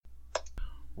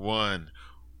One.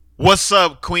 What's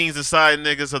up, queens and side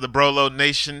niggas of the Brolo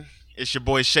Nation? It's your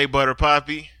boy Shea Butter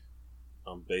Poppy.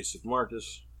 I'm Basic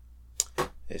Marcus.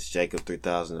 It's Jacob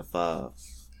 3005.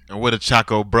 And we're the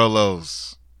Choco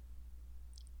Brolos.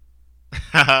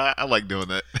 I like doing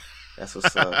that. That's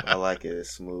what's up. I like it. It's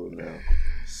smooth now.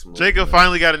 Smooth Jacob now.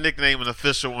 finally got a nickname, an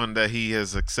official one that he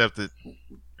has accepted.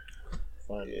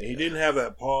 Finally. He didn't have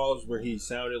that pause where he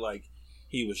sounded like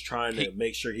he was trying to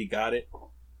make sure he got it.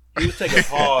 He was taking a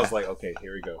pause like, okay,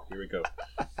 here we go.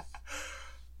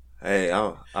 Hey,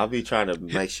 I'll be trying to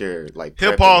make sure, like,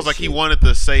 He'll pause like he wanted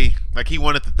to say, like he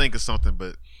wanted to think of something,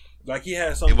 but like he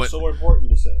had something so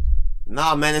important to say.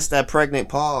 Nah, man, it's that pregnant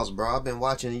pause, bro. I've been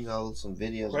watching, some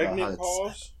videos Pregnant about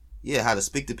pause? how to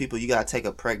speak to people. You gotta take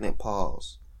a pregnant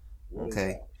pause.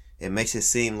 Okay, it makes it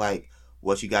seem like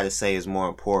what you got to say is more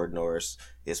important, or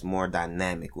it's more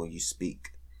dynamic when you speak.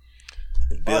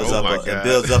 It builds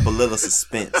up a little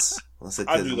suspense.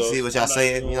 I do You those. see what y'all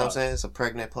saying? You know what I'm lie. saying? It's a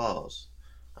pregnant pause.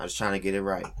 I'm just trying to get it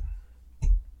right.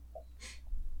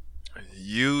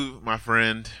 you, my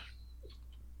friend,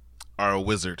 are a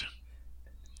wizard.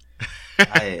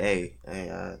 I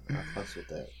fucks with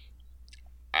that.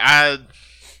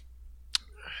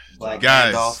 Black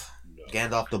Guys.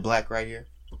 Gandalf the Black right here.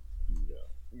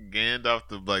 Gandalf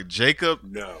the Black. Jacob.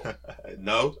 No.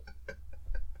 No.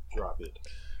 Drop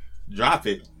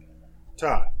it.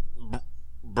 Ty.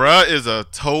 Bruh is a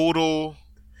total.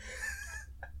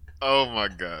 Oh my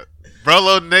god,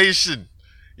 Brolo Nation,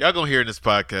 y'all gonna hear in this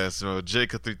podcast. So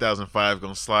Jacob 3005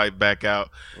 gonna slide back out.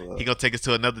 Look, He gonna take us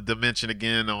to another dimension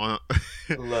again. On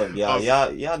look,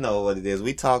 y'all know what it is.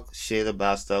 We talk shit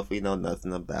about stuff we know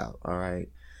nothing about. All right,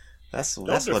 that's what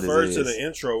it is. Don't defer to the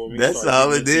intro when we That's start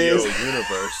all getting it into is. your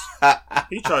universe.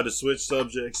 He tried to switch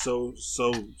subjects so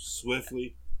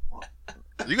swiftly.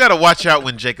 You gotta watch out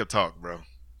when Jacob talk, bro.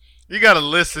 You gotta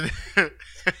listen.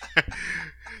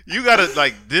 You gotta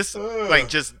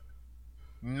just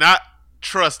not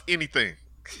trust anything.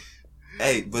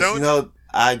 Hey, but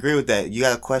I agree with that. You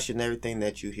gotta question everything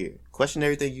that you hear. Question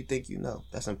everything you think you know.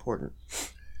 That's important.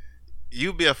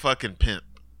 You be a fucking pimp.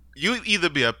 You either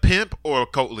be a pimp or a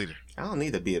cult leader. I don't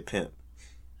need to be a pimp.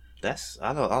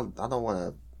 I don't want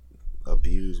to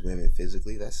abuse women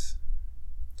physically.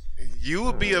 You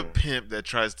would be a pimp that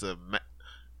tries to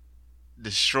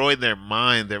destroy their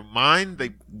mind. Their mind,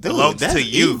 belongs that's to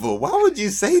you. Evil. Why would you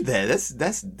say that?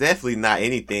 That's definitely not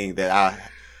anything that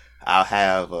I'll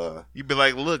have. You'd be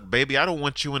like, look, baby, I don't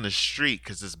want you in the street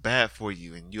because it's bad for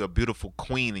you, and you're a beautiful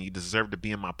queen, and you deserve to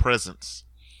be in my presence.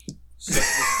 Suck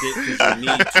this dick because you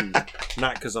need to,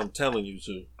 not because I'm telling you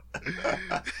to.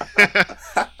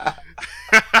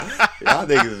 Y'all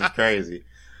niggas is crazy.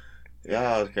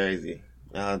 Y'all is crazy.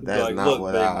 That's like, not look,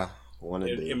 what baby, I want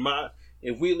to do.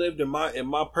 If we lived in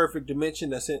my perfect dimension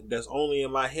that's only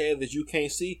in my head that you can't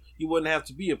see, you wouldn't have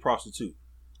to be a prostitute.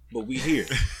 But we here,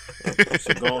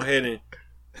 so go ahead and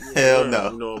Hell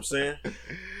no. You know what I'm saying?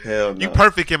 Hell no. You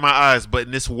perfect in my eyes, but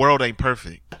in this world ain't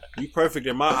perfect. You perfect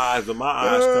in my eyes, but my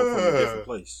eyes come from a different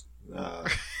place.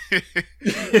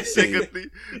 Secondly,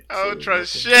 I don't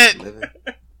trust shit.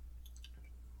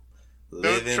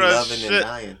 Living, trust loving, shit. and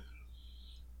dying.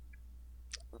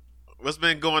 What's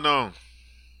been going on?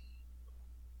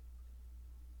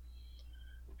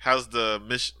 How's the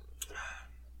mission?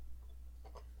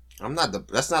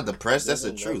 That's not depressed. That's the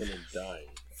Living, truth. loving, and dying.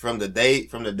 From the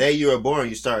day you were born,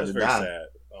 you started That's to very die. sad.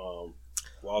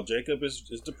 While Jacob is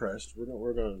depressed,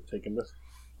 we're gonna take him. That's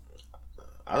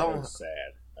sad.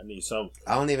 I need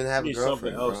I don't even have a something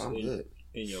girlfriend. Bro. else I'm good.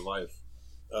 in your life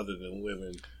other than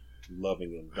living,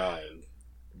 loving, and dying.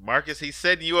 Marcus, he's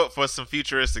setting you up for some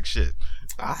futuristic shit.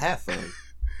 I have fun.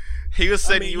 He was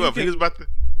setting you up. He was about to.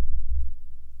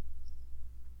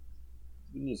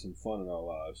 We need some fun in our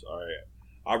lives. All right.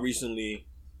 I recently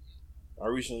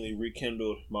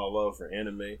rekindled my love for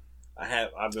anime.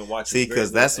 I've been watching. See,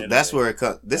 because that's where it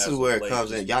comes. This is where it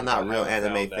comes in. Y'all not real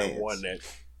anime that fans. One that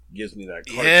gives me that.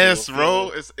 cartoon Yes, bro.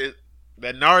 feeling. It's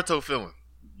that Naruto feeling.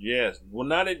 Yes. Well,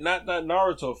 not that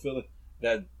Naruto feeling.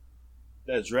 That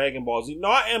Dragon Ball Z. No,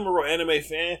 I am a real anime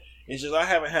fan. It's just I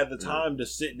haven't had the time to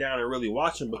sit down and really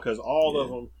watch them because all of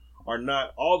them are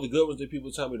not. All the good ones that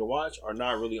people tell me to watch are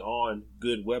not really on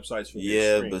good websites for me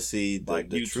to stream, but see, like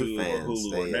the YouTube true fans, or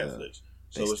Hulu or Netflix.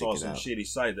 So it's stick on it some out. shitty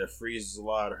site that freezes a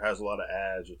lot or has a lot of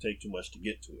ads or take too much to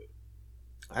get to it.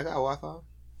 I got Wi-Fi.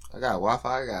 I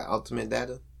got ultimate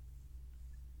data.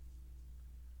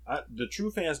 The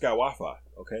true fans got Wi-Fi,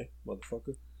 okay,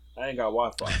 motherfucker. I ain't got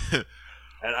Wi-Fi,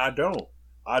 and I don't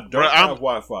have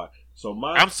Wi-Fi. So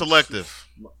I'm selective.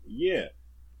 Yeah,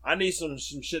 I need some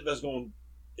shit that's gonna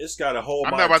it's got to hold.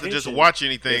 I'm my not about to attention just watch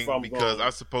anything if I'm because going-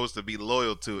 I'm supposed to be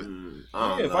loyal to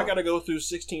it. If I got to go through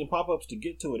 16 pop-ups to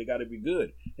get to it, it got to be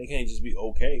good. It can't just be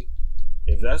okay.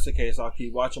 If that's the case, I'll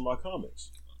keep watching my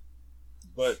comics.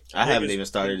 But I haven't niggas even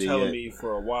started been it telling yet. me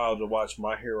for a while to watch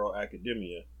My Hero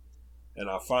Academia, and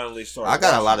I finally started. I got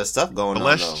a watching lot it. of stuff going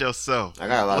Bless on. Though. yourself. I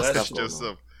got a lot of Bless stuff going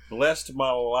on. Blessed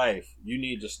my life. You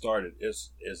need to start it. It's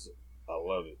I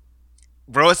love it.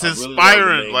 Bro, it's I really love the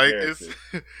inspiring. main Like character.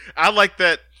 it's, I like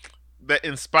that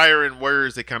inspiring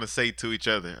words they kind of say to each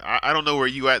other. I don't know where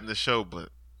you at in the show, but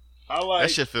I like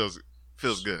that shit feels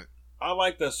good. I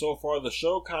like that so far. The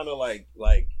show kind of like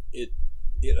it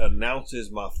announces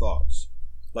my thoughts.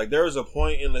 Like there was a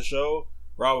point in the show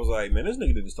where I was like, man, this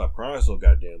nigga didn't stop crying so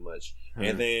goddamn much.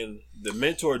 And then the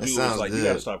mentor That dude was sounds like, you good.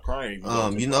 gotta stop crying. If you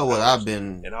don't You take know my what hours. I've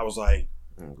been. And I was like,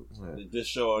 Go ahead. this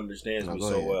show understands No, me go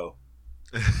so ahead. well.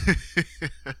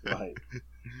 Like,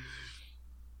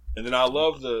 and then I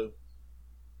love the.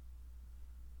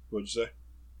 What'd you say?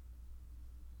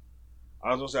 I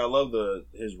was gonna say I love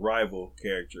his rival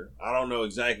character. I don't know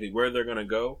exactly where they're gonna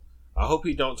go. I hope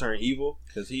he don't turn evil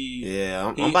because he. Yeah,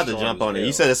 I'm he's about to strong jump as on it. hell.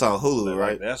 You said it's on Hulu, Like,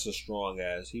 right? that's a strong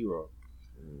ass hero.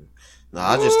 No,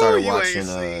 I just started Ooh, you ain't watching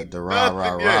seen the Rah Rah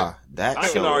nothing yet. Rah. That I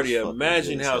show can already is fucking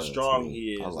imagine good as how hell to strong me.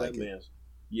 he is. I like That it. man.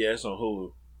 Yeah, it's on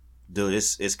Hulu. Dude,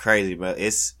 it's crazy, bro.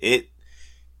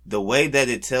 The way that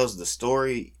it tells the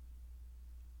story.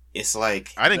 It's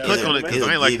like I didn't click on it because I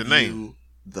it'll ain't like the give name. you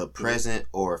the present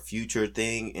or future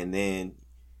thing, and then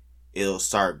it'll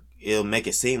make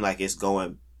it seem like it's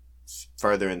going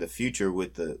further in the future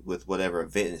with whatever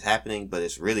event is happening, but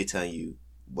it's really telling you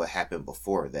what happened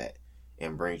before that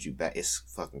and brings you back. It's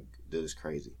fucking, dude, it's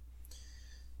crazy.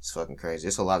 It's fucking crazy.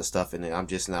 It's a lot of stuff in it. I'm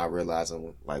just now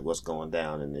realizing like what's going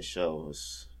down in this show.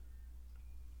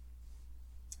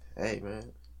 Hey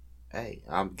man. Hey,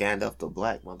 I'm Gandalf the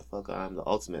Black, motherfucker. I'm the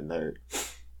ultimate nerd.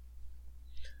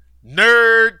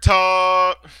 Nerd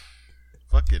talk.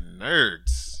 Fucking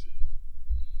nerds.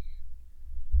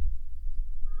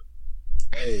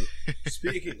 Hey,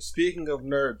 speaking of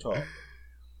nerd talk,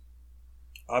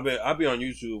 I be on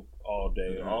YouTube all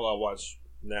day. Mhm. All I watch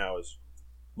now is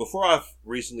before I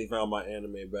recently found my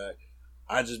anime back.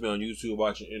 I just been on YouTube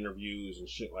watching interviews and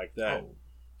shit like that. Oh.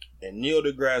 And Neil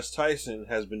deGrasse Tyson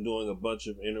has been doing a bunch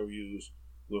of interviews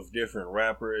with different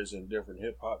rappers and different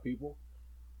hip hop people,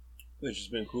 which has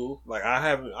been cool. Like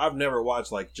I've never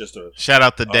watched like just a Shout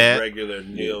out to Dad. regular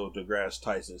Neil deGrasse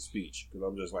Tyson speech because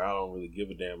I'm just like I don't really give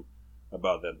a damn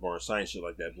about that boring science shit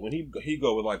like that. But when he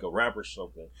go with like a rap or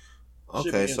something, should be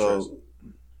Okay, so interesting.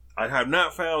 I have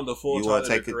not found the full You Tyler wanna the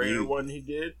take it- Creator you- one he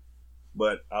did,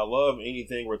 but I love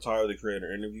anything where Tyler the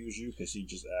Creator interviews you because he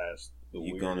just asks the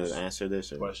you gonna weirdest answer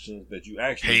this? Or? questions that you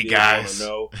actually Hey, did want guys. to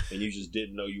know and you just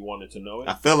didn't know you wanted to know it.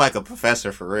 I feel like a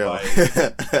professor for real.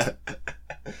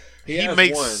 He He has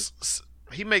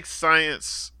makes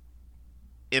science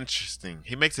interesting.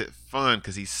 He makes it fun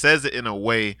because he says it in a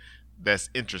way that's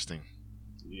interesting.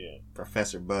 Yeah,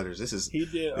 Professor Butters. This is he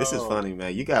did. funny,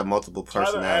 man. You got multiple Tyler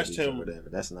personalities asked or him- whatever.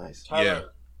 That's nice.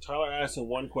 Tyler asked him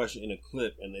one question in a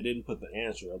clip, and they didn't put the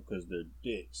answer up because they're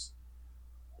dicks.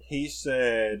 He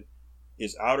said,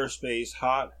 "Is outer space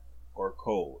hot or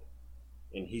cold?"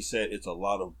 And he said, "It's a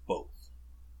lot of both."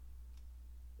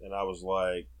 And I was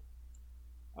like,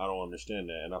 I don't understand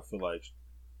that. And I feel like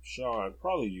Sean,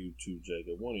 probably you too,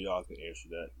 Jacob. One of y'all could answer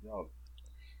that. Y'all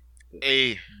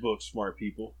Hey, book smart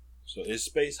people. So is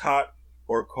space hot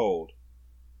or cold?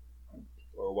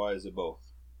 Or why is it both?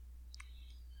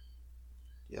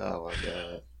 Oh my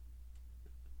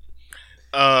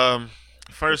god.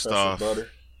 First Professor off, Butter.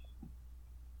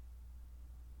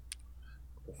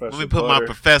 let me put my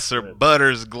Professor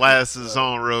Butters glasses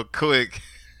on real quick.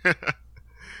 Put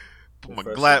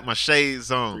Professor my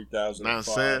shades on. 3005. Know what I'm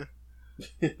saying?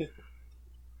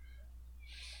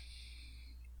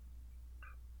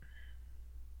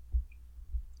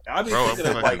 I've been Bro, thinking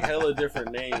I'm of like fucking- hella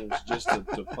different names just to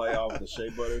play off the shea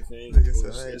butter thing. Nigga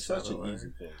said, "Hey, It's such Tyler, an easy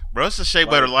thing. Bro, it's a shea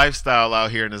butter lifestyle out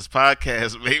here in this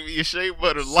podcast. Maybe your shea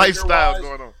butter lifestyle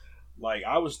going on. Like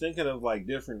I was thinking of like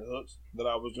different hooks that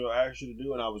I was going to ask you to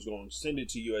do, and I was going to send it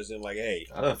to you as in like, hey,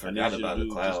 I done I forgot need you to about the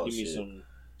do cloud just give me shit.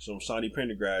 some shiny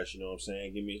pendergrass. You know what I'm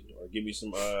saying? Give me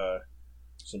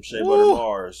some shea Ooh. butter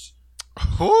Mars.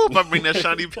 Ooh, if I bring that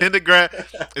shiny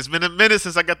Pendergrass. It's been a minute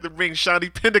since I got to bring shiny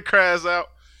Pendergrass out.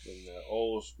 Bring that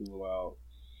old school out.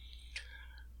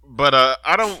 But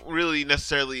I don't really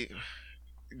necessarily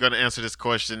gonna answer this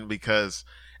question because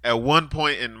at one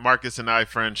point in Marcus and I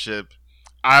friendship,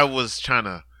 I was trying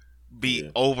to be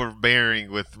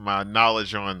overbearing with my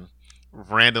knowledge on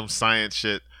random science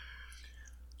shit.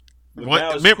 But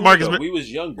now it's cool, Marcus, though. We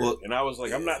was younger, and I was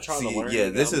like, I'm not trying to learn. Yeah,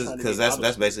 this is because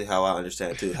that's basically how I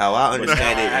understand it too. How I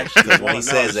understand it, because when he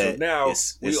says that, now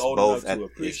it's old both. enough to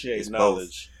appreciate it's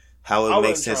knowledge. Both. How it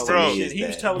makes sense to me is he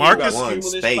was that telling Marcus, me about one,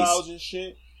 cumulus space, clouds and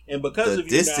shit, and because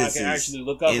of you now, I can actually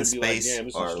look up and be like, damn,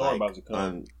 it's a storm about to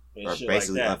come. Are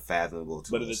basically like unfathomable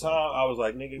to But at the time, I was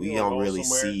like, nigga, we don't really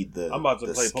see I'm about to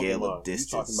play scale Pokemon. of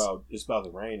distance. You talking about it's about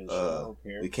to rain and shit. I don't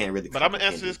care. We can't really. But I'm gonna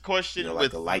answer this question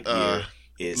with a light year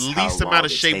is least amount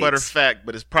of shea butter fact,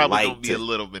 but it's probably gonna be a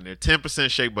little bit in there. 10%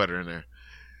 shea butter in there.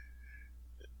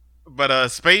 But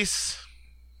space,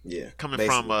 coming basically.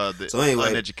 From the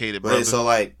uneducated brother. So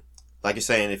like you're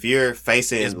saying, if you're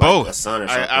facing it's both. A sun or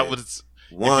something, I would.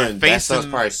 One, that sun's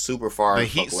probably super far. The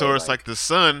heat source, like the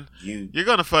sun, you're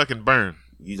gonna fucking burn.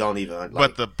 You don't even.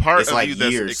 But the part of you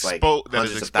that's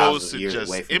exposed to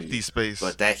just empty space,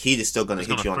 but that heat is still gonna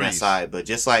hit you on that side. But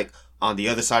just like on the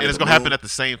other side of the moon, it's gonna happen at the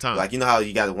same time. Like you know how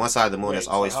you got one side of the moon that's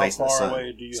always facing the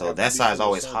sun, so that side is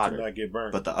always hotter.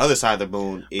 But the other side of the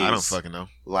moon is, I don't fucking know,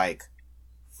 like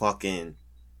fucking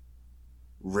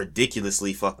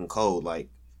ridiculously fucking cold, like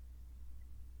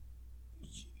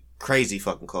crazy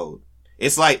fucking cold.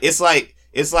 It's like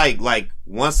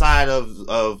one side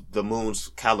of the moon's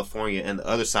California and the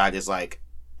other side is like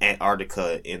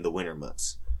Antarctica in the winter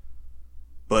months.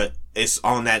 But it's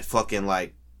on that fucking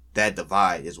like that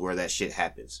divide is where that shit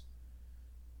happens.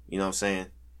 You know what I'm saying?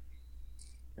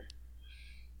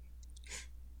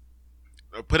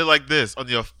 I'll put it like this: on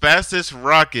your fastest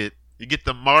rocket, you get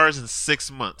to Mars in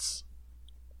 6 months.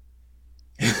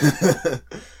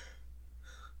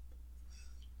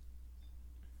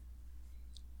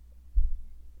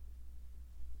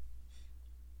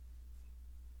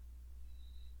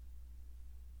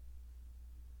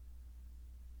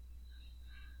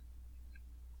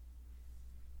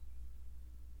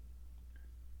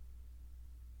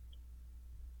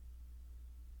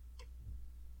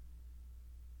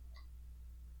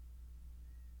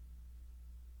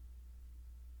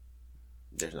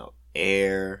 There's no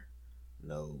air,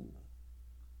 no.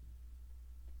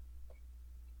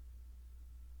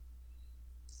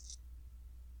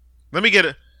 Let me get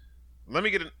it. Let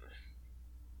me.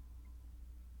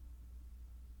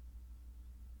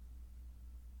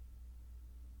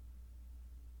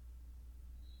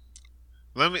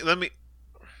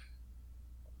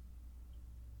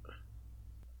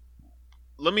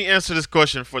 Let me answer this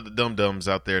question for the dum-dums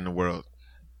out there in the world.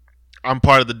 I'm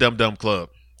part of the dum-dum club.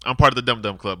 I'm part of the Dum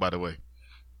Dum Club, by the way.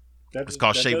 It's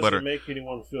called Shea Butter. That doesn't make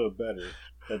anyone feel better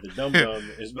that the Dum Dum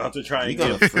is about to try and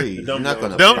get free. The Dum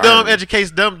Dum. Dum Dum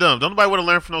educates Dum Dum. Don't nobody want to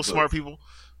learn from those smart people.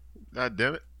 God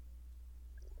damn it.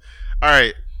 All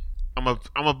right. I'm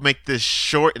gonna make this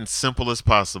short and simple as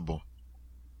possible.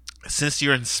 Since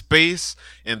you're in space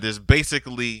and there's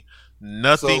basically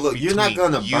nothing so look, between you're not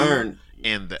gonna you burn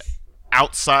and the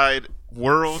outside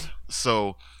world,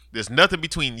 so there's nothing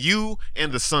between you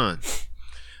and the sun.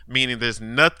 Meaning there's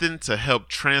nothing to help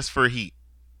transfer heat.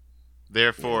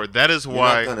 Therefore, that is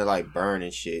why you're not gonna like burn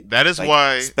and shit. That is like,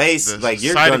 why space, the like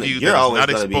you're side of you you're that always is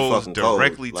not gonna be exposed fucking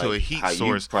directly cold. to like, a heat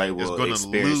source is going to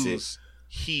lose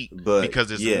heat but because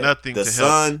there's nothing the to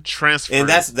sun, help transfer. And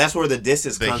that's where the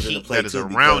distance the comes heat into play that is too,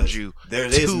 around you. There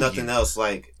is nothing else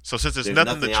like. So since there's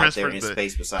nothing to transfer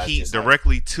the heat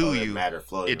directly to you,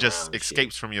 it just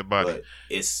escapes from your body. But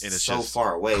it's and it's so just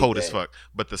far away, cold as fuck.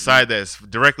 But the side that's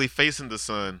directly facing the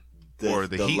sun or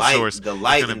the heat light, source, the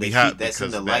light is going to be hot that's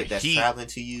because in the light that's traveling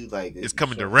to you, like it's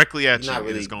coming directly at you.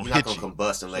 Really, it's going to hit you. You're not going to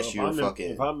combust unless you're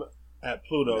fucking. If I'm at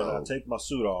Pluto and I take my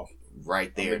suit off,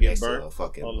 right there next to a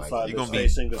fucking on the side you're gonna be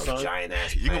facing the sun. Giant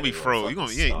ass. You're gonna be froze.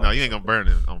 You ain't gonna burn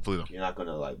it on Pluto. You're not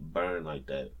gonna like burn like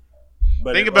that.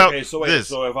 But think about this.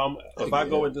 So if I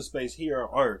go into space here on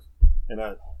Earth, and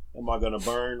am I gonna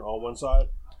burn on one side?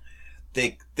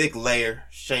 Thick layer,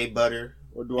 shea butter.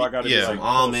 Or do I gotta be like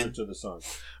almond to the sun?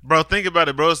 Bro, think about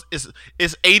it, bro.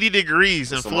 It's 80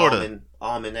 degrees in Florida.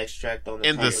 Almond extract on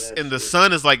the and the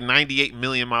sun is like 98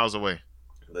 million miles away.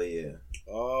 But yeah.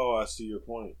 Oh, I see your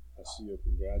point.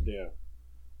 Goddamn.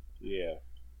 Yeah.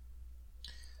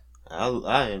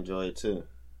 I enjoy it too.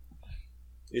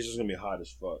 It's just gonna be hot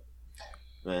as fuck.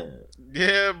 Man.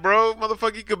 Yeah, bro.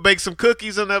 Motherfucker, you could bake some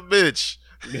cookies on that bitch.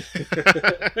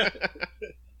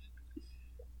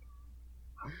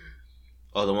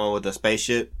 Oh, the one with the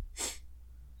spaceship?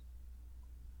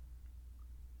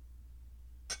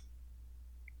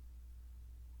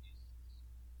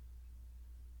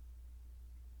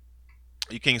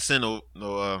 You can't send no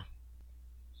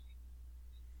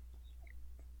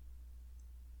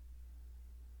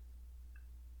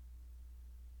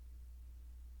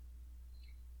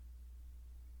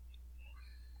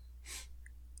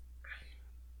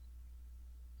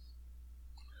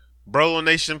Brolo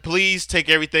Nation, please take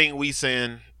everything we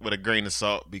saying with a grain of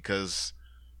salt because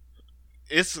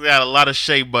it's got a lot of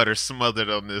shea butter smothered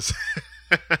on this.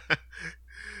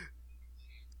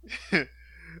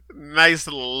 Nice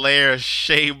layer of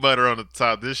shea butter on the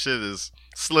top. This shit is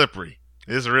slippery.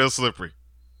 It's real slippery.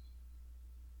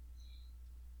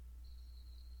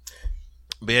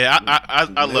 But yeah,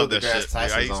 I love that shit.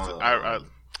 Like,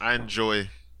 I enjoy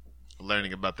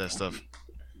learning about that stuff.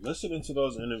 Listening to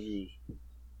those interviews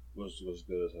was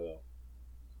good as hell.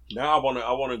 Now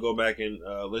I wanna go back and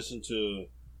listen to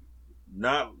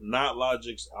not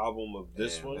Logic's album of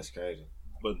this one. That's crazy.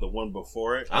 But the one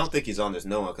before it. I don't think he's on this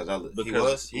new one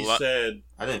because he said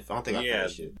I don't think I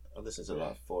finished it. I listened to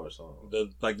like 4 songs.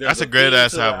 That's a great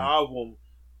ass album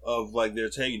of like they're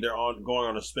going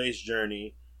on a space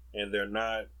journey, and they're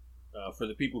not. For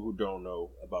the people who don't know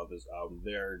about this album,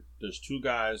 there's 2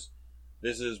 guys.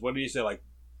 This is, what do you say, like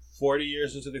 40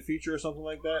 years into the future or something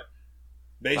like that?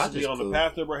 Basically on the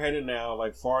path that we're headed now,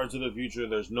 like far into the future,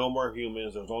 there's no more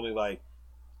humans. There's only like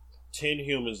 10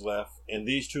 humans left, and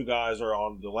these 2 guys are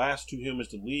on the last 2 humans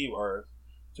to leave Earth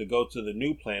to go to the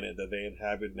new planet that they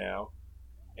inhabit now.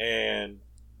 And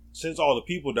since all the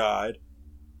people died,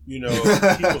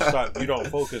 people stop. You don't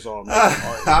focus on making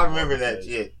art. I remember that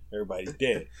shit. Everybody's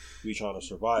dead. We trying to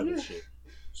survive and shit.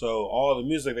 So all the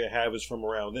music they have is from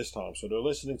around this time. So they're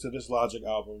listening to this Logic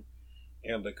album,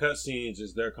 and the cutscenes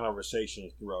is their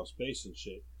conversations throughout space and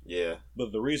shit. Yeah.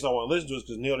 But the reason I want to listen to it is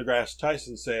because Neil deGrasse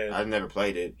Tyson said... I've never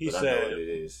played it, but I know what it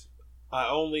is. I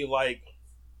only like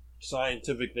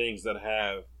scientific things that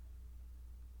have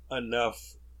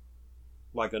enough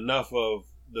of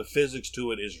the physics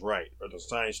to it is right, or the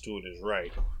science to it is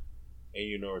right, and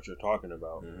you know what you're talking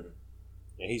about. Mm-hmm.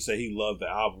 And he said he loved the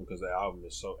album because the album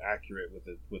is so accurate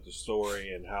with the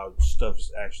story and how stuff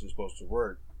is actually supposed to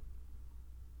work.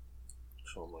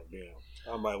 So I'm like, damn.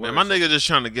 Man, my nigga just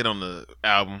trying to get on the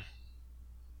album.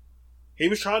 He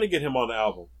was trying to get him on the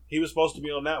album. He was supposed to be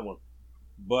on that one.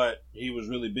 But he was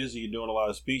really busy doing a lot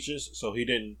of speeches, so he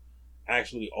didn't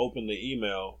actually open the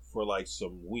email for like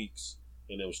some weeks,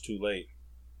 and it was too late.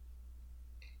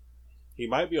 He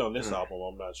might be on this album,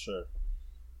 I'm not sure.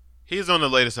 He's on the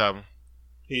latest album.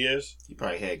 He is? He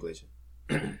probably had glitching.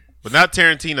 But not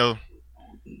Tarantino.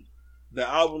 The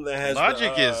album that has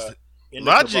Logic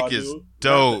is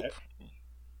dope.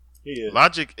 He is.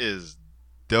 Logic is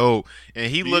dope. And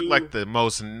he looked like the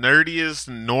most nerdiest,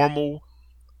 normal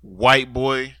white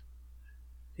boy.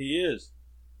 He is.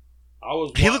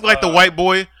 He looked like the white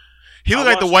boy. He looked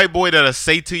like the white boy that'll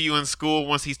say to you in school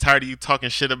once he's tired of you talking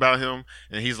shit about him.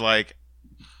 And he's like,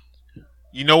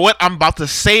 you know what? I'm about to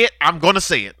say it. I'm going to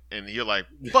say it. And you're like,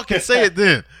 fucking say it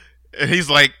then. And he's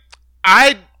like,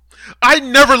 I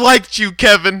never liked you,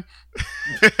 Kevin.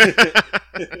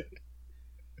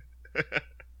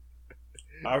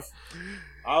 I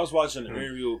was watching an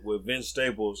interview with Vince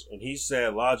Staples, and he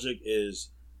said Logic is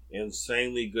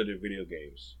insanely good at video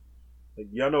games. Like,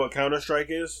 y'all know what Counter-Strike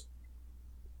is?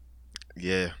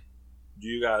 Yeah. Do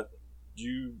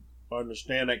you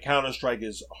understand that Counter-Strike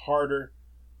is harder?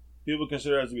 People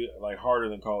consider it to be like harder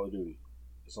than Call of Duty.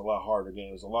 It's a lot harder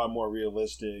game. It's a lot more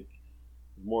realistic.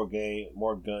 More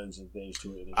guns and things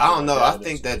to it. I don't know. I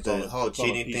think that the whole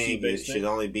cheating thing should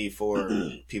only be for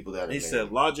people that are. He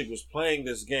said Logic was playing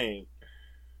this game,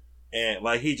 and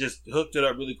like he just hooked it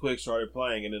up really quick, started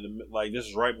playing, and then like this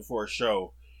is right before a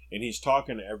show, and he's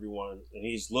talking to everyone, and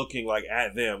he's looking like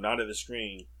at them, not at the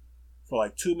screen, for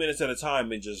like 2 minutes at a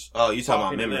time, and just you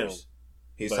talking about memories?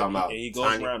 He's talking about. And he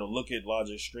goes around and look at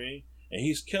Logic's screen, and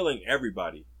he's killing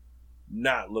everybody,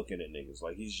 not looking at niggas.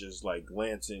 Like he's just like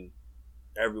glancing.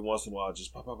 Every once in a while,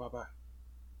 just pop.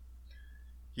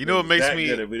 You know what makes me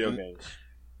good at video games.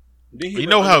 You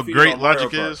know how great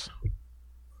Logic is?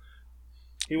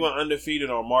 He went undefeated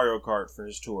on Mario Kart for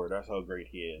his tour. That's how great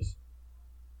he is.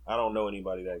 I don't know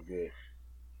anybody that good.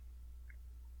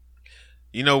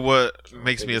 You know what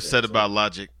makes me upset about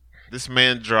Logic? This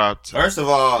man dropped first of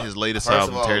all his latest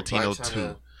album, Tarantino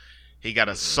 2. He got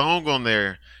a song on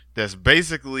there that's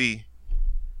basically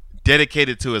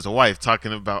dedicated to his wife,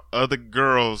 talking about other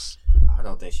girls. I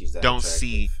don't think she's that don't attractive.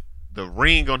 See the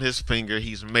ring on his finger.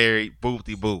 He's married.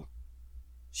 Boopty boop.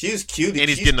 She's cute, and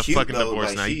he's getting a fucking divorce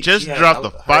like now. He just dropped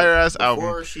a fire ass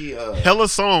album. Hella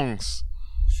songs.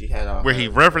 She had where he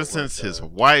references his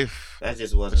wife. That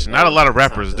just wasn't. Which not a lot of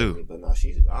rappers do. But no,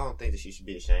 I don't think that she should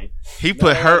be ashamed. He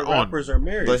put her on. Rappers are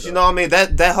married, but you know what I mean.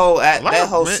 That whole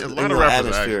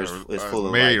atmosphere is full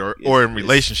of married like, or in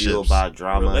relationships. Fueled by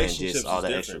drama and just all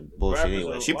that extra bullshit.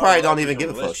 Anyway, she probably don't even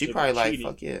give a fuck. She probably like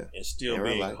fuck yeah, and still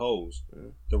being hoes.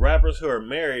 The rappers who are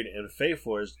married and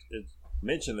faithful is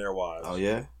mention their wives. Oh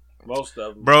yeah. Most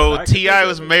of them. Bro, T.I.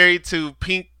 was married to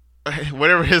Pink,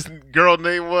 whatever his girl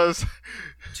name was.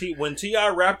 When T.I.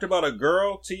 rapped about a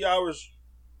girl,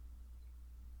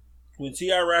 when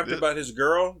T.I. rapped about his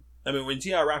girl, when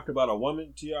T.I. rapped about a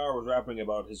woman, T.I. was rapping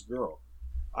about his girl.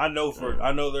 I know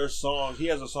there's songs. He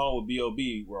has a song with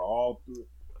B.O.B. where all three.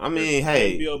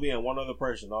 B.O.B. and one other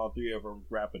person, all three of them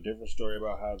rap a different story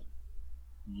about how.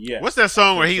 Yeah. What's that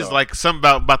song where he's like something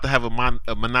about to have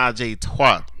a menage a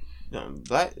trois?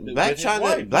 Black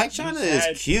China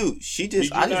is cute.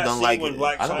 I just don't like it.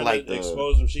 Black China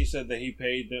exposed him. She said that he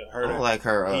paid her. I don't like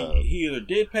her. He either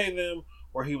did pay them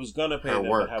or he was gonna pay them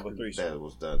to have a threesome. That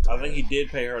was done. I think he did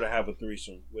pay her to have a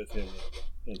threesome with him.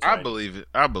 I believe it.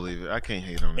 I can't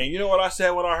hate on it. And you know what I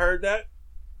said when I heard that?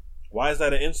 Why is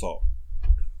that an insult?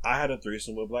 I had a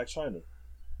threesome with Black China.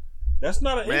 That's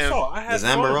not an insult. Does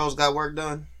Amber Rose got work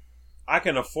done? I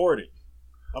can afford it.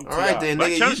 All right, then,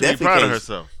 Black China should be proud of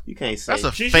herself. You can't say that's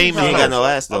a famous. She ain't got no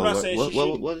ass though. I'm not saying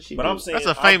what did she do? I'm saying that's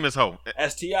a famous hoe.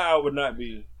 As T.I. would not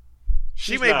be.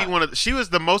 She may be one of. She was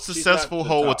the most successful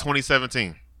hoe of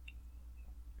 2017.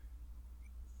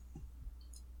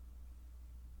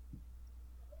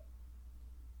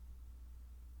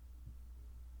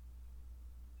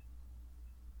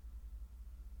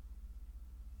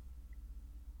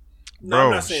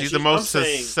 No, bro, she's the most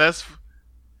successful.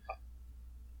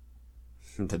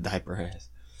 The diaper ass.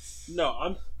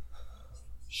 No,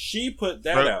 she put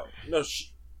that out.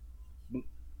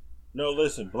 No,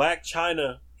 listen. Black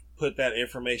China put that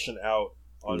information out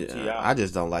on T.I. I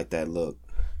just don't like that look.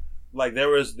 Like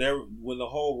when the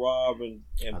whole Rob and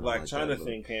Black China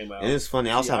thing came out. And it's funny.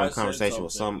 I was having a conversation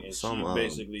with some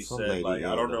basically some said lady, like,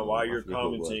 I don't know why you're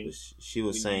commenting. She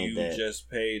was saying that you just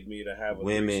paid me to have a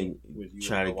women with you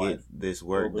try to get this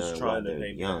work done while they're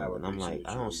young, and I'm like,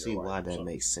 I don't see why that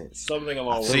makes sense. Something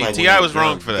along. See, T.I. was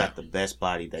wrong for that. Got the best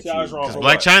body that you. Because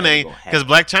Black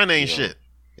China ain't shit.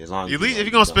 As long as at least if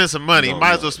you're gonna spend some money, you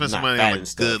might as well spend some money on a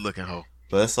good looking hoe.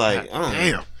 But it's like,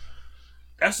 damn,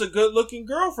 that's a good looking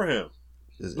girl for him.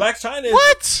 Black China is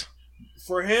what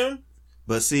for him.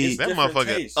 But see, that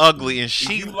motherfucker ugly and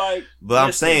she. But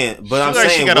I'm saying,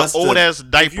 she got an old ass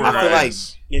diaper. I feel like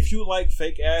if you like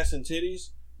fake ass and titties,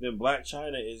 then Black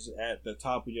China is at the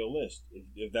top of your list.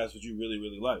 If that's what you really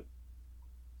really like.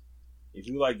 If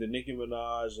you like the Nicki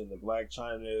Minaj and the Black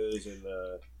Chinas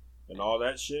and all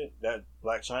that shit, that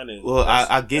Black China is. Well,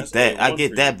 I get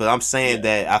that, but I'm saying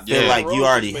that I feel like you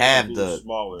already have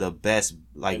the best.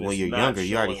 Like when you're younger,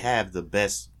 you already have the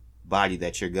best body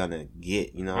that you're gonna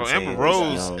get. You know what I'm saying? Amber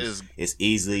Rose it's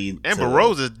easily Amber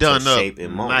Rose is done up shape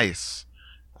and nice.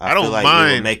 I don't feel like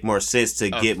it would make more sense to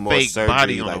get more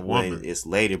surgery like when it's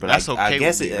later, but that's I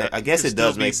guess it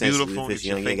does make sense if it's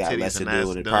young. You got less to do, and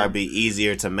it'd probably be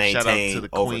easier to maintain Shout out to the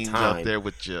over queens time. out there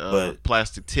with your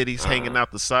plastic titties hanging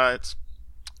out the sides.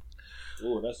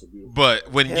 Oh, that's a beautiful.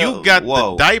 But when you got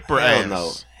the diaper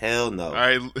hell no. All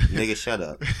right, nigga, shut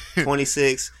up.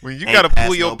 26. When you gotta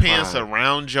pull your pants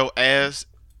around your ass.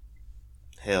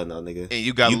 Hell no, nigga. And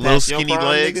you got little skinny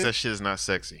legs. Nigga? That shit is not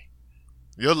sexy.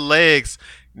 Your legs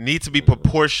need to be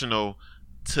proportional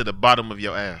to the bottom of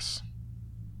your ass.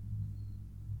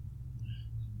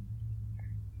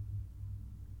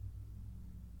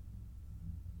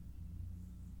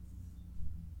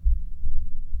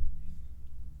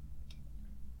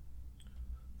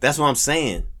 That's what I'm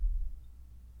saying.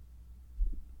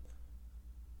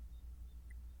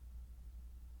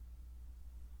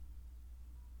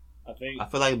 I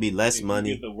feel like it'd be less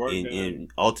money,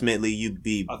 and ultimately you'd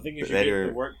be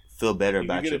better, feel better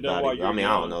about your body. I mean,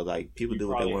 I don't know. Like people do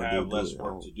what they want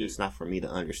to do. It's not for me to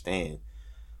understand,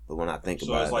 but when I think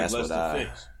about it,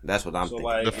 that's what I'm thinking.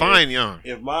 Like, define young.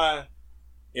 If my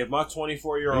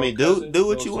 24-year-old, I mean, do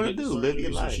what you want to do. Live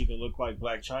your life. So she can look like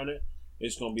Black China.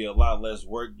 It's gonna be a lot less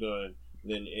work done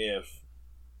than if.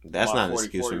 That's not an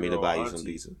excuse for me to buy you some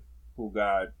pizza. Who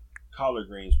got collard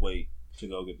greens wait to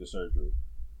go get the surgery.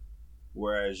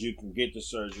 Whereas you can get the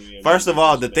surgery. First of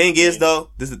all, the thing is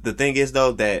though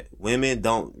that women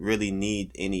don't really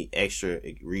need any extra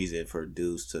reason for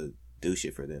dudes to do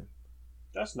shit for them.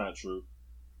 That's not true.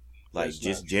 Like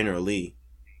just generally,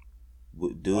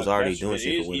 dudes already doing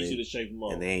shit for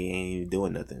women, and they ain't even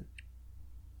doing nothing.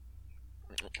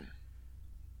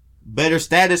 Better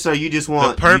status, or you just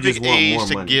want the perfect age more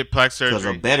to money? Get plaque surgery?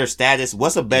 Because a better status.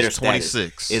 What's a better status?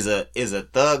 26. Is a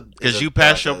thug? Because you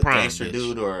pass your prime, bitch.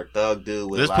 Dude or a thug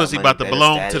dude with this a lot pussy of money, about to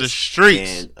belong to the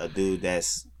streets. And a dude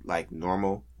that's like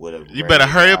normal with a. You better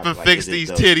hurry up and fix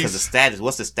these titties. Because the status.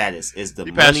 What's the status? Is the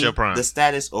you money your prime. The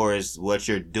status, or is what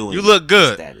you're doing? You look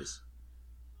good. The status.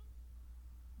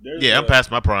 I'm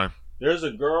past my prime. There's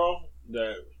a girl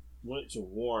that went to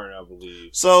Warren, I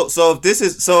believe. So if this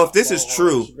is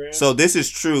true,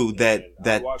 that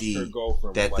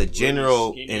the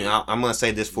general, and I'm gonna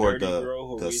say this for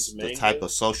the type of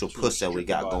social push that we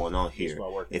got going on here.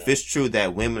 If it's true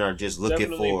that women are just looking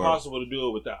definitely for, impossible to do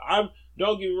it with that.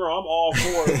 Don't get me wrong, I'm all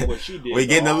for what she did. We're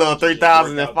getting a little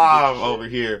 3005 over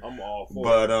here. I'm all for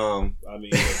but it. I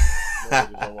mean,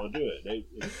 nobody don't want to do it.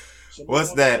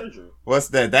 What's that?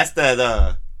 That's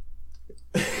that.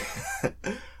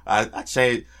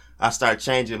 I start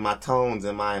changing my tones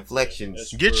and my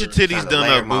inflections. Get your titties done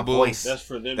up, boo boo. That's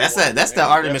for them. That's the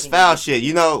Artemis Fowl shit.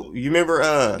 You know, you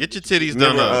remember? Get your titties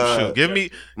done up. Give a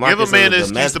man an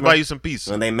excuse to buy you some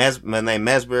pizza. When they mesmer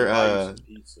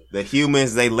the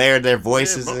humans, they layer their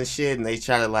voices and shit, and they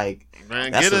try to like.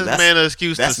 Man, get a man an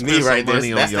excuse to spend some money on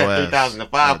your ass. That's that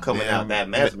 3005 coming out. That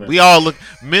mesmer. We all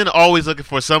men are always looking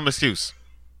for some excuse.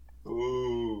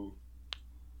 Ooh,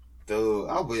 dude,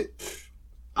 I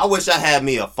wish I had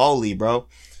me a Foley, bro.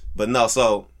 But no,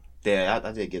 so yeah,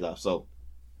 I did get off. So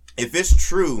if it's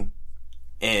true,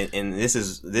 and this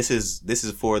is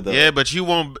for the but you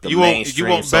want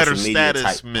better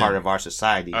status men. Part of our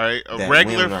society. All right, that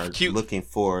regular women are looking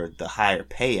for the higher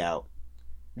payout.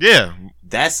 Yeah,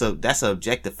 that's a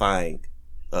objectifying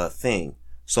thing.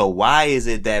 So why is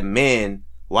it that men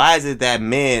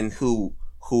who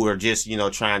are just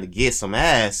trying to get some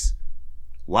ass,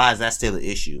 why is that still an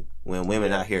issue when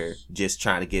women out here just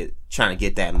trying to get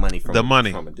that money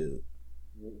from a dude?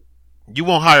 You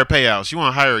want higher payouts. You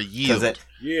want higher yield.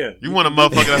 You want a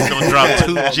motherfucker that's gonna drop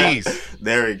 2 G's.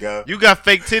 There we go. You got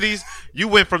fake titties. You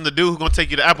went from the dude who's gonna take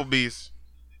you to Applebee's.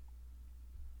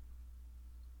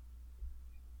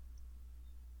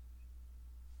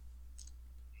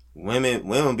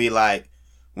 Women be like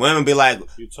they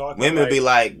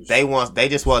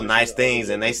just want nice things,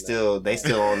 and they still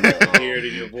on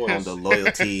the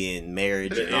loyalty and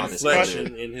marriage and all this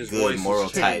good moral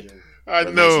type. I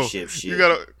know. Shit.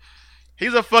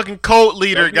 He's a fucking cult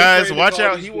leader, guys. Watch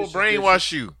out. He will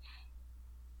brainwash you.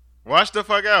 Watch the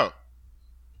fuck out.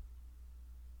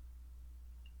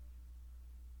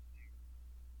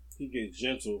 He gets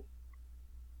gentle.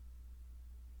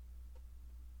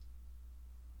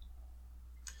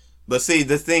 But see,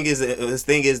 the thing is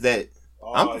that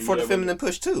I'm for the feminine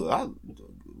push too.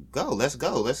 Let's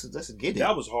go. Let's get it.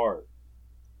 That was hard.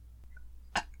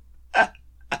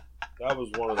 That was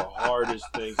one of the hardest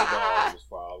things about Artemis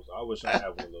Files. I wish I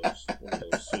had one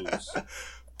of those suits.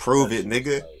 Prove it,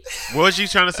 nigga. What was you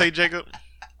trying to say, Jacob?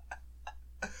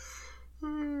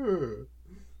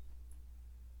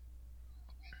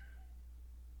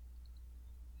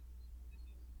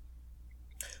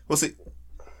 Well, see.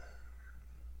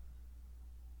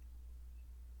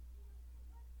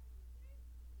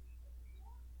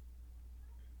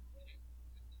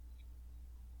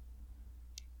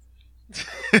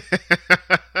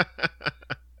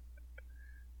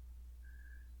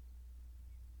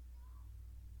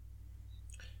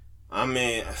 I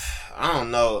mean, I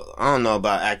don't know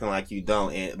about acting like you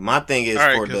don't. And my thing is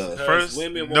right, for the first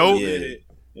women won't admit it,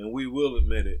 and we will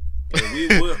admit it. And we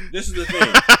will. This is the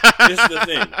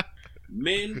thing.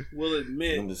 Men will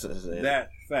admit that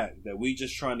fact that we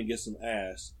just trying to get some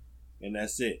ass, and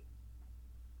that's it.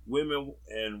 Women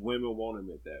won't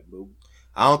admit that, boo.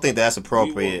 I don't think that's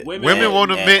appropriate. Women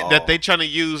won't admit that they trying to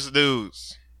use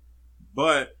dudes.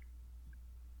 But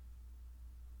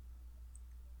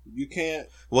you can't.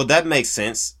 Well, that makes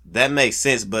sense. But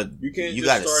you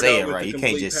got to say it right. You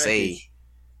can't just say.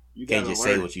 You can't just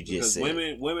say what you just said.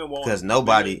 Women won't. Because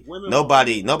nobody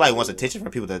wants attention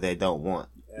from people that they don't want,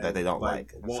 that they don't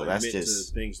like. So that's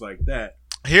just things like that.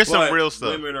 Here's some real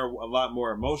stuff. Women are a lot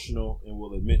more emotional and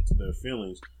will admit to their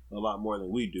feelings a lot more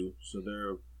than we do. So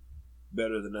they're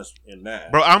better than us in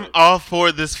that. Bro, I'm all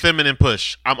for this feminine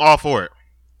push. I'm all for it.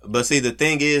 But see, the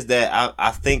thing is that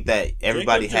I think that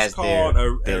everybody has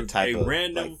their type of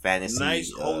random, like fantasy,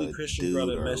 nice, holy Christian dude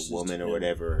brother or woman or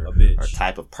whatever, or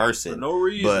type of person. For no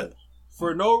reason.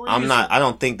 I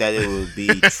don't think that it would be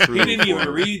true. He didn't even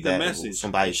read the message.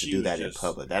 Somebody should do that in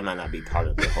public. That might not be part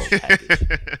of the whole package.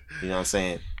 You know what I'm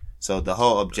saying? So the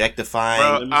whole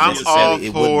objectifying. Bro, I'm all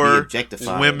for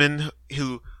women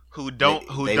who don't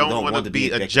want to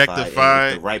be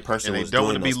objectified, the right person, and they don't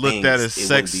want to be looked at as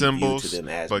sex symbols.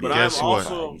 But guess what?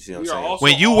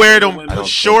 When you wear them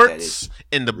shorts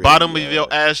and the bottom of your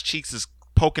ass cheeks is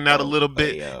poking out a little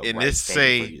bit, and it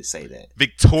say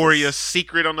Victoria's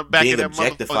Secret on the back of that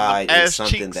motherfucking ass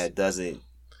cheeks, that doesn't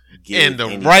and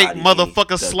the right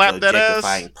motherfucker slap that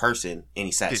ass. Person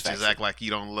any satisfaction. Bitches act like you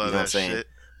don't love that shit.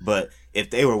 But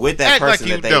if they were with that Act like person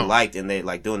you that they don't. liked and they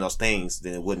like doing those things,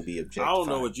 then it wouldn't be objectifying. I don't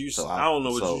know what you. I don't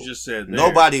know what you just said. There.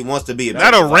 Nobody wants to be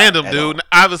Not a random at dude. all.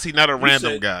 Obviously, not a You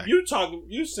random said- guy.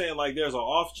 You saying like there's an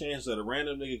off chance that a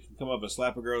random nigga can come up and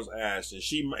slap a girl's ass,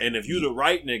 and if you the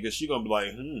right nigga, she gonna be like,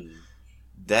 and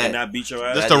not beat your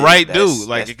ass. Just that the is- right that's- dude.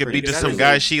 Like that's it could be pretty- just that some is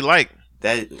guy a- she like.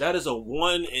 That is a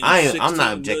 1 in I'm 16 not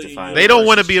million objectifying. They don't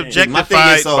want to be universe chance.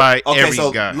 objectified by okay, every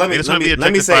so guy. let me They just want to be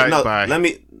let me say objectified no. by Let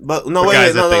me, but the no, wait,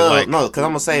 guys no, that they no, like. no, because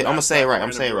I'm gonna say it right. I'm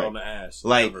Random saying it girl right. on the ass,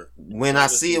 Like never. when I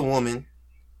see a woman,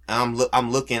 I'm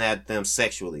looking at them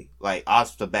sexually, like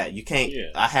off the bat. You can't.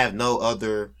 Yeah. I have no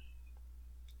other.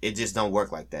 It just don't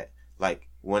work like that. Like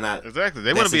when I Exactly.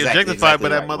 They want to be that's objectified exactly by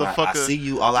that right. When I see motherfucker.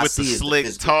 you. All I with see the is slick the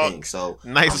physical talk, thing. So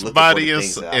nice I'm looking body for the and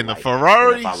things that I in the like.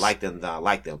 Ferrari. And if I like them, then I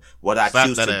like them. What I Slap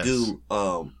choose that to ass. do,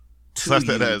 to Slap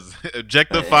you, that ass. and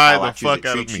Objectify how I the choose fuck to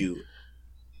out of treat me. you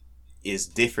is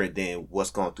different than what's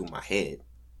going through my head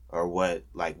or what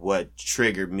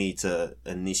triggered me to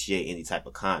initiate any type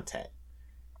of contact.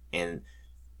 And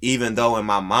even though in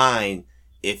my mind,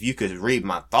 if you could read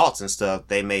my thoughts and stuff,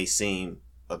 they may seem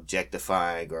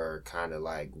objectifying or kind of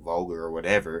like vulgar or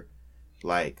whatever.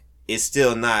 Like it's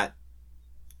still not.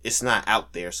 It's not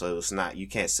out there, so it's not. You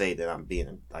can't say that I'm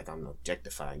being like I'm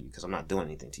objectifying you because I'm not doing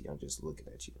anything to you. I'm just looking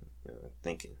at you,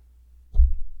 thinking.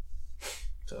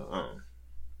 So,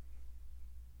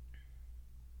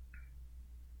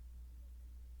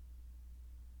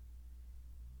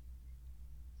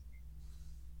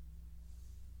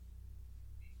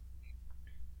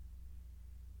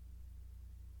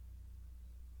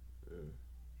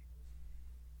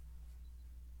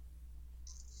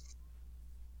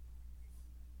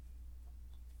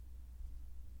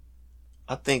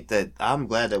 I think that I'm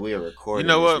glad that we are recording. You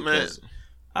know this what, man? because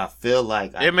I feel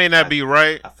like It may not be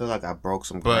right. I feel like I broke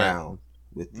some but ground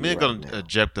with you Men right gonna now.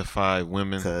 objectify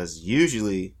women. Because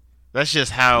usually, That's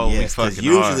just how we yes, 'cause fucking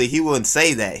usually are. he wouldn't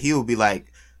say that. He would be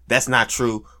like, "That's not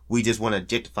true. We just want to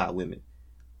objectify women."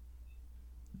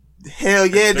 Hell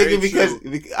yeah, Very nigga!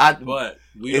 Because But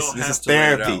we it's don't have it's to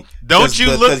let it therapy. out. Don't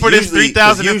you look for this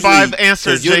 3005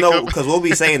 answer, Jacob. Because we'll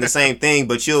be saying the same thing,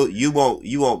 but you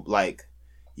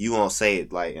won't say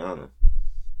it like I don't know.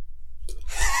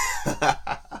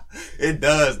 It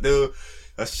does, dude.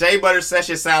 A shea butter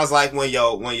session sounds like when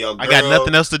your girl, I got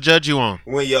nothing else to judge you on.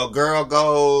 when your girl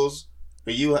goes,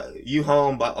 or you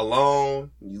home but alone,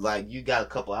 you got a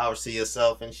couple hours to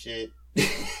yourself and shit.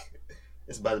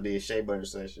 It's about to be a shea butter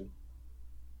session.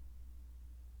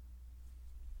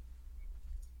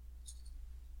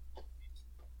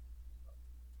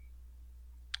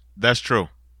 That's true.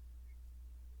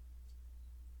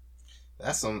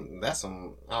 That's some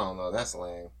I don't know, that's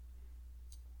lame.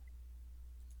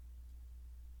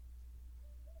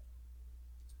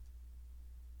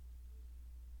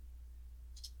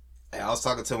 Hey, I was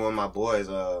talking to one of my boys.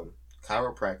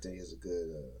 Chiropractic is a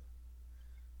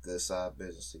good side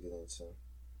business to get into.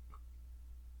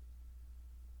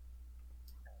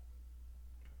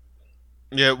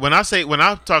 Yeah, when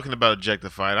I'm talking about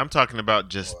objectified, I'm talking about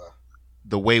just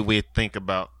the way we think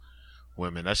about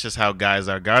women. That's just how guys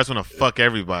are. Guys want to fuck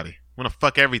everybody. Want to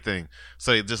fuck everything.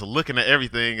 So they're just looking at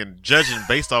everything and judging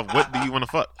based off what do you want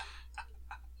to fuck.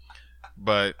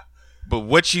 But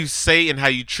what you say and how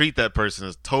you treat that person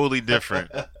is totally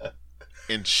different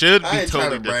and should I be ain't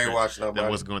totally trying to brainwash different nobody. than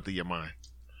what's going through your mind.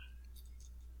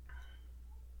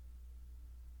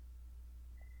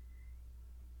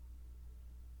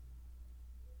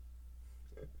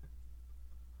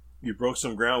 You broke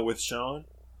some ground with Sean.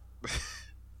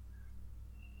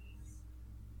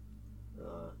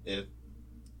 If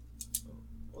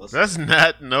That's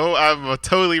not. No, I'm a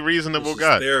totally reasonable This is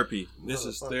guy. therapy. This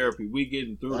is therapy. We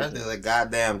getting through That it. is a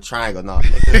goddamn triangle. No,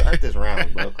 earth is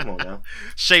round, bro. Come on now.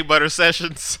 Shea butter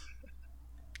sessions.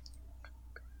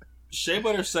 Shea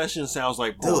butter session sounds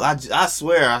like porn. Dude, I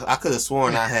swear I could have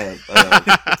sworn I had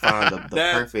found the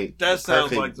perfect. That the sounds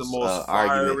perfect, like the most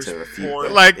argument to fire refute. porn.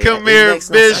 that. Like, come it here, makes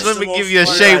no bitch. sense. Let me That's give the you a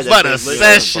most shea fire butter that they-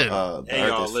 session. The Hey, earth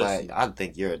y'all, is flat. listen. I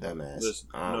think you're a dumbass. Listen,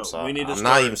 I'm no, sorry. we need to I'm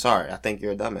start- not even sorry. I think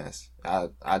you're a dumbass.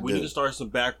 I We do. need to start some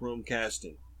backroom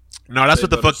casting. No, that's Shea what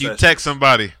the butter fuck you sessions. text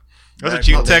somebody. That's what Back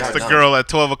you up, text a back girl at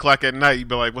 12 o'clock at night. You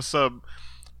be like, what's up?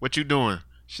 What you doing?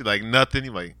 She like, nothing.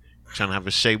 You like, trying to have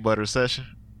a shea butter session?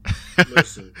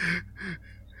 Listen,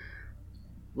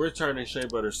 we're turning shea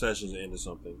butter sessions into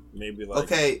something. Maybe like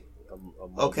Okay,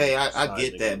 a okay, I massage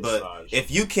get that, but massage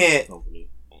if you can't, company.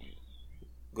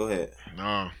 go ahead.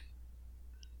 No.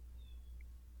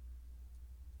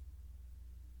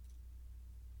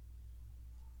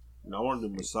 No, I want to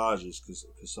do massages because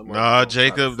somebody. Nah, gonna try to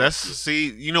Jacob, fuck that's, you.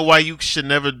 see, you know why you should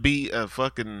never be a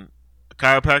fucking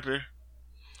chiropractor?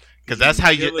 Because that's how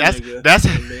you. Kill a nigga That's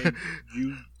and then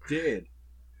you dead.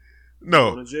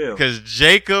 no. Going to jail. Because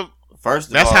Jacob. First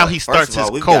of That's all, how he starts his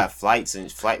we've cult. got flight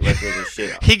records and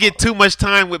shit. He get too much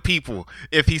time with people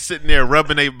if he's sitting there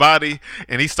rubbing their body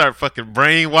and he start fucking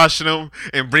brainwashing them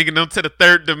and bringing them to the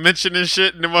third dimension and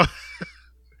shit. And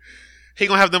he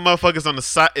gonna have them motherfuckers on the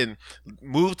side and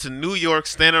move to New York,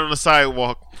 standing on the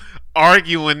sidewalk,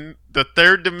 arguing the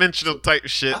third dimensional type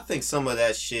shit. I think some of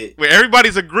that shit where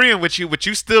everybody's agreeing with you, but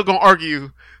you still gonna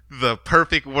argue the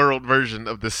perfect world version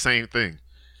of the same thing.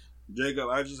 Jacob,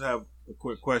 I just have a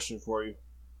quick question for you.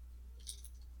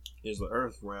 Is the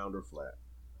Earth round or flat?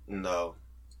 No,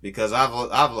 because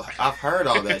I've heard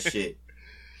all that shit,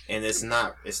 and it's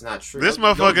not true. This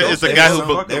motherfucker is the guy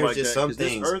who. There's just some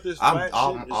things.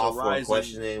 I'm all for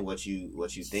questioning what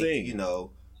you think. You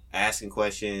know, asking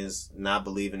questions, not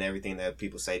believing everything that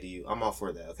people say to you. I'm all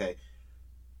for that. Okay.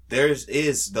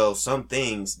 Is though some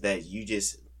things that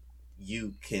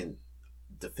you can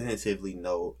definitively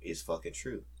know is fucking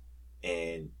true,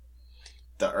 and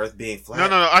the Earth being flat.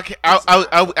 No.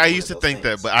 I used to think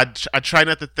that, but I try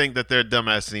not to think that they're a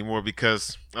dumbass anymore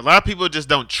because a lot of people just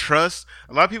don't trust.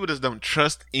 A lot of people just don't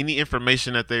trust any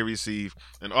information that they receive,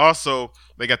 and also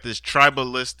they got this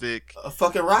tribalistic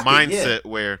fucking rocket, mindset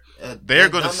where they're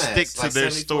going to stick to their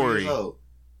story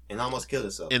and almost kill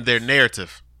themselves in their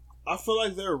narrative. I feel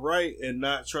like they're right in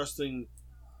not trusting.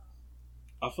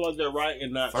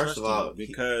 First of all,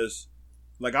 because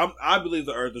like I believe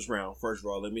the Earth is round. First of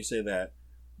all, let me say that.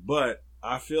 But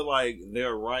I feel like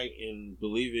they're right in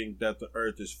believing that the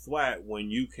Earth is flat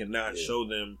when you cannot show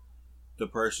them the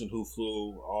person who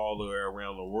flew all the way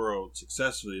around the world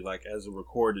successfully, like as a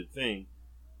recorded thing,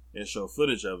 and show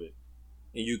footage of it.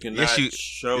 And you cannot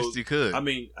show. Yes, you could. I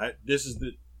mean,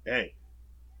 hey,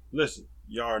 listen,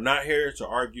 y'all are not here to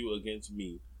argue against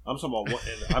me. I'm talking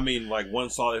about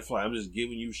one solid flight. I'm just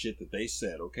giving you shit that they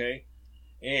said, okay?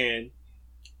 And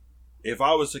if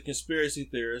I was a conspiracy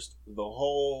theorist, the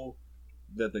whole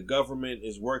that the government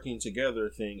is working together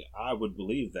thing, I would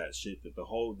believe that shit.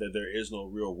 That there is no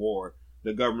real war.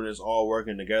 The government is all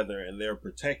working together and they're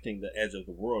protecting the edge of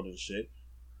the world and shit.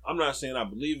 I'm not saying I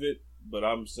believe it, but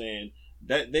I'm saying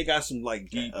that they got some like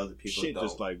deep shit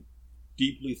that's like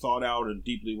deeply thought out and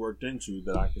deeply worked into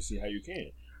that I can see how you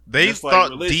can. They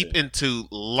thought deep into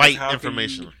light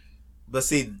information. But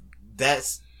see,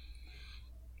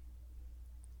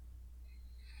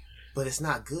 but it's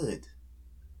not good.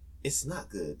 It's not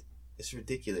good. It's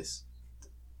ridiculous.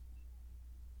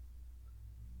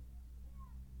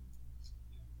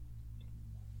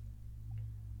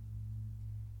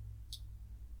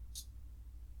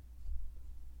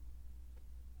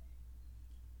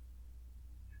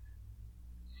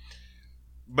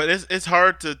 But it's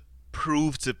hard to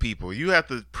prove to people. You have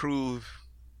to prove.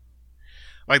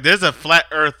 Like, there's a flat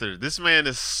earther. This man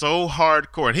is so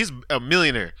hardcore. And he's a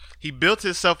millionaire. He built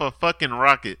himself a fucking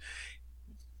rocket.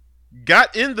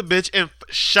 Got in the bitch and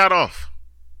shot off.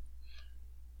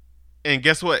 And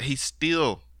guess what? He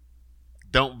still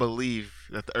don't believe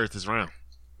that the earth is round.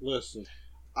 Listen,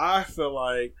 I feel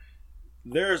like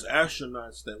there's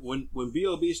astronauts that when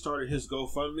B.O.B. started his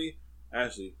GoFundMe,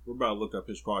 actually, we're about to look up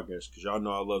his progress because y'all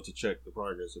know I love to check the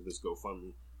progress of his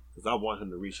GoFundMe because I want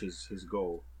him to reach his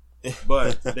goal.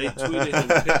 But they tweeted him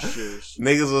pictures.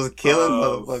 Niggas was killing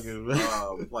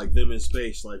motherfuckers. Like them in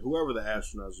space, like whoever the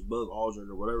astronauts, Buzz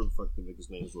Aldrin or whatever the fuck the niggas'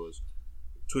 names was,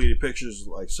 tweeted pictures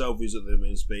like selfies of them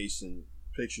in space and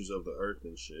pictures of the Earth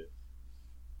and shit.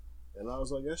 And I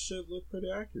was like, that shit looked pretty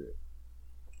accurate.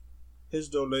 His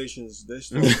donations, they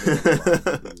still he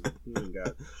ain't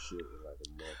got shit in like a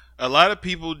month. A lot of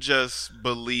people just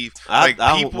believe,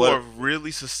 people are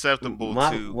really susceptible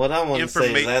to what I want to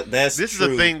say is that's this true.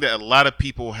 is a thing that a lot of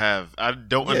people have. I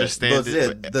don't understand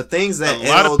it. But the things that a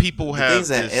lot of people have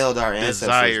that ailed our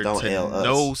desire don't to ail us,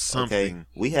 know something okay?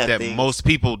 We have that most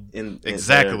people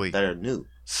exactly that are new.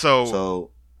 So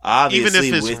obviously,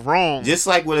 even if it's wrong, just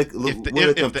like with a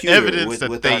computer, if the evidence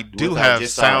that they do have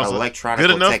sounds electronic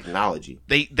good enough, technology,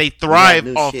 they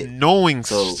thrive off knowing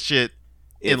shit.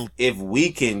 If we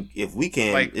can,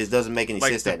 like, it doesn't make any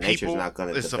sense that nature's not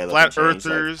going to develop. Flat and change.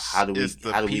 earthers.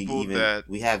 Like, how do we even?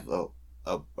 We have a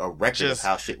record of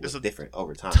how shit was different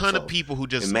over time. Ton of people who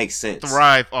just it makes sense.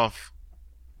 Thrive off.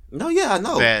 No, yeah, I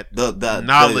know that the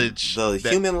knowledge the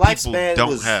that human lifespan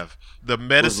don't have the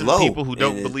medicine. People who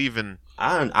don't believe in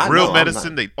real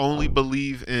medicine, they only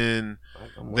believe in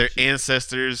their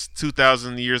ancestors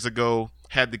 2,000 years ago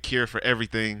had the cure for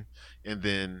everything, and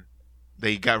then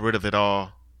they got rid of it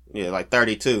all. Yeah, like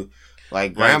 32.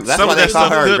 Like grandma. That's why they call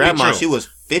her grandma. She was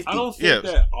 50. I don't think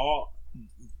that all.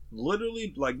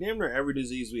 Literally, like damn near every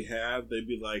disease we have, they'd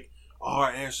be like,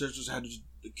 our ancestors had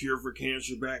the cure for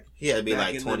cancer back. He had to be back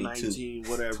like in 22,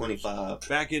 whatever, 25.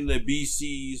 Back in the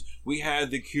BCs, we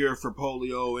had the cure for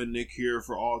polio and the cure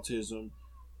for autism.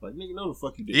 Like, nigga, no the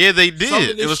fuck you did. Yeah, they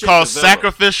did. It was called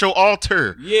sacrificial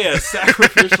altar. Yeah,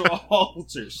 sacrificial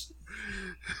altars.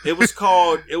 It was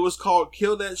called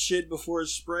kill that shit before it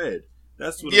spread.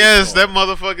 That's what. Yes, that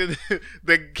motherfucker.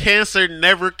 The cancer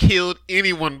never killed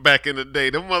anyone back in the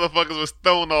day. Them motherfuckers was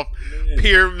thrown off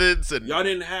pyramids and y'all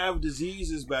didn't have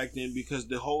diseases back then because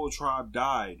the whole tribe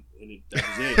died, and that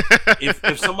was it.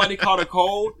 if somebody caught a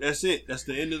cold, that's it. That's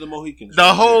the end of the Mohicans.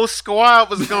 The whole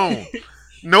squad was gone.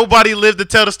 Nobody lived to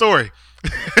tell the story.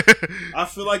 I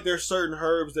feel like there's certain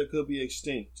herbs that could be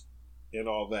extinct and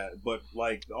all that, but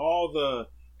like all the.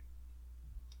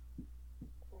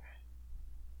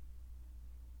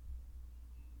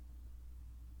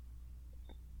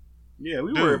 Yeah,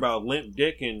 we worry about limp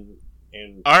dick and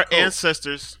our coke.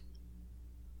 ancestors.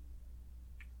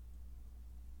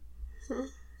 I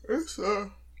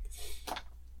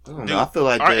don't know. I feel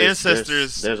like our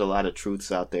ancestors. There's a lot of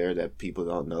truths out there that people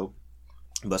don't know,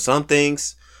 but some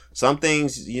things, some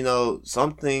things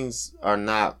are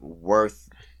not worth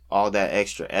all that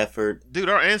extra effort. Dude,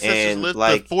 our ancestors lived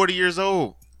like 40 years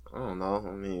old. I don't know.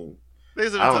 I mean, I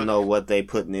don't know what they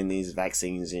putting in these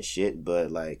vaccines and shit,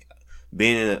 but like.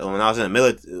 When I was in the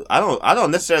military, I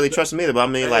don't necessarily trust the military, but I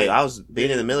mean, like, I was being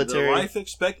in the military. The life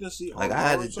expectancy, like,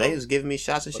 they was giving me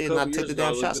shots and shit, and I took the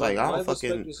damn shots. Like, I don't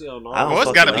fucking, it's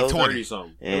gotta be 20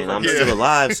 something, and I'm still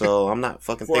alive, so I'm not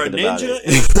fucking thinking about it.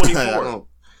 It's 24.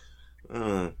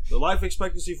 The life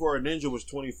expectancy for a ninja was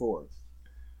 24.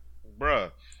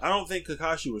 Bruh, I don't think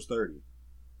Kakashi was 30.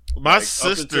 My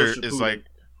sister is like,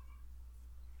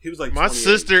 he was like, my 28.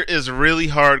 sister is really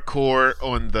hardcore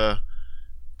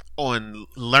on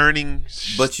learning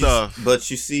stuff, but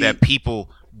you see that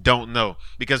people don't know,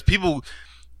 because people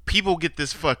get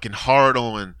this fucking hard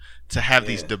on to have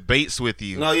these debates with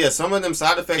you. No, yeah, some of them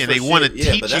side effects, and they want to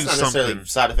teach but you that's not necessarily something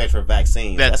side effects for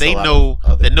vaccines that they know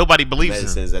that nobody believes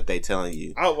medicines that they telling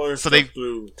you. I learned so stuff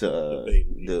through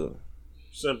debating do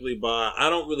simply by I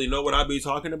don't really know what I be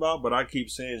talking about, but I keep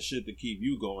saying shit to keep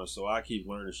you going, so I keep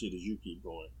learning shit as you keep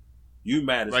going. You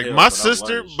mad as like hell, my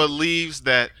sister believes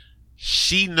that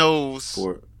she knows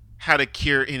how to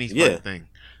cure anything.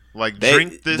 Like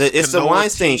drink this. It's the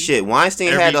Weinstein shit.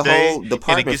 Weinstein had a whole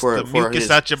department for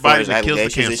his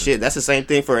allegations and shit. That's the same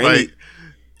thing for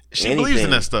she believes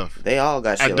in that stuff. They all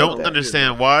got shit. I don't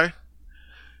understand why.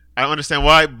 I don't understand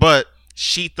why, but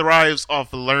she thrives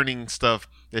off of learning stuff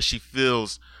that she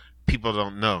feels people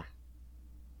don't know.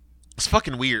 It's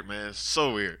fucking weird, man. It's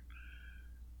so weird.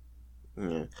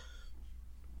 Yeah.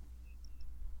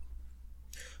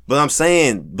 But I'm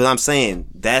saying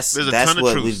that's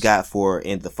what we've got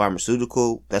in the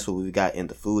pharmaceutical. That's what we've got in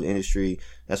the food industry.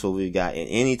 That's what we've got in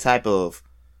any type of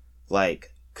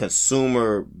like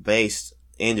consumer based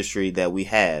industry that we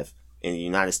have in the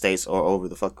United States or over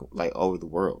the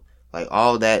world. Like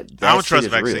all that I don't trust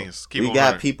vaccines. We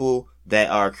got people that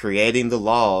are creating the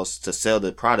laws to sell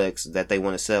the products that they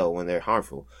want to sell when they're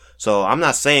harmful. So I'm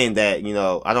not saying that,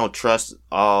 I don't trust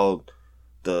all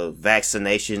the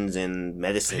vaccinations and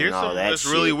medicine and all that that's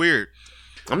shit. Really weird.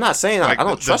 I'm not saying I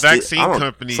don't trust it. I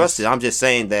don't trust it. I'm just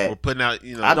saying that putting out,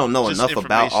 I don't know enough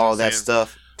about all that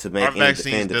stuff to make any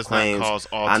definitive claims.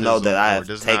 I know that I have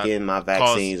taken my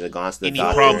vaccines and gone to the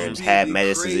doctor and had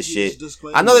medicines and shit.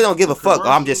 I know they don't give a fuck.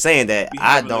 I'm just saying that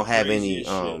I don't have any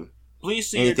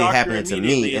anything happening to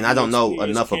me, and I don't know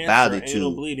enough about it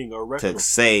to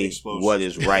say what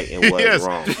is right and what is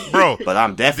wrong, bro. But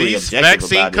I'm definitely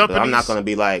objective about it. But I'm not going to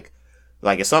be like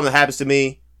if something happens to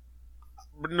me.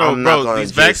 No, bro. These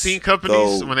vaccine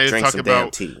companies, when they talk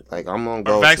about tea, like I'm gonna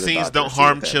go. Vaccines don't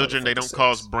harm children. They don't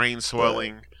cause brain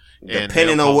swelling.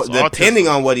 Depending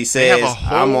on what he says,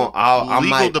 I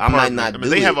might not do it.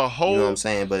 They have a whole, you know what I'm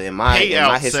saying? But in my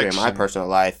history, in my personal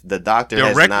life, the doctor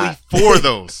directly has not for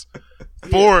those.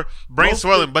 For brain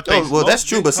swelling, but that's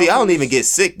true. But see, I don't even get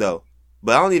sick though. Yeah,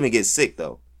 like,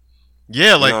 you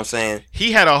know what I'm saying?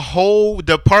 He had a whole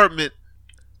department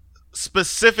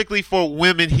specifically for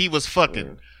women he was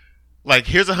fucking. Like,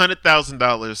 here's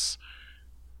 $100,000.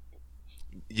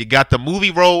 You got the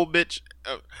movie role, bitch.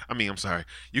 I'm sorry.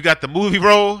 You got the movie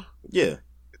role. Yeah.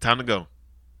 Time to go.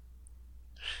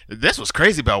 That's what's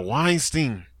crazy about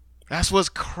Weinstein. That's what's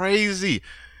crazy.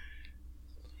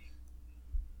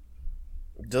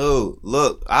 Dude,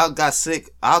 look, I got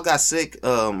sick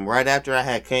right after I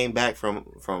had came back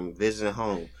from visiting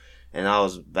home, and I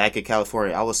was back in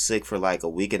California. I was sick for like a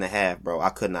week and a half, bro. I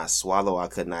could not swallow, I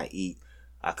could not eat,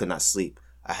 I could not sleep.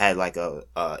 I had like a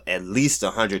at least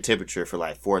 100 temperature for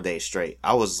like 4 days straight.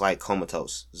 I was like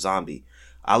comatose, zombie.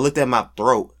 I looked at my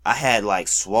throat. I had like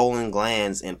swollen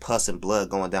glands and pus and blood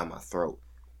going down my throat.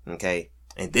 Okay,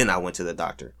 and then I went to the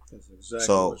doctor. That's exactly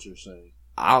So, what you're saying.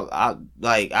 I'm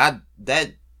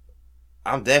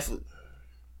definitely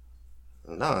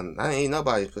no. I ain't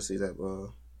nobody pussy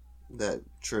that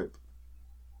trip.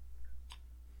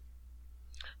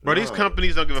 Bro, these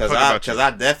companies don't give a fuck about you. Because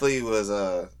I definitely was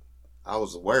I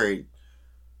was worried.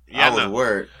 Yeah, I was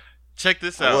worried. Check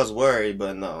this out. I was worried,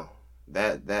 but no,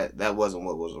 that wasn't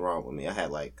what was wrong with me. I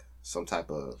had like some type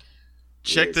of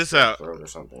check this out throat or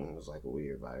something. It was like a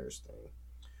weird virus thing.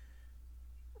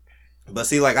 But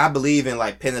see, like I believe in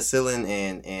like penicillin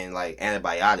and like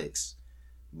antibiotics,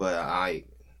 but I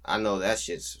know that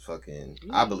shit's fucking.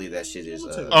 I believe that shit is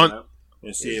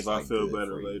and see if I feel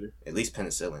better later. At least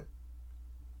penicillin.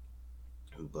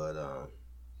 But I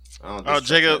don't. Oh,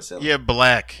 Jacob, you're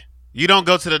black. You don't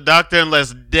go to the doctor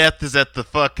unless death is at the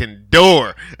fucking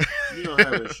door. You don't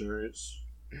have insurance.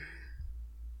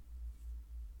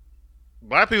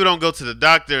 Black people don't go to the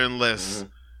doctor unless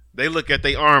they look at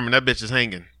their arm and that bitch is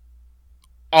hanging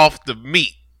off the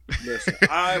meat. Listen,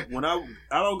 when I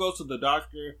don't go to the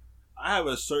doctor, I have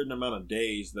a certain amount of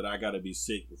days that I gotta be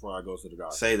sick before I go to the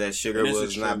doctor. Say that sugar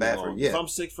was not bad for you. If I'm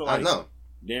sick for like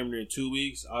damn near 2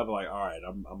 weeks, I'll be like, all right,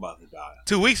 I'm about to die.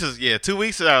 2 weeks is 2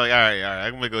 weeks is like, all right,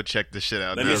 I'm gonna go check this shit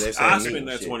out. I spend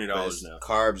that $20 now.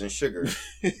 Carbs and sugar.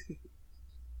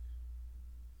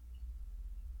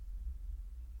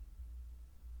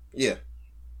 Yeah.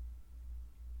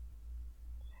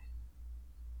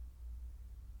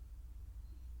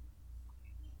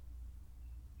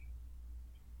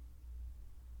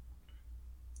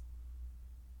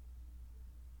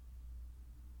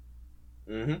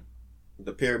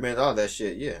 The pyramid, all that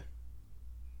shit, yeah.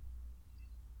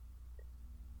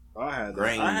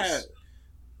 Grains.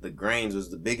 The grains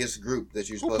was the biggest group that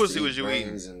you're supposed to eat.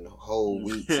 Grains and whole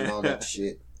wheats and all that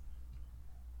shit.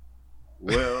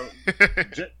 Well,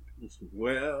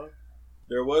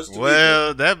 there was.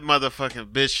 That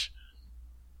motherfucking bitch.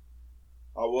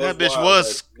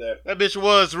 That bitch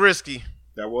was risky.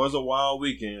 That was a wild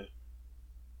weekend.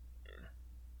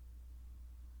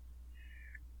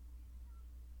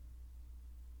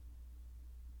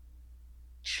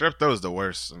 Strep is the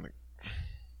worst.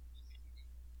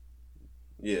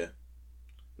 Yeah.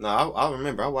 No, I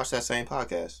remember. I watched that same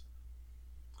podcast.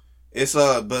 It's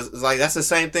but it's like that's the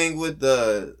same thing with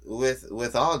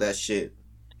all that shit.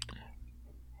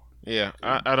 Yeah,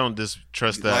 I don't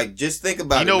distrust that. Like, just think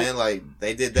about it, man. Like,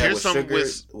 they did that with sugar.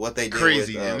 What they did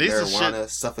crazy. with And this marijuana,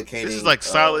 is suffocating. This is like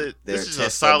solid. This is a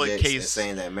solid case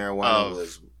saying that marijuana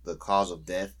was the cause of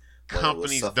death.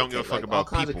 Companies don't give a fuck about all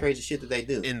kinds people. Of crazy shit that they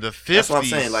do. In the 50s, that's what I'm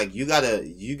saying. Like, you gotta.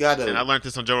 And I learned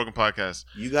this on Joe Rogan podcast.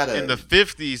 You gotta. In the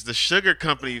 50s, the sugar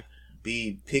company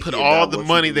put all the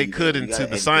money they could into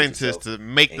the scientists to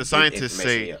make the scientists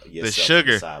say the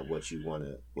sugar.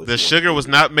 The sugar was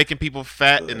not making people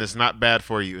fat, and it's not bad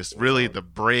for you. It's really the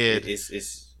bread.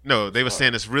 They were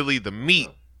saying it's really the meat.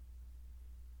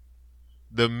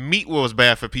 The meat was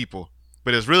bad for people,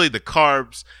 but it's really the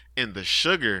carbs and the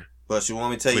sugar. But you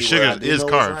want me to tell you sugar what I is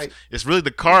carbs. Right? It's really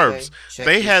the carbs. Okay,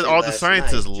 they had all the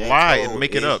scientists lie and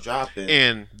make it up,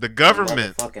 and the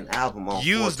government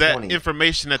used that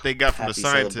information that they got from the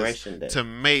scientists to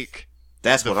make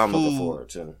that's what I'm looking forward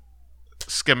to.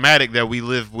 Schematic that we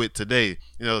live with today.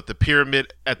 You know, the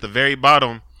pyramid at the very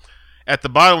bottom. At the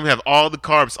bottom, we have all the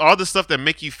carbs. All the stuff that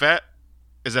make you fat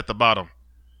is at the bottom.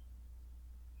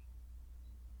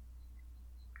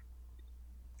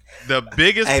 The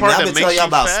biggest part that makes you fat. I'm gonna tell y'all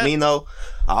about Smino.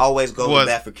 I always go with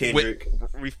that for Kendrick.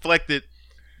 Reflected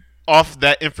off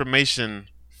that information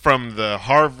from the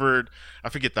Harvard. I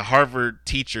forget the Harvard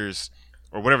teachers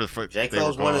or whatever the fuck J.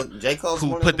 Cole's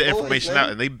who put the information out,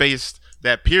 and they based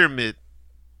that pyramid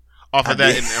off of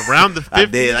that. And around the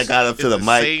 50s, I got up to the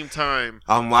mic. Same time,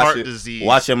 I'm heart disease,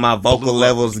 watching my vocal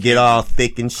levels get all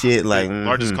thick and shit. Like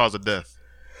largest cause of death.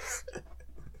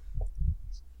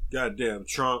 Goddamn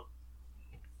Trump.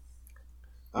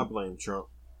 I blame Trump.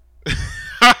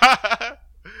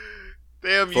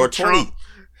 Damn you, Trump.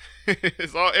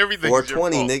 It's all everything.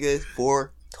 420, nigga.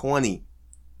 420.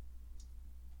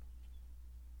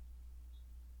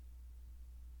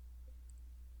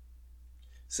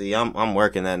 See, I'm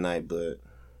working that night, but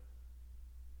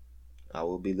I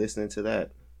will be listening to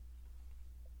that.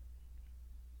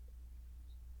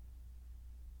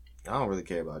 I don't really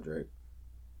care about Drake.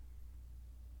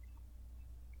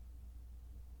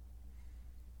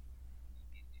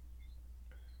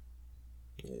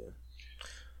 Yeah.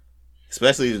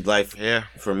 Especially like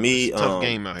for me, tough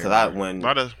game out here.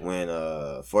 Because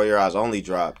when 4 Year Eyes Only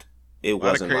dropped, it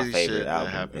wasn't my favorite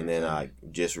album, and then I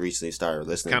just recently started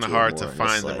listening. It's kind of hard to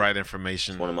find the right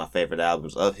information. It's one of my favorite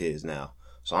albums of his now,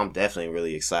 so I'm definitely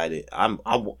really excited.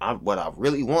 What I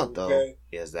really want though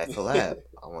is that collab.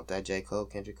 I want that J. Cole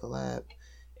Kendrick collab.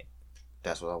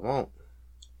 That's what I want.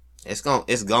 It's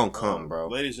gonna come, bro.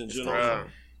 Ladies and gentlemen,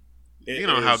 you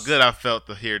know how good I felt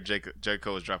to hear J.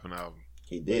 Cole was dropping an album.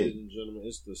 He did. Ladies and gentlemen,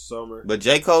 it's the summer. But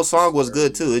J. Cole's song was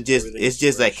good too. It's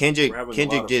just that Kendrick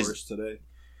just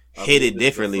hit it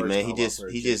differently, man. He just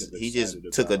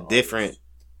took a different.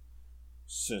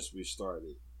 Since we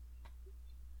started,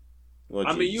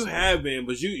 I mean, you have been,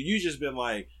 but you just been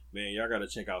like, man, y'all gotta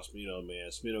check out Smino, man.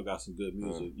 Smino got some good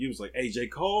music. You was like, hey, J.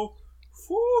 Cole,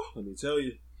 whew, let me tell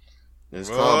you, it's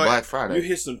called Black Friday. You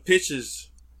hit some pitches.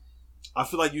 I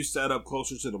feel like you sat up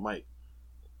closer to the mic.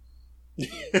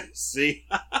 See,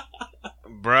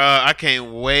 bruh, I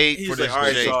can't wait for this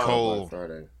J. Cole.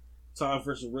 Time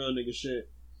for some real nigga shit.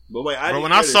 But wait,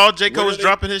 when I saw J. Cole was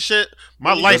dropping his shit,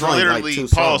 my life literally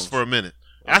paused for a minute.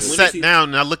 I sat down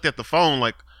and I looked at the phone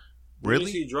like, really? When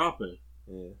is he dropping?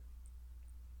 Yeah.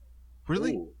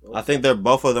 Really? Ooh, okay. I think they're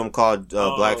both of them called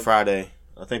Black Friday.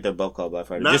 I think they're both called Black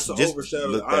Friday. Not Just to overshadow.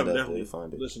 look I'm that up. definitely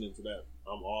Find it. listening to that.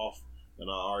 I'm off, and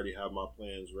I already have my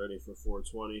plans ready for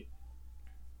 420.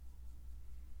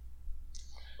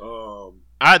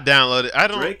 I downloaded. I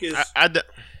don't. Drake is. I Drake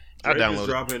downloaded. Is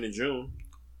dropping in June.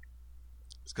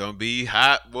 It's gonna be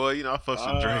hot, boy. You know I fuck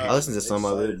with Drake. I listen to some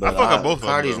of it, but I fuck with both of them.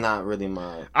 Cardi's not really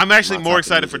my. I'm actually my more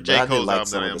type of excited for music, J. but Cole's I did like album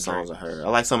some than I of am the songs Drake. I heard. I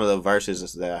like some of the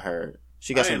verses that I heard.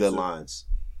 She got some good lines.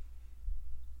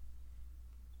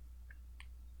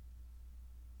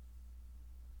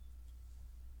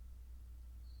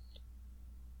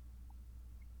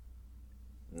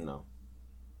 No.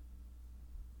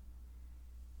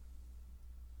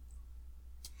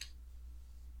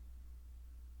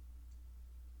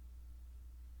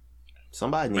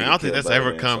 Somebody Man, I don't think that's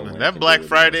ever coming. That Black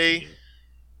Friday,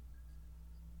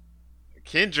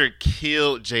 Kendrick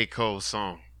killed J. Cole's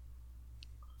song.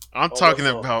 I'm talking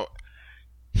about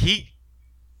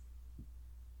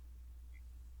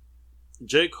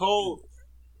J. Cole.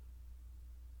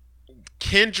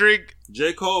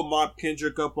 J. Cole mopped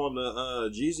Kendrick up on the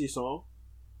Jeezy song.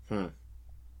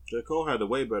 J. Cole had the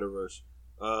way better verse.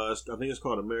 I think it's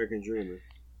called American Dreamer.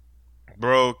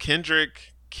 Bro,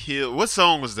 Kendrick killed. What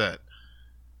song was that?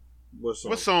 What song?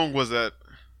 What song was that?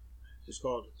 It's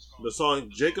called the song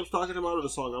Jacob's talking about, or the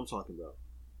song I'm talking about.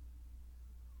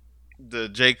 The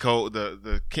J. Cole,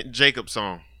 the Jacob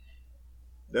song.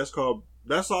 That's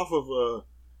off of a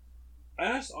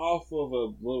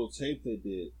little tape they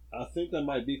did. I think that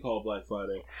might be called Black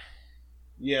Friday.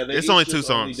 Yeah, it's only 2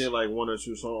 songs. They did like 1 or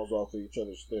 2 songs off of each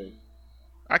other's thing.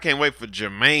 I can't wait for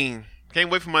Jermaine. Can't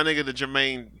wait for my nigga to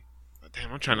Jermaine.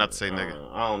 Damn, I'm trying not to say nigga.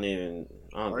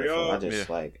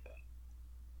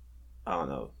 I don't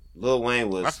know. Lil Wayne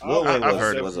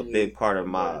was a big part of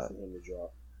my.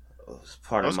 It's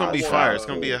gonna be fire. It's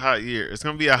gonna be a hot year. It's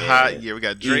gonna be a hot year. We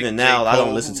got Drake. Even now, J. Cole. I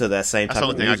don't listen to that same type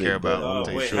of music. That's the only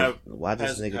thing I care about. Why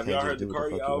this nigga can't just do what the fuck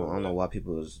he want? I don't know why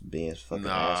people is being fucking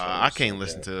assholes. I can't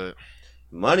listen to it.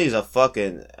 Money's a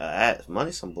fucking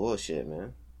Money's some bullshit,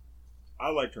 man. I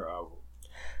liked her album.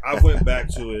 I went back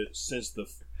to it since the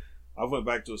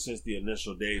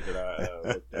initial day that I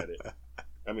looked at it.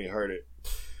 I mean, heard it.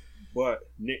 But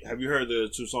have you heard the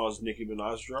 2 songs Nicki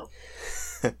Minaj dropped?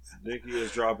 Nicki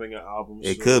is dropping an album.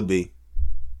 It could be.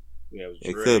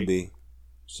 It could be.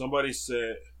 Somebody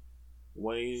said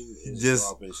Wayne is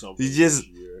dropping something this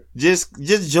year. Just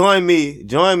join me.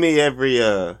 Join me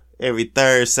every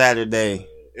third Saturday.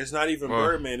 It's not even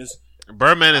Birdman.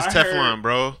 Birdman is Teflon,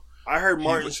 bro. I heard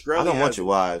Martin Shkreli. I don't want your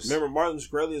wives. Remember, Martin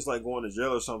Shkreli is like going to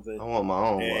jail or something. I want my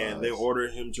own and wives. They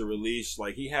ordered him to release.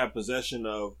 Like, he had possession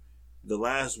of the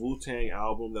last Wu-Tang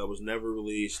album that was never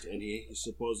released, and he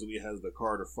supposedly has the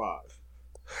Carter 5.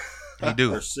 He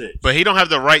do. Or 6. But he don't have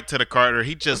the right to the Carter.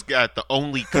 He just got the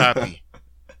only copy.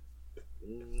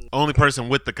 Only person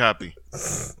with the copy.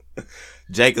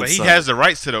 Jacob's But he son. has the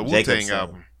rights to the Wu-Tang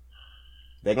album.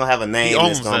 They're going to have a name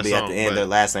that's going to be at the end. Their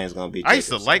last name is going to be Jacob's I used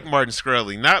to like Martin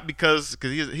Shkreli. Not because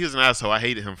he was an asshole. I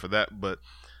hated him for that. But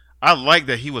I like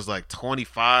that he was like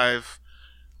 25,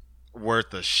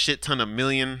 worth a shit ton of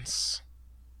millions.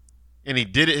 And he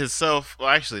did it himself. Well,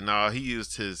 actually, no. He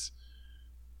used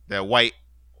that white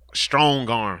strong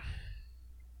arm.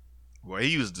 Well, he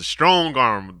used the strong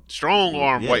arm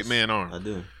white man arm. I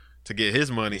do. To get his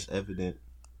money. It's evident.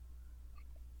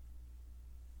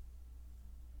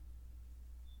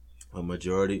 A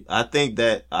majority. I think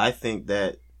that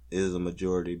is a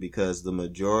majority because the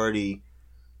majority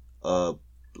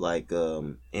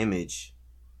image.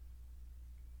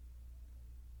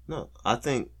 No, I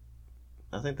think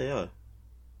they are.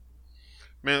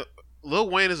 Man, Lil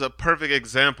Wayne is a perfect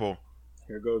example.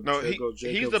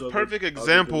 He's the perfect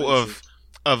example of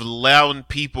allowing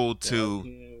people to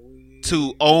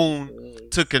own,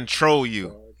 to control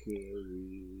you.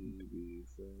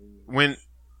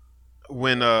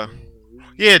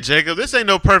 Yeah, Jacob, this ain't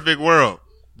no perfect world.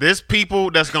 There's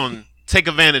people that's gonna take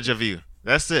advantage of you.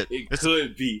 That's it. It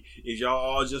could be if y'all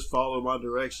all just follow my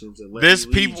directions and let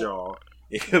me lead y'all.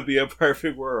 It could be a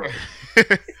perfect world.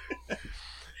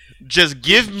 Just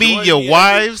give me your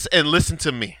wives and listen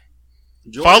to me.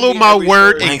 Follow my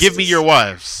word and give me your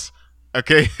wives.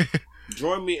 Okay.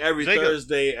 Join me every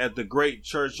Thursday at the Great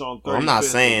Church on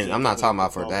Thursday. I'm not talking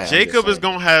about for that. Jacob is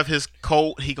gonna have his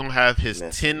cult. He gonna have his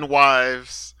 10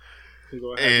 wives. He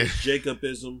gonna have his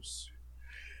Jacobisms.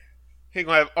 He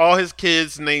gonna have all his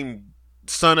kids named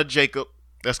Son of Jacob.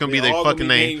 That's gonna be their fucking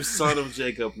name. Named Son of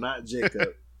Jacob, not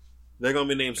Jacob. They're gonna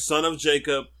be named Son of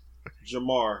Jacob,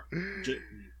 Jamar.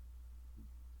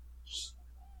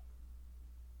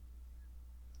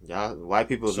 Y'all, white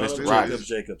people is Mr. Rogers.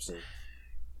 Jacobson.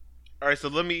 All right, so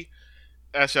let me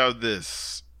ask y'all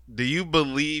this: do you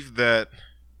believe that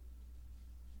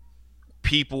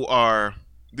white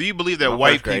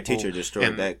people teacher destroyed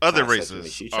and that other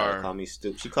races she are call me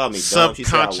stupid. She called me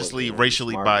subconsciously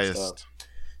racially biased?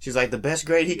 She's like, the best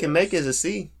grade he can make is a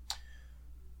C.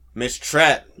 Miss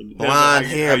Trapp, blonde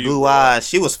hair, blue eyes.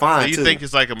 She was fine. Do you think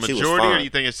it's like a majority, or do you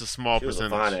think it's a small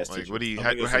percentage? Like,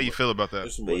 how you feel about that?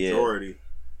 It's a majority.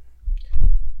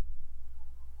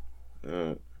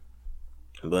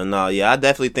 But no, I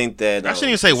definitely think that. I shouldn't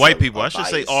even say white people. I should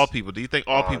say all people. Do you think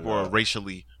all people are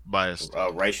racially biased?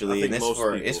 Racially, and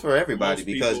it's for everybody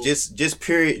because just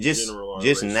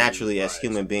naturally as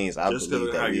human beings, I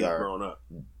believe that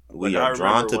we are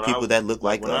drawn to people that look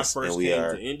like us, and we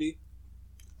are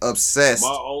obsessed.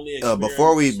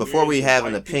 Before we have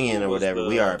an opinion or whatever,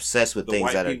 we are obsessed with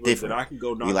things that are different.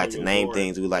 We like to name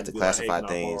things. We like to classify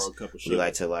things. We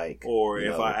like to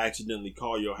if I accidentally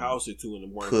call your house at 2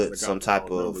 a.m, put some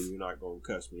type of you're not gonna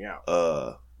cuss me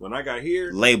out. When I got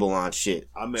here, label on shit.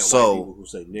 I met white people who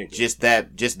say nigga.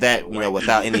 Just that,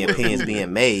 without any opinions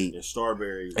being made,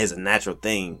 is a natural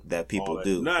thing that people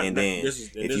do. And then,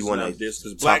 if you want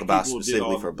to talk about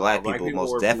specifically for black people,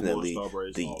 most definitely,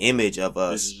 the image of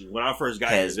us when I first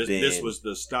got here, this was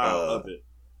the style of it.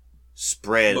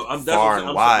 Spread far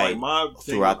and wide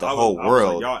throughout the whole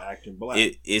world.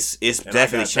 It's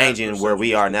definitely changing where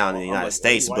we are now in the United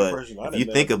States. But if you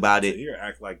think about it,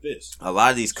 a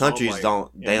lot of these countries don't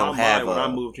have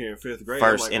a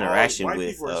first interaction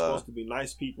with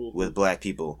black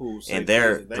people, and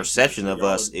their perception of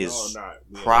us is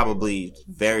probably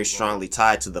very strongly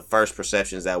tied to the first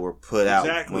perceptions that were put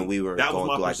out when we were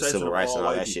going through the civil rights and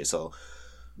all that shit. So.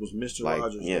 Was Mr.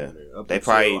 Rogers yeah. They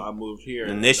probably I moved here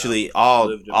initially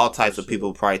all types of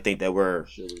people probably think that we're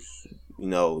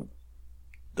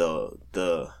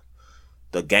the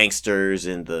gangsters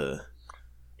and the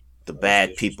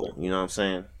bad people. You know what I'm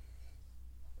saying?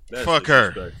 That's fuck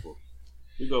her.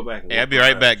 We go back. I'll be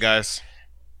right back, guys.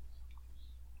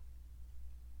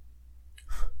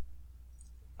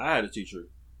 I had a teacher,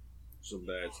 some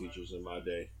bad teachers in my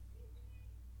day.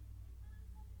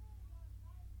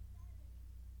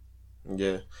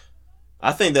 Yeah,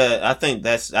 I think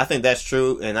that's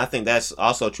true, and I think that's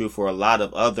also true for a lot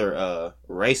of other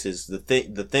races. The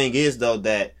thing is though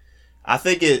that I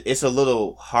think it's a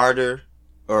little harder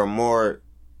or more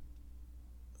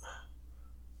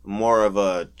of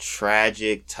a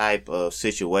tragic type of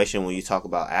situation when you talk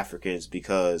about Africans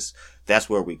because that's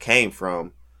where we came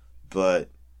from.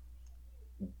 But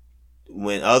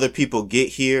when other people get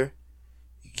here,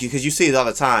 because you see it all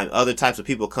the time, other types of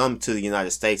people come to the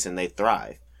United States and they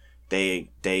thrive. They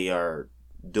are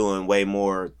doing way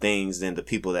more things than the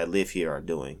people that live here are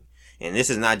doing. And this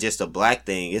is not just a black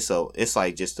thing. It's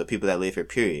like just the people that live here,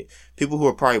 period. People who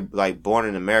are probably like born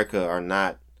in America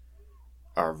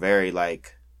are very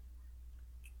like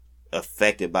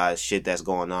affected by shit that's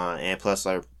going on, and plus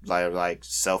are like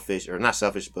selfish, or not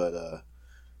selfish, but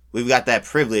we've got that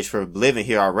privilege for living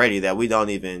here already that we don't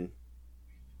even.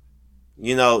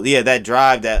 That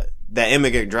drive, that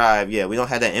immigrant drive, we don't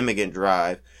have that immigrant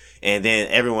drive. And then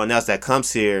everyone else that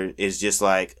comes here is just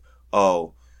like,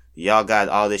 oh, y'all got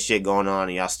all this shit going on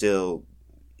and y'all still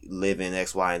live in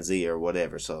X, Y, and Z or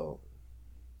whatever. So,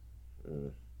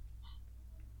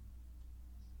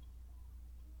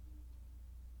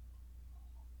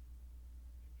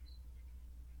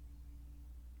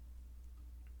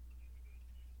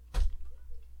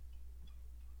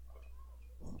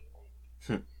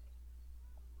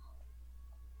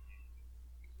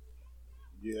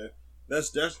 Yeah, that's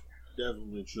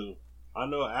definitely true. I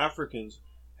know Africans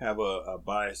have a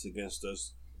bias against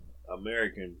us,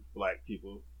 American black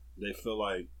people. They feel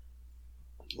like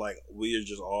we are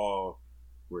just all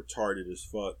retarded as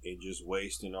fuck and just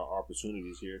wasting our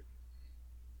opportunities here.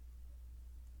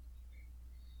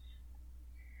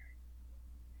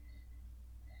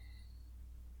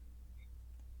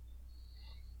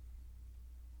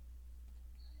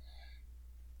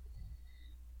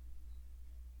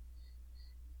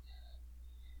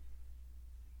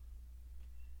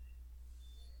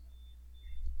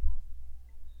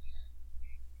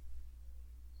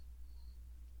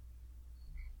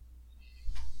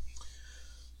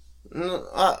 No,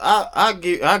 I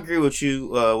agree with you.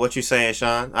 What you're saying,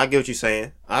 Sean. I get what you're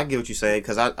saying. I get what you're saying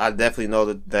because I definitely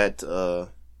know that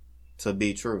to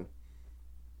be true.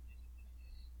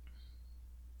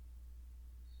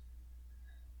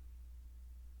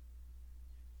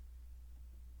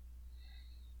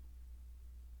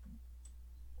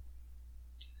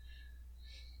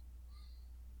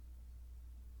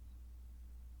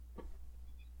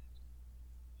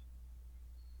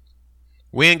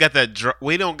 We ain't got that.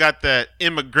 We don't got that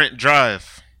immigrant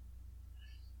drive.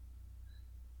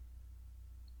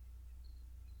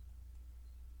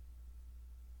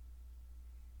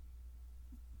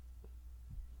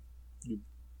 You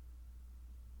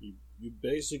you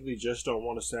basically just don't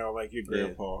want to sound like your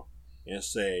grandpa and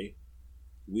say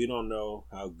we don't know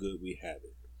how good we have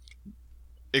it.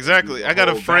 Exactly. I got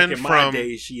a friend from.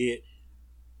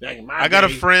 Back in my I got a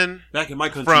friend back in my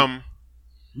country from.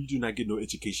 we do not get no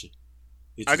education.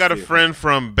 I got a friend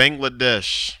from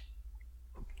Bangladesh.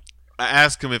 I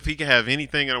asked him if he could have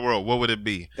anything in the world, what would it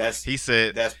be? He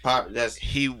said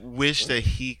he wished that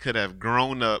he could have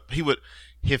grown up. He would,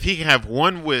 if he could have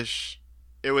one wish,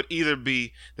 it would either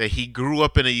be that he grew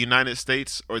up in the United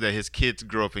States or that his kids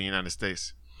grew up in the United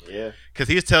States. Yeah. Because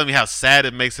he was telling me how sad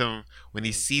it makes him when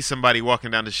he sees somebody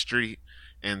walking down the street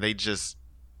and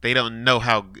they don't know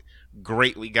how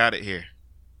great we got it here.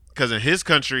 Because in his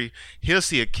country, he'll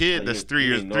see a kid that's 3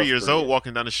 years old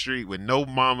walking down the street with no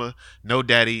mama, no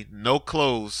daddy, no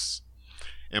clothes.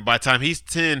 And by the time he's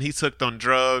 10, he's hooked on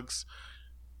drugs.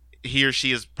 He or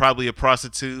she is probably a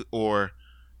prostitute or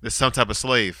there's some type of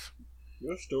slave.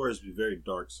 Your stories be very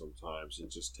dark sometimes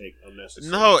and just take unnecessary.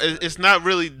 No, it's not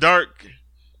really dark.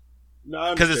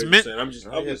 No, because it's meant. I'm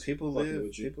just people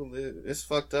live. It's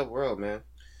fucked up world, man.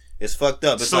 It's fucked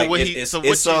up. It's so like what it's so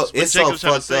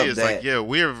fucked up is that like, yeah,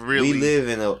 we live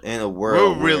in a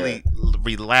world we're really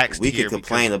relaxed. We can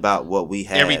complain about what we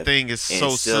have. Everything is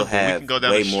so simple. We can go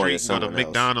down the street, go to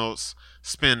McDonald's,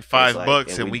 spend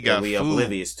 $5, and we got food.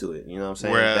 Oblivious to it. You know what I'm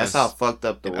saying? Whereas that's how fucked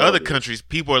up the world in other is. countries,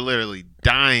 people are literally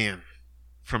dying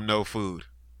from no food.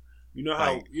 You know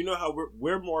how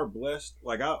we're more blessed.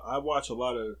 Like I watch a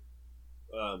lot of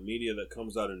media that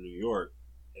comes out of New York.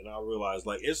 And I realized,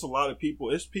 like, it's a lot of people.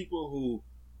 It's people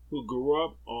who grew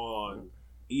up on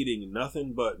eating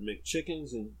nothing but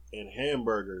McChickens and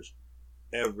hamburgers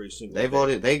every single day. They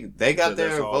voted. They got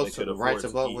their votes to the right to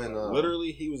vote when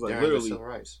literally he was like literally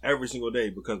every single day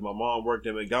because my mom worked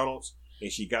at McDonald's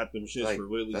and she got them shits for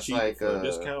really cheap for a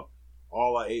discount.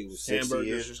 All I ate was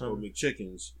hamburgers or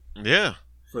McChickens. Yeah,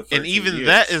 and even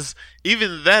years.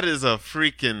 that is a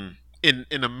freaking in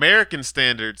American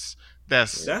standards.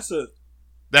 That's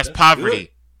poverty. Good.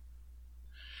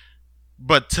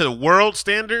 But to world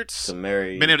standards,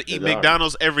 being able to eat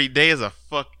McDonald's every day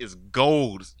is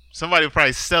gold. Somebody would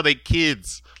probably sell their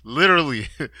kids literally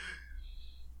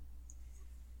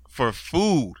for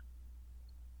food.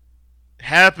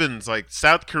 Happens like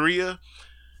South Korea.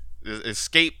 This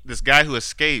guy who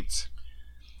escaped.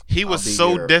 He was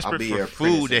so desperate for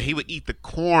food that he would eat the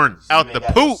corn out the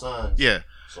poop. Yeah.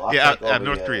 So out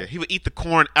North Korea. He would eat the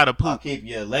corn out of poop. I'll keep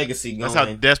your legacy going. That's how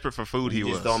desperate for food he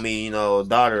was. Just don't mean, a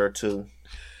daughter or two.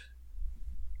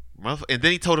 And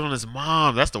then he told on his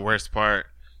mom. That's the worst part.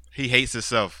 He hates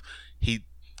himself. He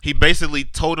basically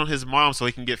told on his mom so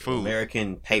he can get food.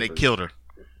 American papers. They killed her.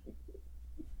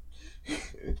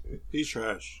 He's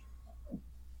trash.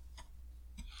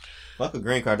 Fuck a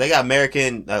green card. They got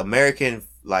American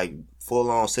like full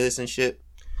on citizenship.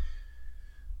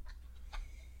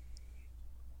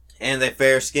 And they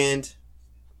fair skinned.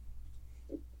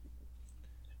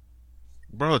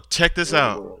 Bro, check this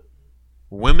out.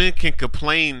 Women can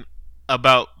complain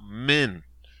about men.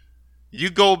 You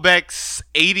go back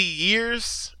 80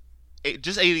 years,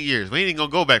 just 80 years. We ain't gonna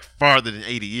go back farther than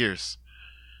 80 years.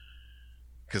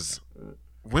 Because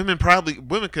women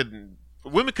couldn't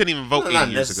even vote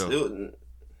 80 years ago.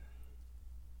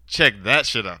 Check that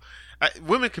shit out.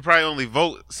 Women could probably only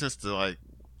vote since the like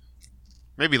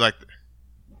maybe like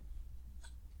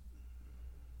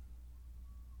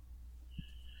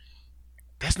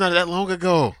that's not that long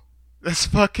ago. That's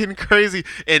fucking crazy.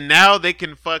 And now they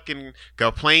can fucking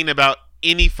complain about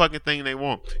any fucking thing they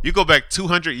want. You go back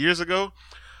 200 years ago,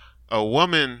 a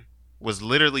woman was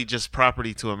literally just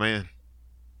property to a man.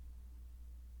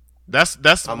 That's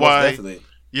why definitely.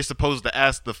 you're supposed to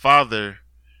ask the father,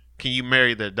 can you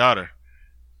marry their daughter?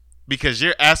 Because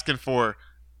you're asking for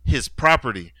his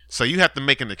property. So you have to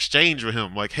make an exchange with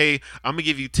him. Like, hey, I'm going to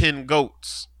give you 10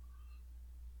 goats.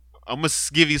 I'm going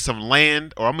to give you some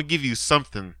land, or I'm going to give you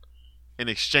something in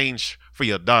exchange for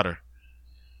your daughter.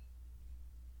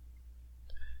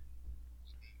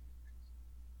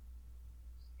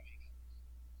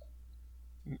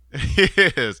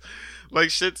 Yes.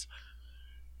 Like shit's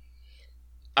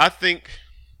I think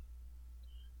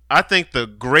the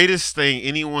greatest thing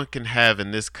anyone can have in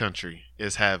this country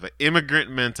is have an immigrant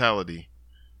mentality,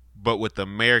 but with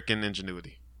American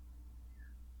ingenuity.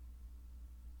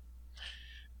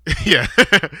 Yeah.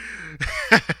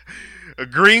 A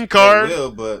green card. They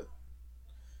will, but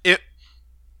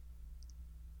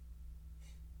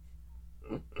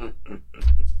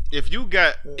if you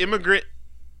got immigrant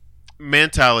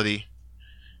mentality,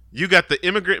 you got the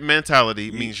immigrant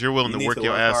mentality means you're willing to work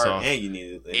your ass off,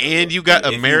 and you got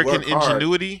American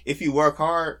ingenuity. If you work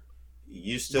hard,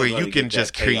 you still where you can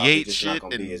just create shit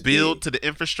and build to the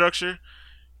infrastructure.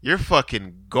 You're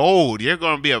fucking gold. You're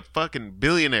gonna be a fucking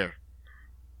billionaire.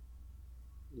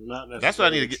 Not necessarily. That's what I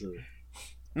need to get.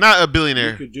 Not a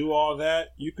billionaire. You could do all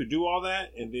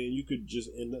that. And then you could just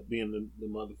end up being the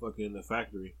motherfucker in the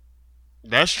factory.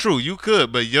 That's true. You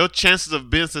could, but your chances of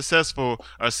being successful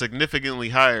are significantly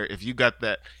higher if you got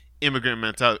that immigrant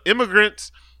mentality.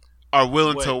 Immigrants are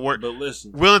willing to work. But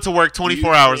listen, willing to work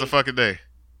 24 hours a fucking day.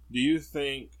 Do you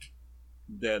think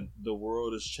that the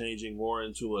world is changing more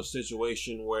into a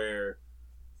situation where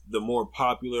the more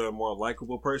popular and more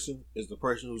likable person is the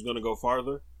person who's going to go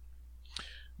farther?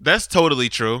 That's totally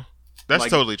true. That's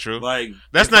totally true. Like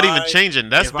that's not even changing.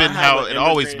 That's been how it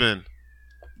always been.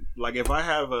 Like if I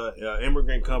have an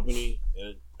immigrant company,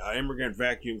 an immigrant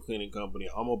vacuum cleaning company,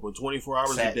 I'm open 24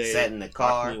 hours a day. Sat in the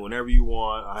car, I clean whenever you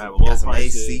want. I have low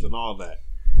prices AC. And all that,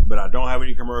 but I don't have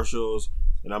any commercials.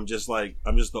 And I'm just the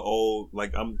old,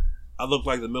 I look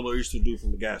like the Middle Eastern dude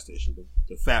from the gas station,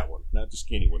 the fat one, not the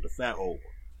skinny one, the fat old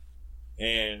one.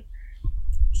 And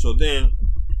so then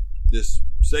this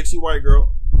sexy white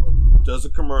girl does a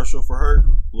commercial for her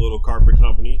little carpet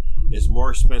company. It's more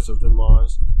expensive than mine,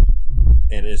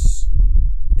 and it's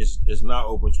not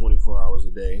open 24 hours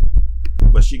a day.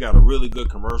 But she got a really good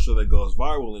commercial that goes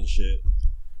viral and shit.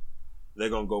 They're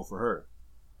gonna go for her.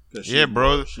 Yeah,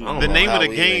 bro. The name of the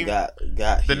game.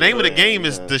 The name of the game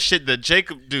is the shit that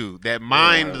Jacob do. That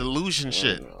mind delusion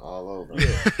shit. All over.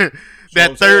 Yeah.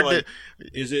 That third.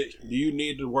 Is it? Do you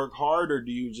need to work hard, or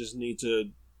do you just need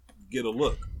to get a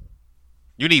look?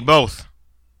 You need both.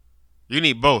 You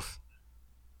need both.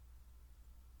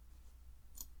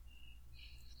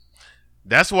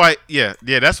 That's why. Yeah.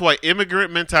 That's why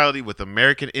immigrant mentality with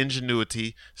American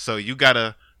ingenuity. So you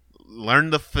gotta learn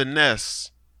the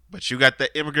finesse. But you got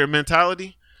that immigrant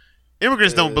mentality.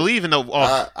 Immigrants don't believe in no.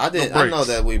 I did. I know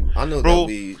that we. I know bro, that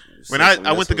we. When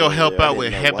I went to go help out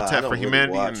with Habitat for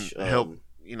Humanity and help,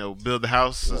 build the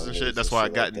houses and shit. That's why I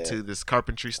got into this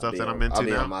carpentry stuff that I'm into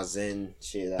now. On my Zen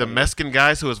shit. The Mexican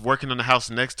guys who was working on the house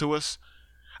next to us,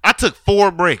 I took 4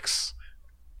 breaks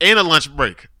and a lunch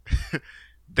break.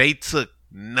 They took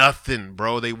nothing,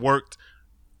 bro. They worked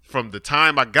from the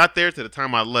time I got there to the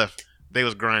time I left. They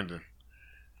was grinding.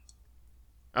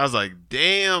 I was like,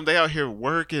 damn, they out here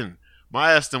working.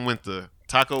 My ass then went to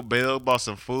Taco Bell, bought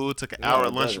some food, took an hour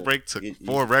lunch break, took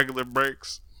 4 regular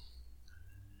breaks.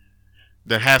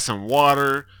 Then had some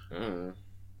water.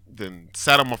 Then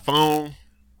sat on my phone.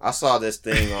 I saw this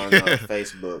thing on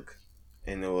Facebook,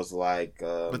 and it was like,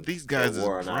 but these guys is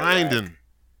grinding.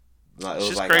 No, it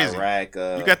was like crazy. Iraq.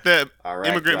 You got that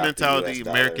immigrant mentality,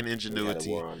 American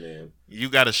ingenuity. You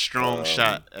got a strong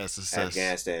shot at success.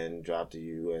 Afghanistan dropped the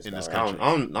U.S. in this country.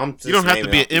 You don't have to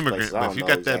be an immigrant, but if you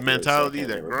got that mentality,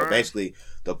 that grind. Basically,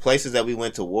 the places that we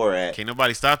went to war at, can't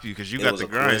nobody stop you because you got the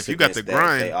grind. If you got the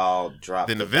grind, they all dropped.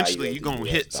 Then eventually you're gonna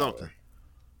hit something.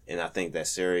 And I think that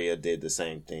Syria did the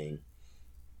same thing.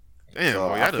 Damn,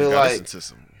 boy, I done got listen to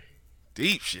some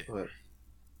deep shit. What?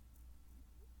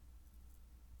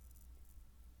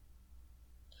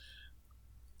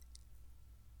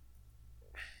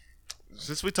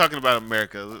 Since we're talking about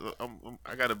America,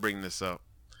 I got to bring this up.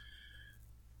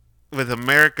 With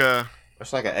America,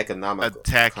 it's like an economic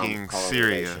attacking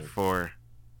Syria for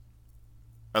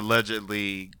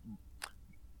allegedly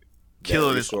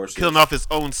That killing off his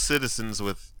own citizens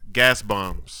with gas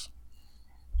bombs.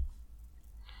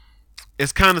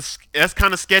 That's kind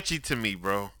of sketchy to me,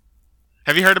 bro.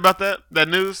 Have you heard about that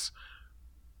news?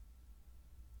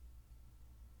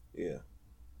 Yeah.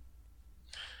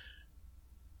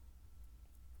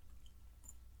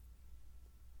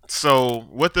 So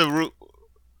what's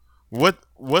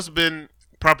been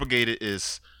propagated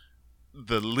is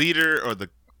the leader or the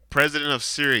president of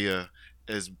Syria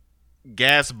has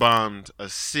gas bombed a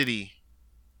city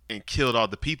and killed all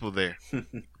the people there.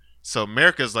 So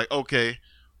America's like, okay,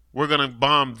 we're gonna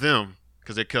bomb them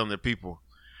because they're killing their people.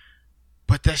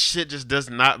 But that shit just does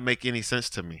not make any sense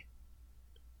to me.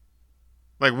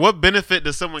 Like, what benefit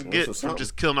does someone get from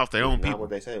just killing off their own people? Not what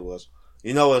they say it was.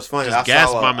 You know what's funny? Just I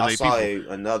saw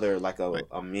another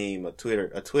a meme, a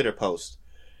Twitter post,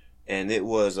 and it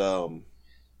was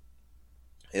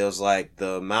like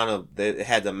it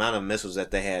had the amount of missiles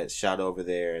that they had shot over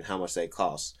there and how much they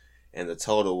cost, and the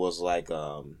total was like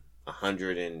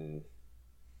 $122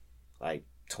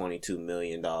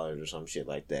 million or some shit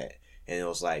like that, and it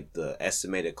was like the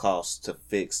estimated cost to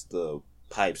fix the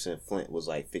pipes in Flint was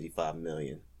like $55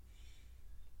 million.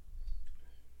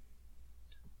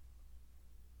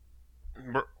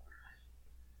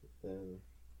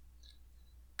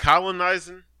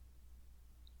 Colonizing?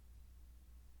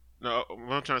 No,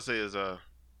 what I'm trying to say is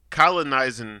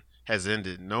colonizing has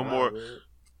ended. No more.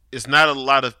 It's not a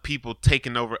lot of people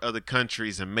taking over other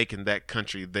countries and making that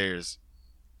country theirs.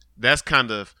 That's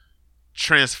kind of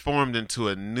transformed into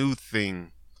a new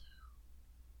thing.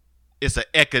 It's an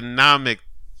economic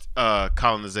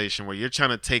colonization where you're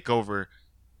trying to take over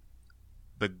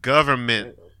the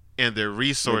government and their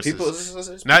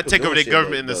resources. Not take over their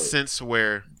government in the sense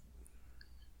where,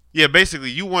 yeah,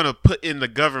 basically you want to put in the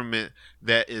government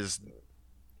that is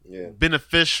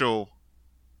beneficial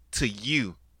to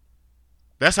you.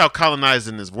 That's how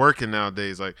colonizing is working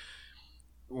nowadays. Like,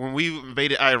 when we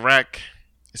invaded Iraq,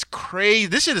 it's crazy.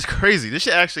 This shit is crazy. This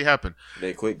shit actually happened.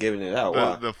 They quit giving it out.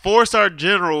 Why? The 4-star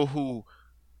general who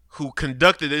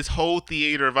conducted this whole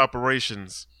theater of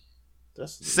operations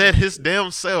said his damn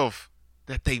self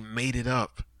that they made it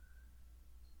up.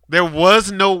 There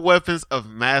was no weapons of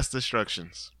mass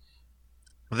destructions.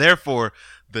 Therefore,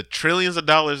 the trillions of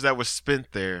dollars that were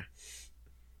spent there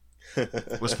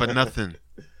was for nothing.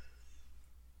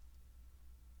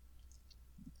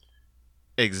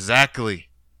 Exactly.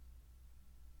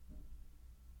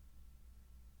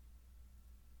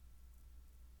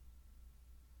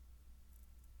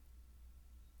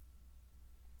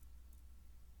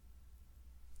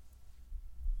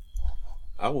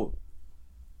 I will.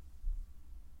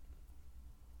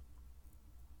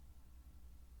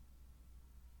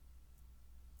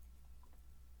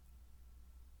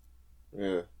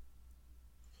 Yeah.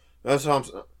 That's what I'm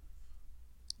saying.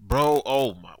 Bro,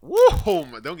 oh my. Whoa,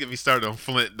 man. Don't get me started on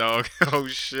Flint, dog. Oh,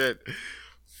 shit.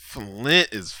 Flint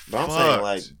is fucked.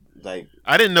 I'm saying, like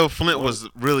I didn't know Flint was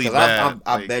really bad.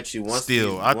 I bet you once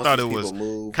I thought it was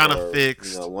kind of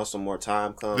fixed. Once some more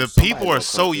time comes, the people are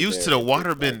so used to the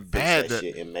water being bad that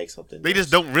and make something they just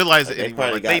don't realize it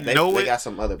anymore. Like, they know it, got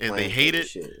some other and they hate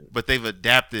it, but they've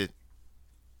adapted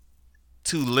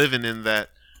to living in that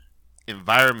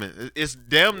environment. It's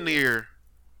damn near,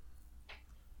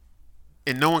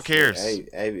 and no one cares. Hey,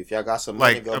 if y'all got some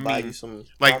money, buy you some.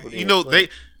 Like, you know, they.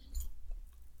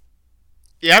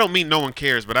 Yeah, I don't mean no one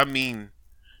cares, but I mean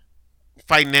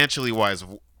financially wise,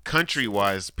 country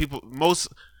wise, most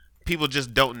people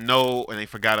just don't know and they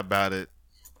forgot about it.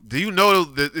 Do you know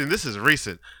that, and this is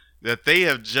recent, that they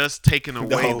have just taken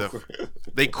away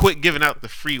they quit giving out the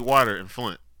free water in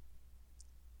Flint.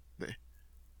 They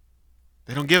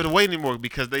don't give it away anymore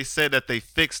because they said that they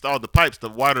fixed all the pipes. The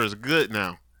water is good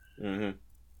now. Mm-hmm.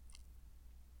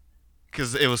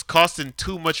 Because it was costing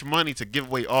too much money to give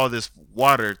away all this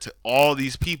water to all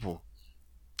these people.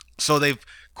 So they've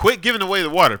quit giving away the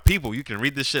water. People, you can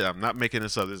read this shit. I'm not making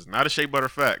this up. This is not a shea butter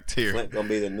fact here. Flint gonna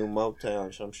be the new Motown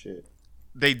or some shit.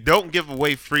 They don't give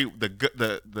away free.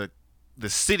 The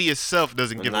city itself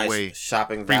doesn't give away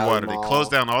shopping free water. Mall. They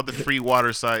closed down all the free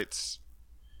water sites.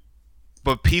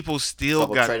 But people still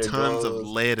got tons of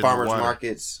lead in the water. Farmers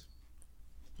markets.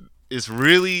 It's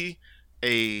really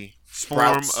a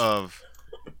form of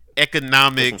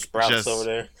economic just over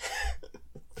there.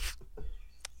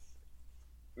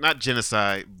 Not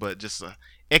genocide, but just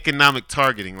economic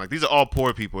targeting. Like, these are all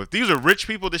poor people. If these are rich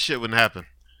people, this shit wouldn't happen.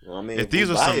 Well, I mean, if these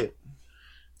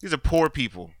are poor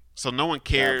people, so no one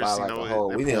cares.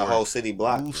 We need a whole city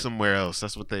block. Move somewhere else.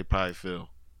 That's what they probably feel.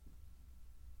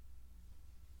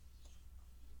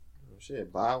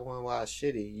 Shit, buy one while it's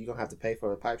shitty. You gonna have to pay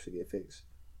for the pipes to get fixed.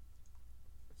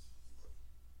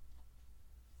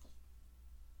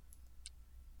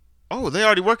 Oh, they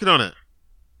already working on it.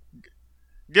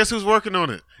 Guess who's working on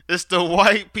it? It's the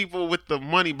white people with the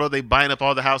money, bro. They buying up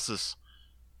all the houses.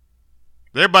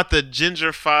 They're about to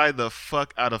gentrify the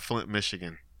fuck out of Flint,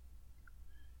 Michigan.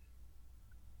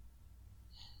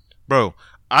 Bro,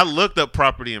 I looked up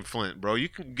property in Flint, bro. You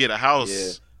can get a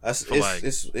house for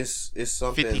it's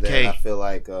something 50K. that I feel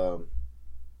like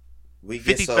we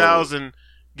get 50,000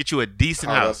 get you a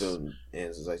decent house. And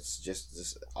it's like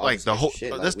just all like this the extra whole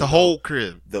shit. that's Like, the whole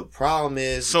crib. The problem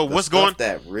is So the what's stuff going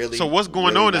that really So what's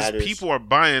going really on matters is people are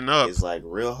buying up is like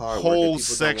real hard whole work, and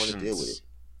people don't want to deal with sections. it.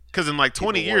 Because in like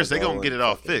 20 People years, they're wanna going go to get it and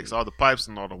all fucking fixed. All the pipes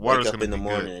and all the Wake water's up going to in the be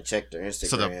morning good. and check their Instagrams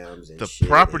So and the shit,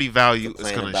 property value is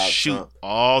complain going to about shoot Trump.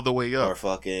 all the way or up.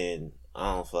 fucking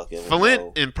I don't fucking Flint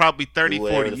know, in probably 30, do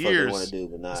whatever 40 the fuck they years, wanna do,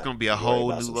 but not it's going to be a worry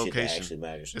whole about new some shit that location. actually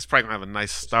matters. It's probably going to have a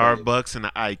nice It's crazy. Starbucks and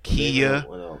an Then,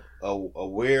 IKEA.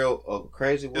 a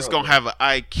crazy world. It's going to man. have an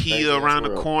IKEA around the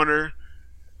world. corner.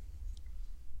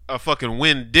 A fucking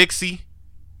Winn-Dixie.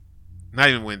 Not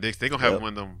even Winn-Dixie. They're going to have Yep. one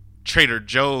of them Trader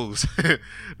Joe's. They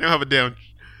don't have a damn...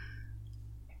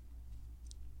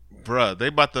 Bruh, they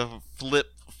about to flip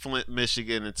Flint,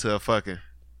 Michigan into a fucking...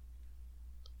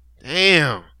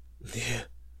 Damn. Yeah.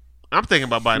 I'm thinking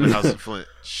about buying a house in Flint.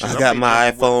 Shit, I I'm got be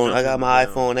my jumping iPhone. I jumping got my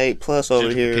down. iPhone 8 Plus over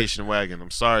here. Gentrification wagon. I'm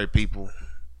sorry, people.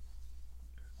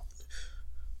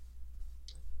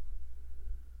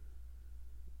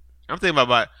 I'm thinking about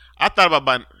buying. I thought about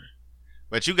buying,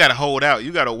 but you got to hold out.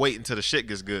 You got to wait until the shit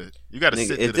gets good. You got to Nigga,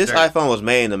 sit. if this iPhone was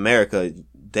made in America,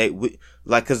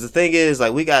 because the thing is,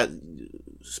 like, we got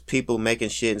people making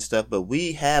shit and stuff, but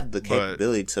we have the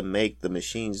capability to make the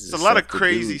machines. It's a lot of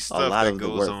crazy stuff that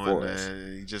goes on,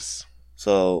 man. You just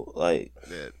like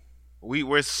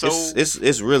we're so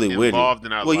it's really weird. Involved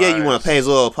in our well, yeah, you want lives to pay as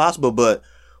little as possible, but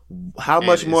how And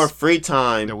much more it's free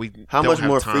time? How much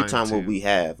more free time time would we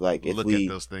have? Like if look we at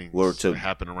those things were to that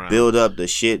happen around build up the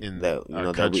shit in that our that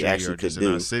we country actually or could just in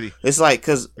our do. city. It's like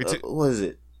because We what is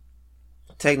it?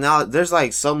 Technology. There's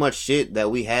like so much shit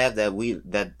that we have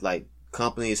that like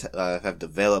companies have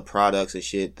developed products and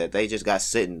shit that they just got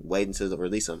sitting waiting to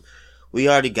release them. We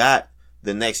already got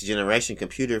the next generation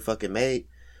computer fucking made,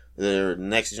 the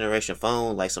next generation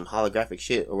phone, like some holographic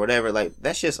shit or whatever. Like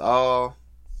that shit's all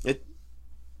it.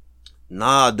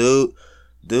 Nah, dude,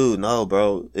 no,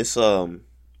 bro. It's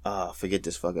forget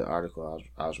this fucking article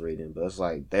I was reading, but it's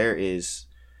like there is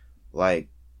like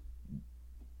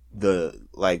the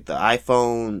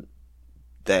iPhone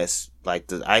that's like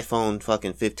the iPhone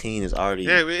fucking 15 is already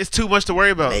it's too much to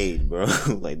worry about. made, bro.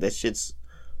 Like that shit's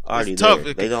already It's tough.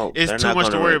 there. They don't. It's they're too not much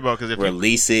to gonna worry about because if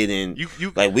release it and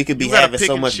you like we could be you gotta having pick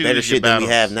so and much choose better your shit than we battles.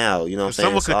 have now. You know what I'm saying?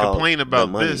 Someone It's could all complain about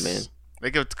money, this. man.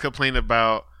 They could complain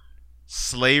about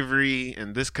slavery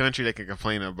in this country. They could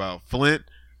complain about Flint,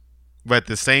 but at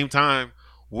the same time,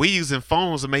 we using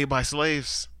phones made by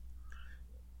slaves.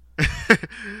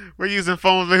 We're using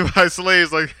phones made by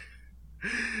slaves. Like,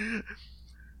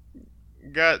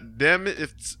 God damn it!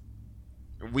 It's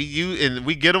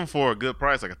we get them for a good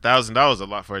price, like $1,000, a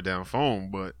lot for a damn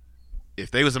phone. But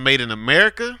if they was made in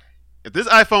America, if this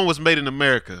iPhone was made in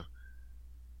America,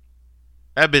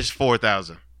 that bitch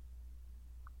 $4,000.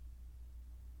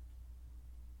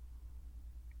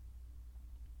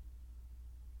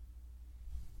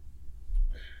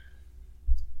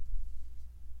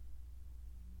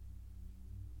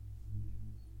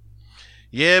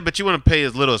 Yeah, but you want to pay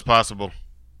as little as possible.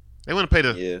 They want to pay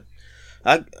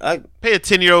pay a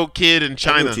 10-year-old kid in I get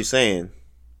China. what you're saying.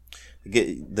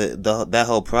 Get that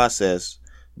whole process,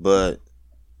 but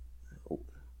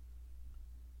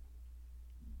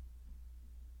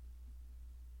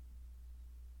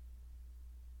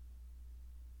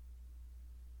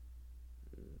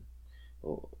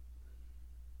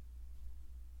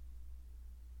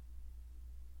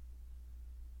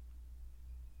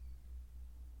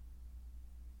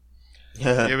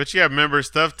Yeah, but you got to remember,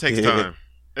 stuff takes time.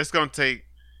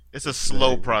 It's a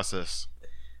slow process.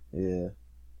 Yeah.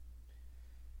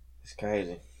 It's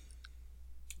crazy.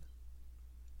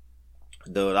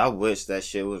 Dude, I wish that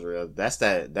shit was real. That's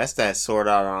that Sword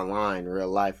Art Online real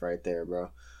life right there, bro.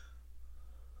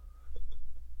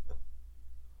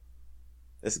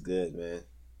 It's good, man.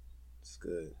 It's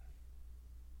good.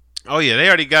 Oh yeah, they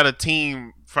already got a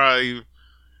team probably.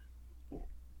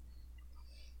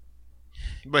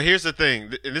 But here's the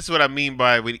thing, and this is what I mean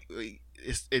by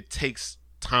it takes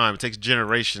time. It takes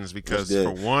generations because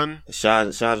for one,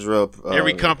 Sean's real.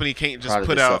 Every company can't just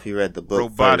put out he read the book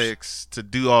robotics to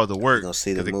do all the work because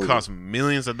it costs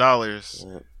millions of dollars.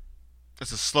 Yeah.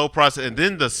 It's a slow process, and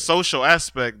then the social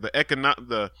aspect,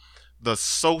 the the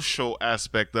social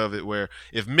aspect of it, where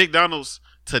if McDonald's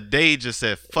today just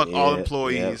said fuck all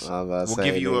employees, we'll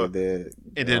give you and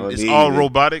then it's all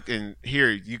robotic, and here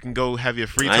you can go have your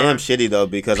free time. I am shitty though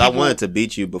because I wanted to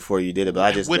beat you before you did it, but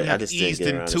I just eased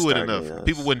into it enough.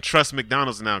 People wouldn't trust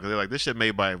McDonald's now because they're like, this shit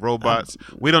made by robots.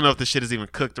 We don't know if the shit is even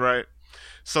cooked right.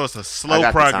 So it's a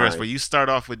slow progress where you start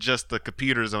off with just the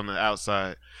computers on the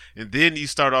outside, and then you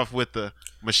start off with the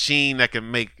machine that can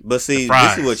make. But see,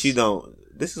 this is what you don't.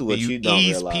 This is what you don't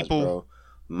realize, people, bro.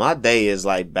 My day is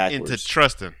like backwards. Into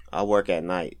trusting. I work at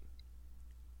night,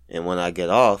 and when I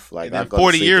get off, like I go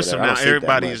 40 years from now,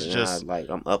 everybody is just like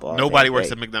I'm up all nobody day.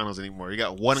 Works at McDonald's anymore. You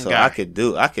got one so guy. I could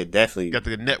definitely got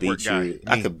the network beat guy. You.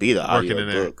 I could beat an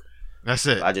audio book. That's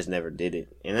it. I just never did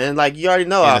it. And then, like, you already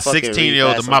know, and a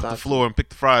 16-year-old to mop the floor and pick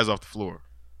the fries off the floor.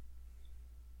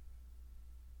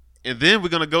 And then we're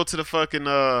gonna go to the fucking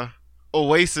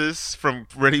Oasis from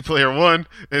Ready Player One,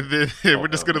 and then we're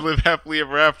just gonna live happily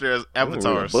ever after as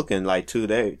avatars. We're booking like 3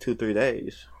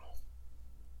 days.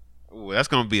 Ooh, that's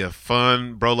gonna be a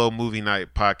fun Brolo movie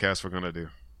night podcast we're gonna do.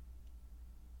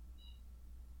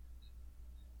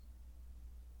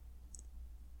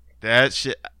 That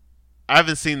shit. I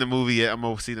haven't seen the movie yet. I'm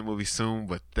gonna see the movie soon,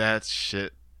 but that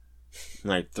shit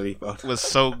like 3 photos. Was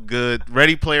so good.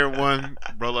 Ready Player One,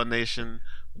 Brolo Nation,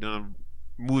 doing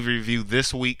a movie review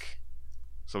this week,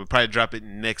 so we'll probably drop it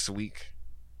next week.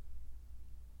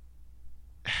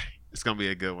 It's gonna be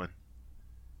a good one.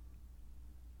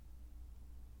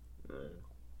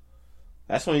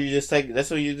 That's when you just take a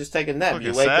nap. Fucking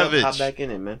you wake savage. up, hop back in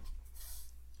it, man.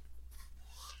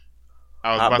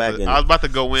 I was about to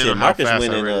go in on how fast I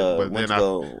read it, but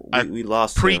then we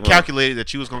lost. Pre-calculated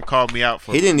that you was gonna call me out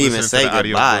for. He didn't even say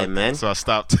goodbye, man. So I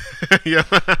stopped. Yeah,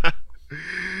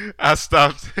 I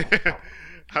stopped.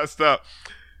 I stopped.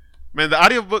 Man, the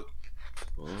audiobook.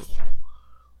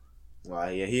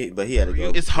 Well, yeah, he had to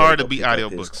go. It's hard to beat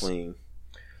audiobooks clean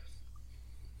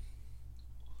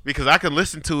because I can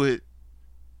listen to it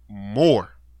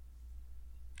more.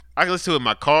 I can listen to it in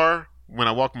my car when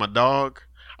I walk my dog.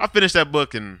 I finished that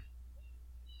book in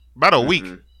about a week.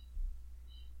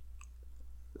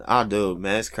 Oh, dude,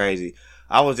 man, it's crazy.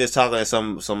 I was just talking to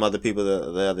some other people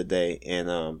the other day,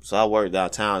 and so I worked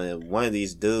downtown, and one of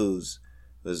these dudes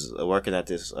was working at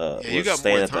this. Was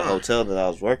staying at the hotel that I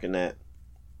was working at,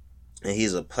 and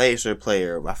he's a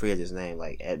player. I forget his name,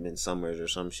 like Edmund Summers or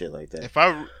some shit like that.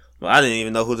 I didn't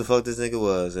even know who the fuck this nigga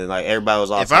was, and like everybody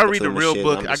was all. If I read the real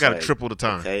book, I gotta triple the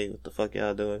time. Okay, what the fuck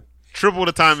y'all doing? Triple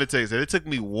the time it takes. If it took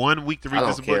me 1 week to read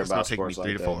this book, it's gonna take me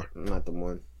 3 to 4. I'm not the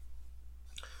one.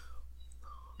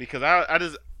 Because I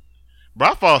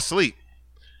fall asleep.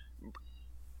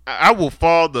 I will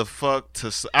fall the fuck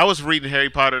to. I was reading Harry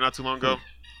Potter not too long ago.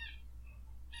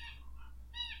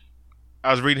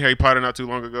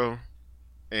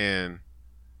 And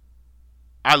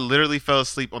I literally fell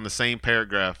asleep on the same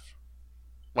paragraph,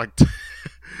 like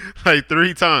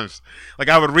 3 times. Like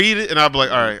I would read it and I'd be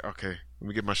like, all right, okay. Let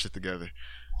me get my shit together.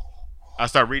 I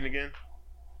start reading again.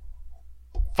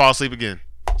 Fall asleep again.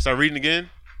 Start reading again.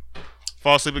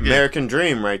 Fall asleep again. American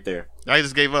Dream right there. I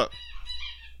just gave up.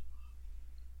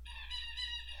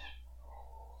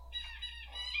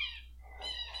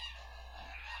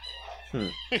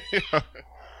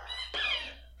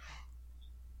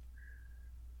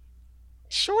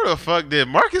 Sure the fuck did.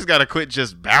 Marcus gotta quit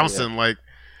just bouncing. Like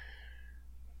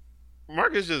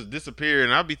Marcus just disappeared,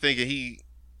 and I'll be thinking he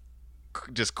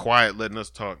just quiet, letting us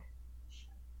talk.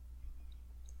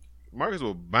 Marcus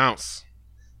will bounce.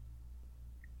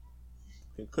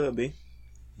 It could be.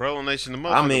 Brolo Nation, the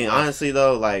motherfucker. I mean, honestly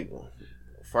though, like,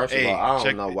 first of all, I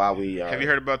don't know why we are. Have you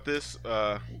heard about this?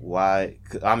 Why?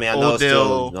 I mean, I know it's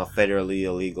still federally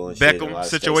illegal and shit. Beckham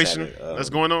situation that's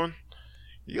going on.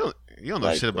 You don't know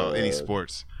like, shit about any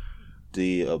sports.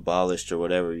 The abolished or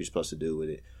whatever you're supposed to do with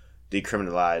it,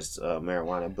 decriminalized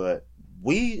marijuana, but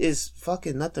weed is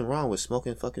fucking nothing wrong with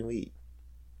smoking fucking weed.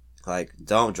 Like,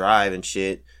 don't drive and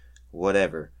shit,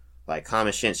 whatever. Like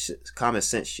common sense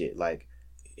shit. Like,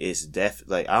 it's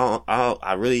like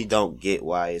I really don't get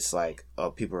why it's like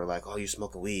people are like, oh, you're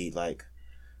smoking weed. Like,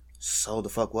 so the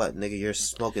fuck what, nigga? You're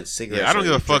smoking cigarettes. Yeah, I don't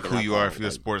give a fuck who you are if you're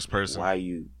a sports person. Why are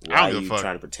you trying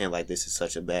to pretend like this is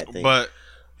such a bad thing? But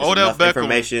Odell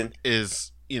Beckham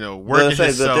is, working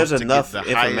himself there's to enough get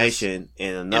the information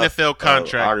and enough NFL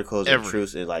contract articles and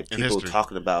truths and like people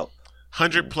talking about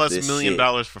 $100+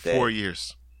 million for 4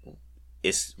 years.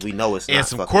 We know it's not, and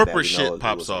some corporate shit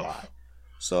pops off.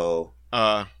 So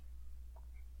I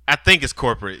think it's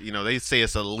corporate. They say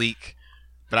it's a leak,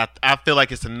 but I feel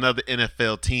like it's another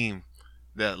NFL team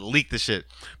that leaked the shit.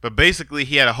 But basically,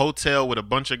 he had a hotel with a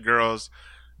bunch of girls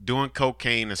doing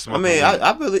cocaine and I smoking mean,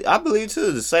 weed. I believe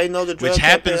too. To say no to drugs, Which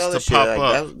happens and to shit, pop like,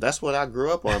 up. That's what I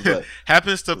grew up on. But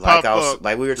happens to like pop up.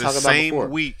 like we were talking the about same before.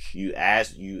 week.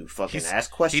 You fucking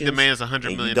ask questions. He demands $100 and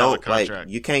million you don't, contract. like,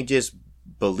 you can't just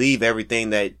believe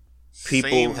everything that people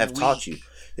Same have week. taught you.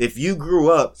 If you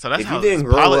grew up, So that's if how you didn't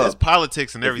grow up, it's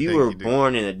politics and if everything. you were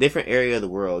born in a different area of the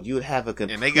world, you would have a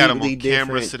completely and they got him on camera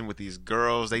different sitting with these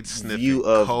girls. They sniffing view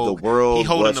of coke. the world, He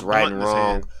holding what's the right blunt and in his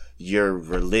wrong, hand. your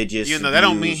religious You know, views, that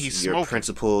don't mean he's your smoking.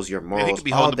 principles, your he morals, could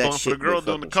be all holding the that blunt for shit the girl will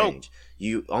doing the fucking coke. change.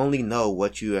 You only know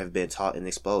what you have been taught and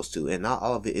exposed to, and not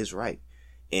all of it is right.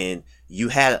 And you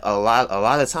had a lot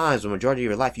of times, the majority of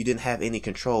your life, you didn't have any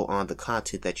control on the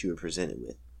content that you were presented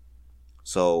with.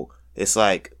 So it's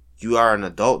like you are an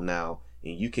adult now,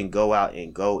 and you can go out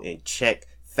and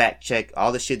fact check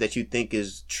all the shit that you think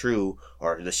is true,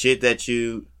 or the shit that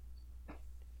you.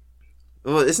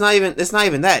 Well, it's not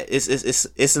even that.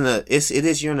 It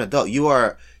is you're an adult. You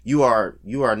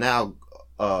are now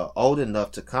old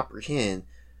enough to comprehend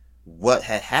what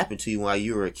had happened to you while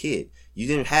you were a kid. You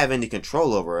didn't have any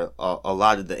control over a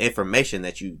lot of the information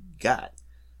that you got,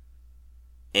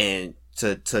 and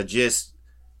to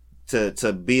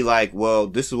be like, well,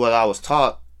 this is what I was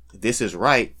taught. This is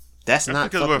right. That's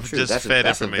not fucking true.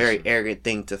 That's a very arrogant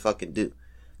thing to fucking do.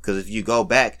 Because if you go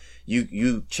back,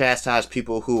 you chastise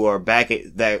people who are back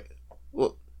at that.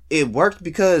 Well, it worked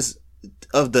because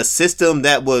of the system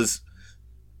that was.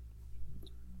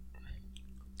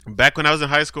 Back when I was in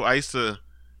high school, I used to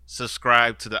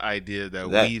subscribe to the idea that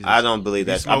weed. I don't believe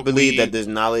that. I believe that there's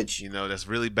knowledge. You know, that's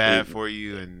really bad for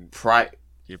you, and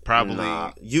you're probably.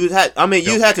 Nah. You'd have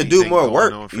to do more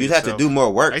work. You'd have to do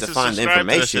more work to find the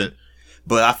information.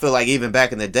 But I feel like even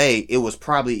back in the day, it was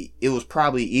probably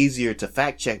easier to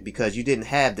fact check because you didn't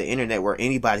have the internet where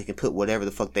anybody can put whatever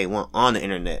the fuck they want on the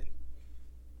internet.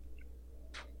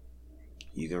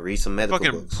 You can read some medical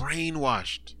books. Fucking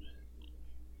brainwashed.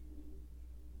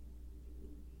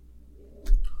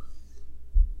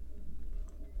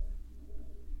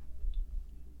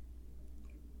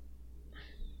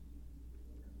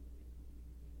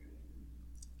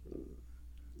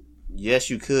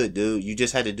 Yes, you could, dude. You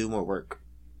just had to do more work.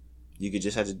 You could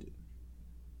just have to do.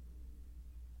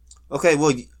 Okay,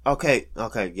 well, okay,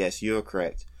 yes, you're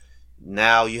correct.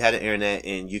 Now you had the internet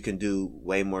and you can do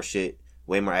way more shit,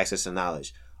 way more access to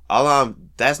knowledge.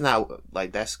 That's not,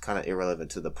 like, that's kind of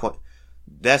irrelevant to the point.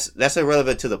 That's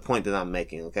irrelevant to the point that I'm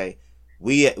making, okay?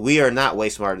 We are not way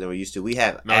smarter than we used to. We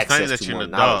have access to more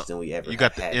knowledge than we ever had. You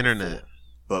got the internet. Before.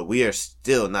 But we are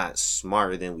still not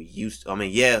smarter than we used to. I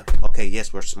mean, yeah, okay,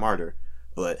 yes, we're smarter.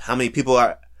 But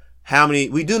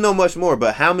we do know much more,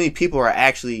 but how many people are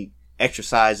actually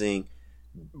exercising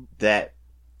that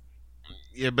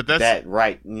that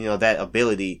right, that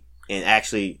ability and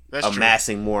actually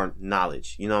amassing more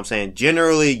knowledge? You know what I'm saying?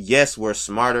 Generally, yes, we're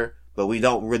smarter, but we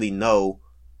don't really know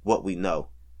what we know.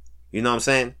 You know what I'm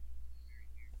saying?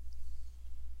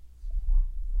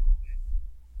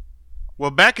 Well,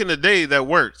 back in the day, that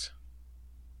worked.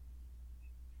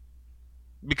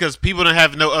 Because people didn't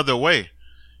have no other way.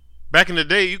 Back in the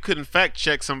day, you couldn't fact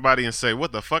check somebody and say,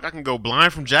 what the fuck, I can go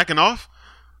blind from jacking off?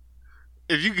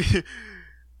 If you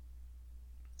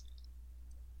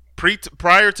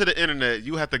prior to the internet,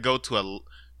 you had to go to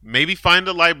maybe find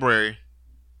a library.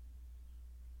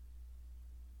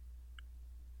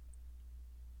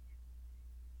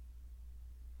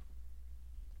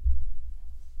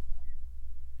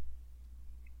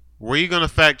 Where you gonna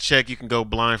fact check you can go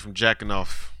blind from jacking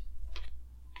off?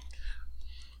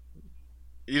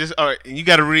 You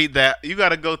gotta read that. You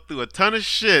gotta go through a ton of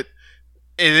shit,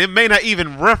 and it may not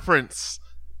even reference.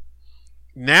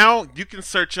 Now you can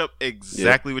search up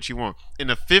exactly what you want. In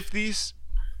the 50s,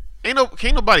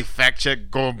 can't nobody fact check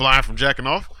going blind from jacking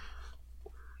off.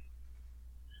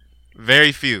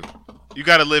 Very few. You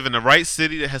gotta live in the right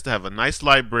city that has to have a nice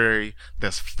library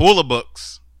that's full of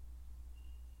books.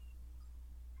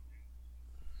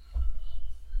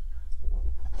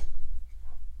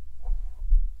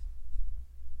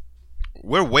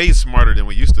 We're way smarter than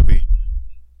we used to be.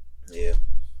 Yeah.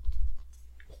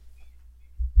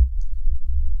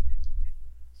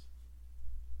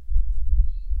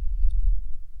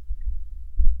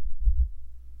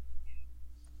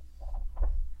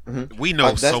 Mm-hmm. We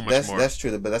know so much more. That's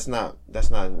true, but that's not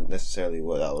necessarily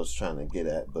what I was trying to get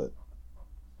at. But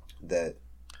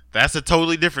that's a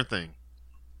totally different thing.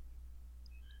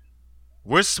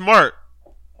 We're smart.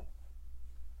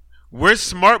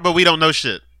 But we don't know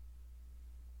shit.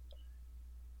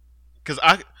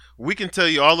 Because we can tell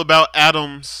you all about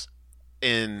atoms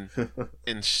and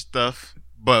stuff,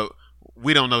 but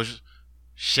we don't know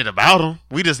shit about them.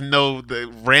 We just know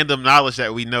the random knowledge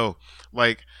that we know.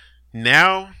 Like,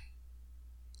 Now,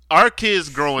 our kids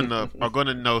growing up are going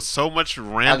to know so much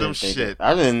random shit.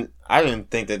 I didn't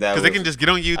think that because they can just get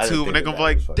on YouTube and they're going to be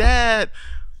like, Dad,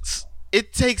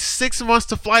 it takes 6 months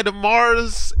to fly to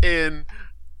Mars and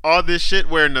all this shit.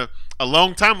 Where a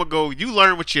long time ago, you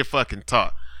learn what you're fucking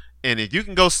taught. And if you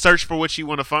can go search for what you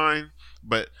want to find,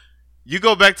 but you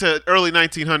go back to early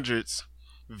 1900s,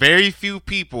 very few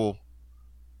people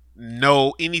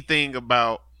know anything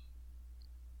about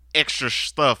extra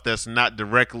stuff that's not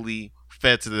directly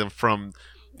fed to them from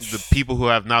the people who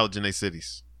have knowledge in their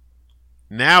cities.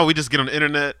 Now we just get on the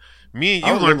internet. Me and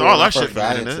you learned all our shit from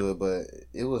the internet. It, but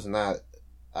it was not.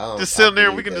 Just sitting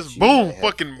there, we can just boom,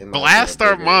 fucking blast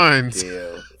our minds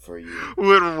for you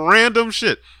with random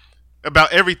shit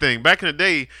about everything. Back in the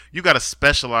day, you got to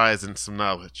specialize in some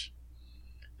knowledge.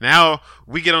 Now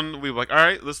we get on. We're like, all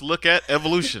right, let's look at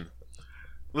evolution.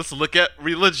 Let's look at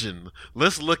religion.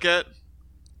 Let's look at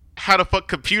how the fuck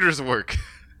computers work.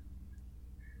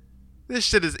 This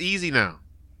shit is easy now.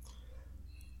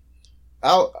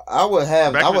 I would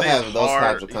have those hard,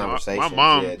 types of conversations. My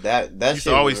mom used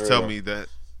to always tell me that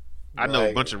I know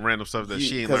a bunch of random stuff that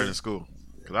she ain't learned in school.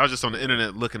 Because I was just on the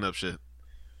internet looking up shit.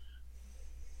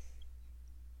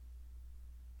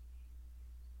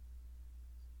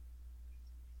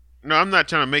 No, I'm not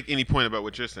trying to make any point about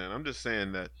what you're saying. I'm just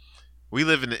saying that we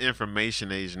live in the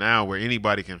information age now where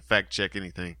anybody can fact check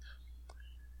anything.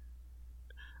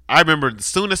 I remember as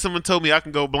soon as someone told me I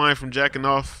can go blind from jacking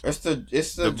off, it's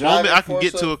the moment I can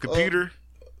get to a computer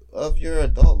of your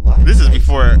adult life. This is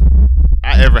before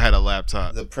I ever had a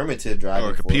laptop, the primitive driving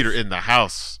or a computer force. in the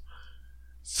house.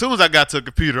 As soon as I got to a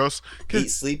computer, I was eat,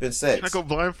 sleep, and sex. Can I go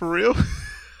blind for real?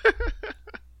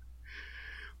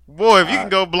 Boy, if you can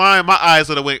go blind, my eyes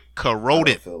would have went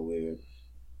corroded. I feel weird.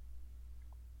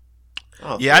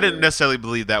 I didn't necessarily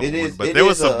believe that one, but there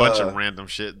was a bunch of random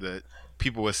shit that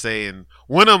people were saying.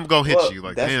 One of them gonna hit you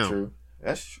like, that's damn. True.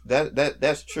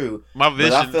 That's true. My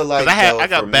vision, but I feel like I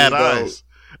got bad eyes.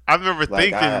 I remember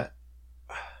thinking,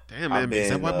 damn man, is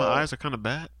that why my eyes are kind of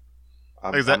bad?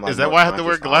 Is that why I have to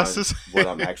wear glasses? What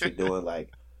I'm actually doing,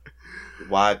 like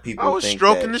why people. I was think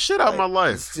stroking that, the shit out of my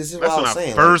life. That's when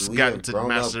I first got into grown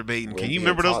masturbating. Can you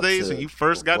remember those days when you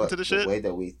first got into the shit? The way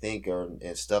that we think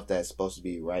and stuff that's supposed to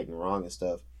be right and wrong and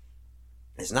stuff,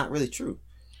 it's not really true.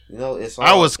 You know,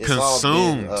 I was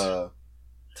consumed.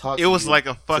 It was like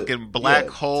a fucking black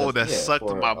hole that sucked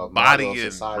my body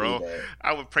in, bro.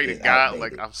 I would pray to God,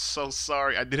 like, I'm so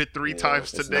sorry. I did it 3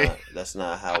 times today. That's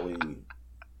not how we're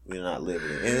not living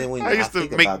it. And then when I used to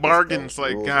make bargains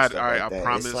like, God, all right, I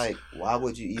promise. It's like, why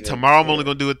would you even tomorrow I'm only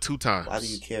going to do it 2 times. Why do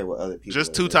you care what other people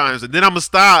Just 2 times, and then I'm going to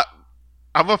stop.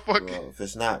 I'm a fucking... Well,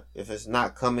 if it's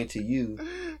not coming to you...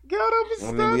 God,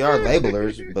 I mean, we are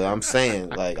labelers, but I'm saying,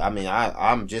 like,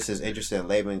 I'm just as interested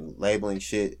in labeling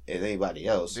shit as anybody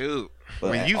else. Dude,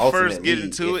 but when you first get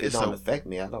into it, it don't affect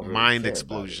me. I don't really mind care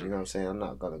explosion. You know what I'm saying? I'm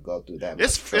not going to go through that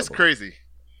much trouble. It's crazy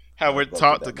how we're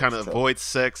taught to kind of avoid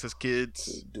sex as kids.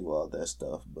 To do all that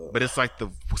stuff. But it's like the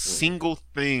single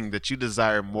thing that you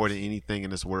desire more than anything in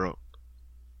this world.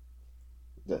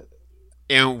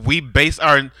 And we base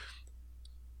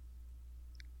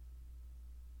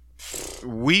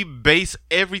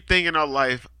everything in our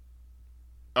life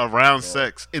around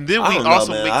sex, and then we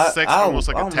also make sex almost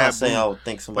like a taboo. Not saying I would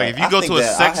think somebody. Like if you go to a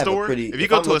sex store,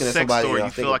 you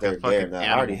feel like a fucking animal.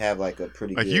 I already have like a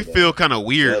pretty. Like good, you feel kind of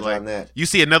weird. Like you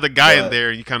see another guy in there,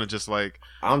 and you kind of just like.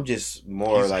 I'm just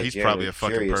more he's probably a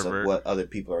fucking curious pervert. Of what other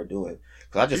people are doing.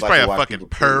 Because I just he's like probably to watch a fucking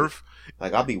perv.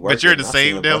 Like I'll be working, but you're in the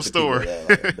same damn store.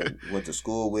 That, went to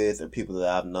school with, or people that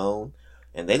I've known,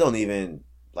 and they don't even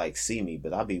like see me,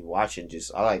 but I'll be watching.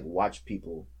 I like watch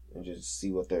people and just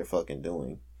see what they're fucking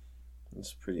doing.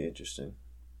 It's pretty interesting.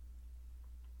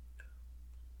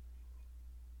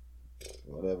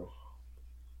 Whatever.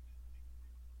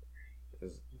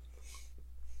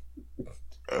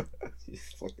 You're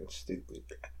fucking stupid.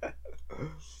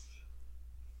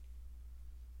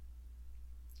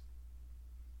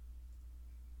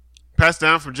 Passed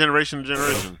down from generation to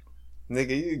generation. Nigga,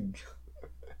 you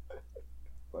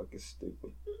fucking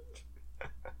stupid.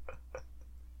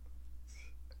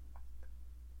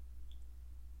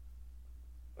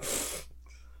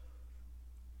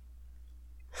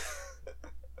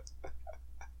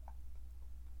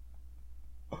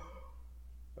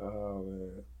 Oh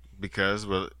man. Because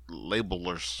we're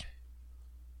labelers.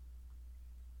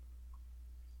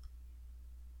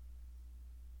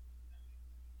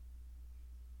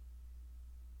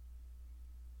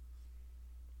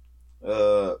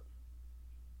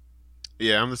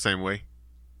 Yeah, I'm the same way.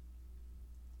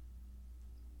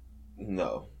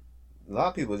 No. A lot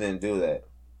of people didn't do that.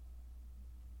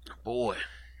 Boy.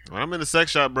 When I'm in the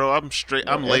sex shop, bro, I'm straight.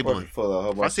 I'm labeling.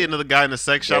 If I see another guy in the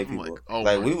sex shop, I'm like, oh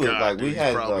like, my god, dude,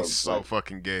 he's probably so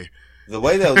fucking gay. The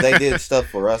way that they did stuff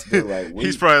for us, dude, like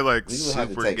he's probably like we would super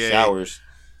have to take gay. showers,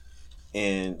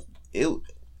 and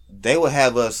they would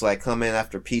have us like come in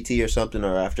after PT or something,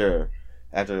 or after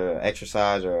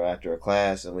exercise or after a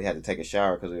class, and we had to take a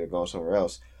shower because we were going somewhere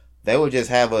else. They would just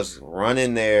have us run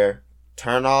in there,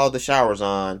 turn all the showers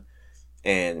on,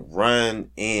 and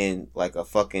run in like a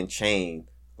fucking chain.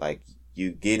 Like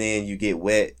you get in, you get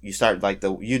wet, you start like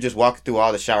you just walk through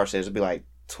all the shower heads. It'd be like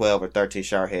 12 or 13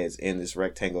 shower heads in this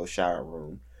rectangle shower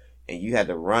room, and you had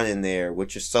to run in there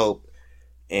with your soap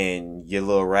and your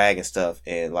little rag and stuff,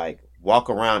 and like walk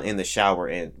around in the shower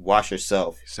and wash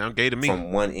yourself. Sound gay to me.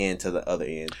 From one end to the other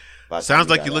end. Sounds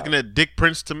like you're looking at dick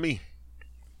prints to me.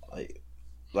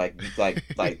 Like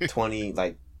 20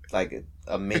 like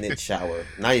a minute shower.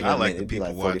 Not even a minute. It'd be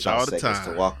like 45 seconds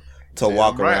to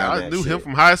walk around. I knew him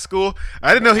from high school.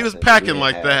 I didn't know he was packing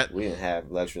like that. We didn't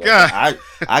have luxury like that.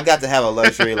 I got to have a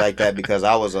luxury like that because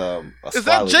I was a Is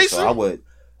that Jason? So I would,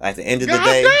 at the end of the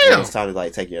day, when it's time to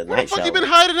like take your night shower. What the fuck you been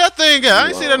hiding that thing at? I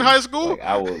didn't see that in high school. Like,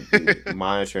 I would be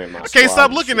monitoring my I can't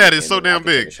stop looking at it. It's so damn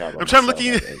big. I'm trying to look at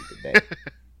you.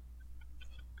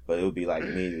 But it would be like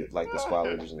me, like the squad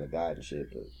leaders and the guide and shit.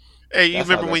 But hey, you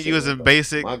remember when you was in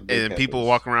basic and people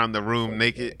walk around the room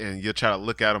naked and you'll try to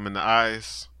look at them in the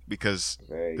eyes because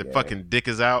the fucking dick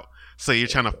is out? So you're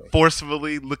trying to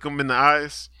forcefully look them in the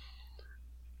eyes?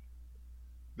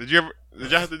 Did y'all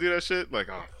have to do that shit? Like,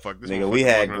 oh fuck this. Nigga, we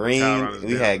had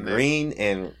green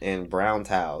and brown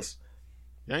towels.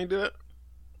 Y'all ain't do that?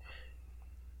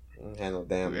 Ain't had no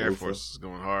damn Air Force is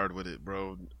going hard with it,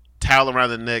 bro. Towel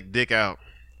around the neck, dick out.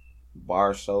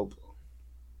 Bar soap.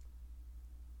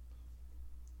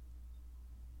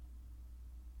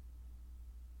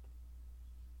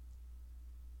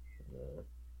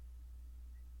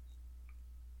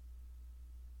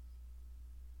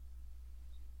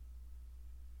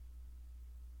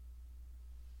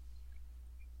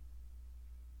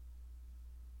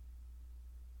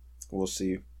 We'll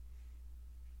see.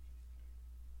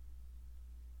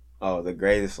 Oh, the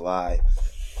greatest lie.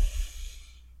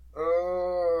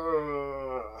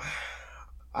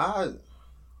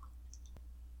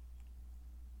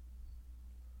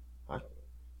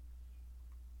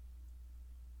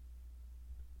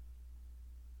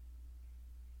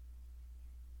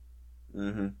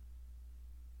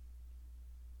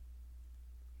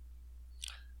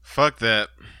 Fuck that.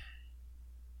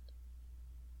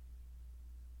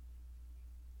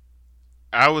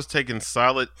 I was taking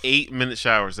solid 8-minute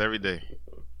showers every day.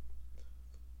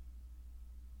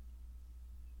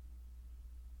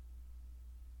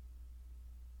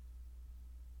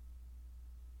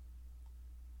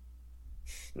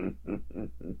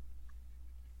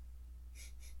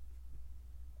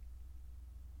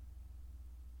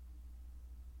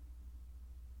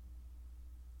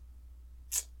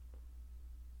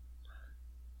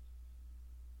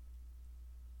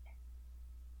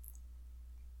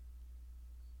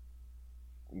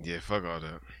 Yeah, fuck all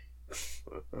that.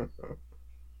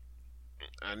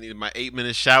 I needed my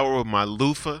 8-minute shower with my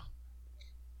loofah.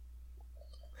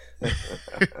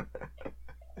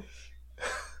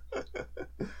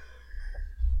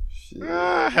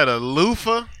 I had a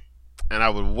loofah, and I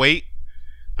would wait.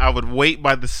 I would wait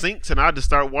by the sinks, and I'd just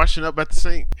start washing up at the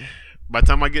sink. By the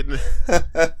time I get in the...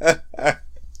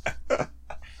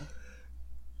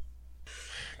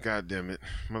 God damn it.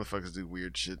 Motherfuckers do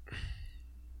weird shit.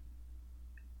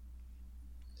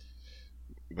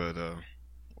 But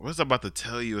what was I about to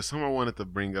tell you? It's something I wanted to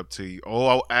bring up to you.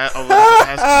 Oh, I was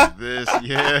ask you this.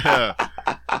 Yeah.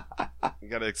 You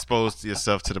got to expose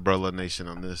yourself to the Brolo Nation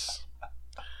on this.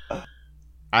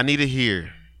 I need to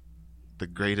hear the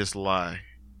greatest lie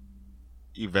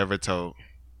you've ever told.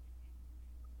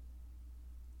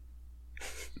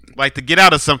 Like to get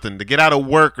out of something, to get out of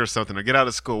work or something, or get out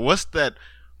of school. What's that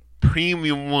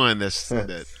premium one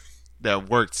that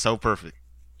worked so perfect?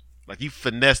 Like you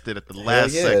finessed it at the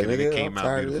last second and it came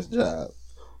out beautiful. This job.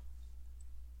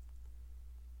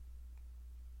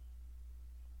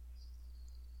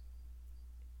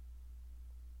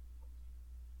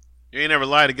 You ain't ever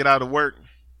lied to get out of work.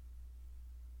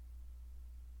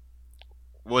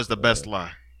 What's the best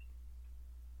lie?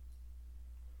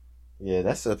 Yeah,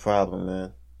 that's the problem,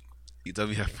 man. You told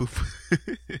me you have poop.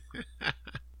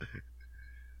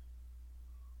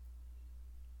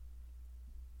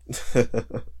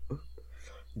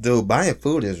 Dude, buying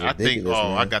food is ridiculous.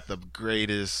 Man. I got the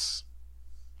greatest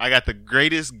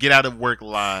get out of work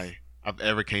lie I've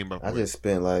ever came up with. I just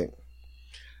spent like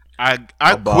I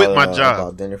quit my job. I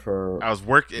bought dinner for I was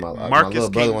working. My Marcus little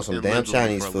brother wants some damn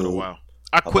Chinese food.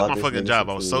 I quit bought my this fucking nigga job. some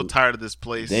I was so food. tired of this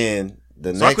place. Then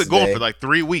the So I next quit going day, for like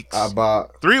 3 weeks. I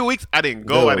bought 3 weeks. I didn't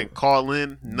go. I Dude. didn't call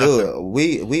in. Nothing.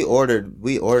 Dude, we ordered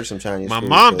some Chinese My food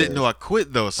mom because didn't know I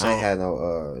quit though. So I ain't had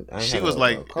no. she was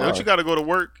like, car. "Don't you got to go to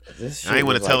work?" This I ain't shit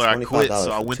want to was tell like her I quit, $25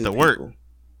 so I for went 2 to work. people.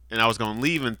 And I was gonna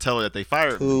leave and tell her that they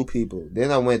fired me. 2 people. Then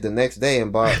I went the next day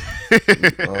and bought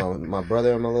my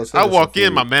brother and my little sister. I walk some in,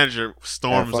 food. my manager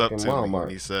storms up fucking to me Walmart.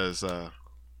 and he says,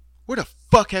 "Where the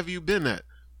fuck have you been at?"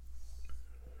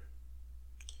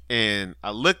 And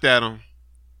I looked at him,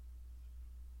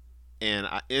 and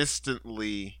I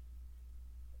instantly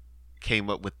came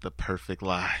up with the perfect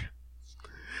lie.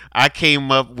 I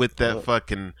came up with that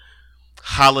fucking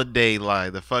holiday lie,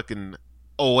 the fucking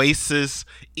Oasis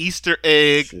Easter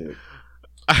egg Shit.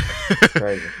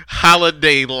 Crazy.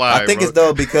 Holiday lie. I think bro. it's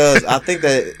though because I think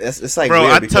that it's like bro.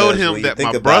 weird I because told when him you that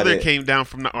think my about brother it, came down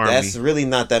from the army. That's really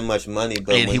not that much money,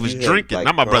 but and when he was you had, drinking. like,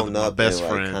 Not my brother, grown my up best and,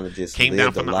 like, friend. kinda just Came down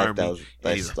lived from a the life army. that was- And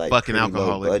that's, he's like, fucking pretty low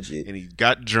alcoholic, budget. and he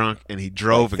got drunk, and he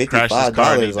drove Like, and crashed his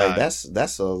car. And he like died.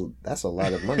 that's a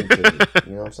lot of money to me.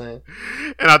 You know what I'm saying?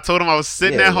 And I told him I was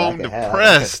sitting at home I could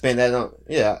depressed. spend that on,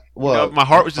 yeah. You Well, know, my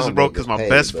heart was just phone broke bill because my gets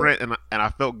best paid, friend and I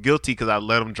felt guilty because I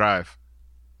let him drive.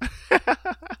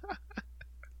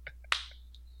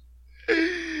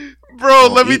 Bro,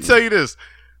 let me tell you this.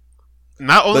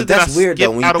 Not only But did I that's weird skip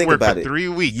though when you out of think work about for it. 3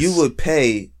 weeks, You would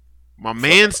pay my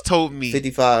man's told me,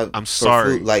 $55. I'm for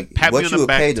sorry. food. Like Pat me what on you the would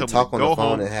back, pay to told me talk to on go the phone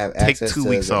home, and have take access 2 to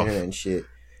weeks the off. internet and shit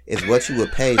is what you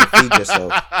would pay to feed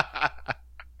yourself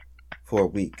for a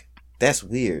week. That's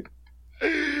weird.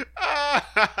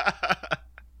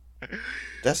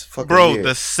 That's fucking Bro, weird.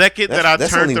 the second that I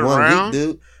that's turned only around, 1 week,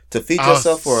 dude. To feed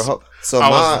yourself for a whole. So I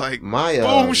was like,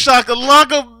 boom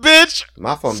shakalaka, bitch.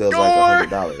 My phone bill is like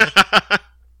 $100.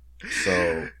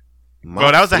 So,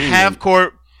 bro, that was a half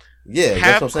court. Yeah,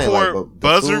 half that's what I'm saying. Like, court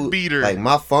buzzer beater. Like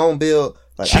my phone bill,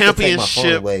 like I could take my phone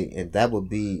championship away, and that would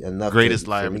be enough greatest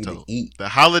for lie me ever to told. eat. The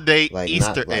holiday Like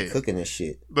Easter not like egg, cooking and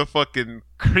shit the fucking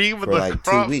cream of for the like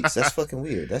crop. 2 weeks. That's fucking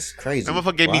weird. That's crazy. That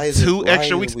motherfucker gave Why me is it- 2 why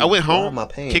extra is weeks. it I went why home, am I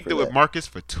paying kicked for it with that? Marcus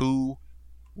for 2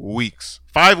 weeks,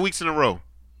 5 weeks in a row.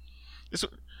 And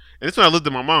this when I lived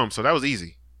with my mom, so that was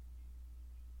easy.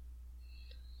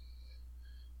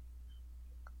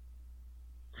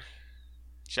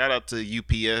 Shout out to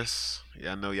UPS.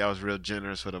 Yeah, I know y'all was real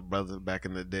generous for the brother back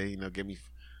in the day. You know,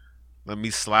 let me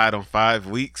slide on 5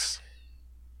 weeks.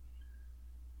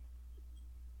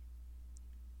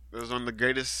 It was one of the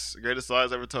greatest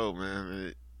lies ever told,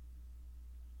 man.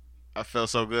 I felt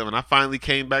so good when I finally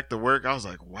came back to work. I was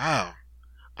like, wow,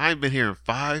 I ain't been here in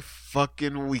 5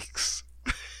 fucking weeks.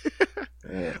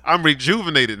 Yeah. I'm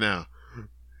rejuvenated now.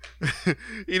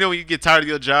 You know when you get tired of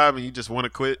your job and you just want to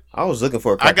quit. I was looking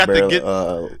for a I got Cracker to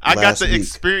Barrel, get. I got last the week.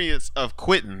 experience of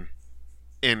quitting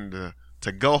and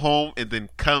to go home and then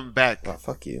come back Oh,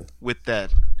 fuck you. with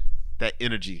that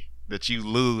energy that you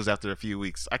lose after a few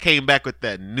weeks. I came back with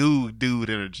that new dude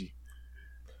energy.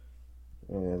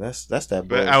 Yeah, that's that. But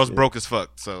bullshit. I was broke as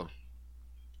fuck, so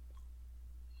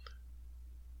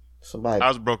Somebody I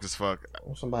was broke as fuck.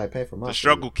 pay for my The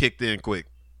struggle kicked in quick.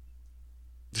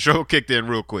 The struggle kicked in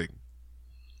real quick.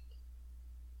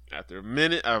 After a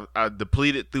minute, I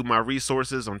depleted through my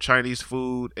resources on Chinese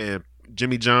food and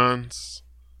Jimmy John's.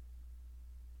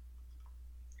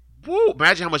 Woo!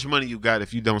 Imagine how much money you got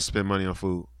if you don't spend money on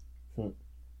food. Mm-hmm.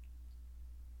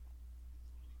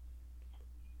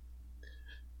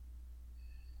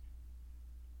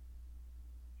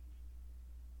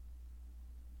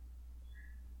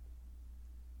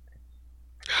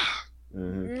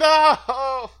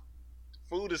 No!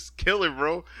 Food is killing,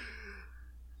 bro.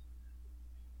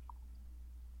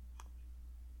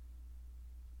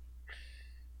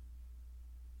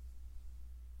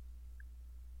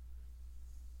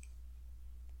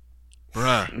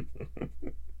 Bruh.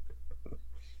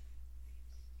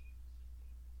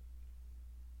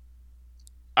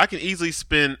 I can easily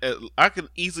spend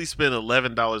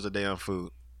 $11 a day on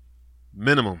food.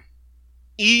 Minimum.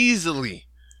 Easily.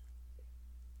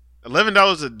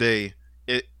 $11 a day,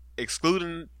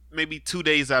 excluding maybe 2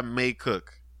 days I may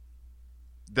cook.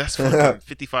 That's fucking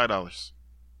 $55.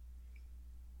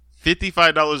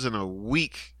 $55 in a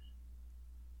week.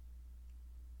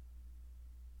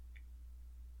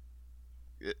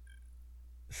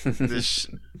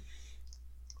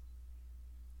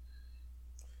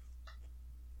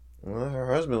 Well,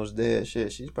 her husband was dead.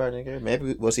 Shit, she's probably didn't care.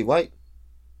 Maybe was he white?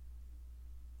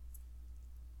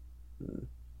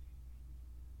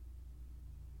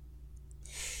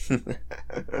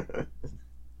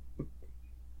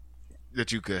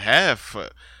 That you could have.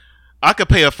 I could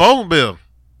pay a phone bill.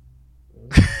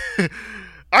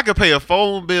 I could pay a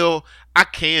phone bill. I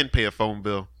can pay a phone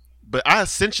bill, but I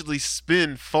essentially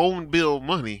spend phone bill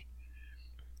money.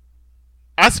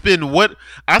 I spend what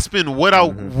I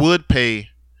would pay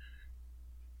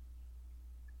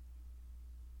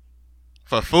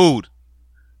for food.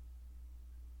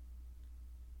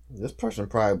 This person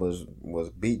probably was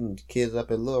beating kids up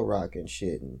at Little Rock and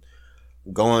shit, and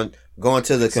going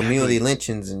to the community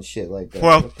lynchings and shit like that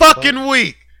for a fucking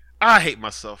week. I hate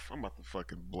myself. I'm about to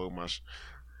fucking blow my.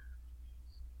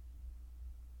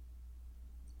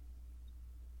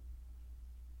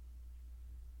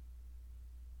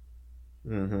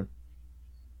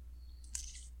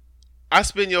 I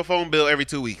spend your phone bill every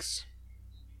 2 weeks.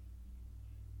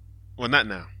 Well, not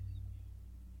now.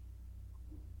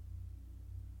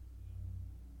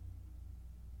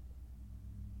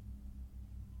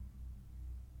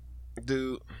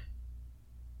 Dude.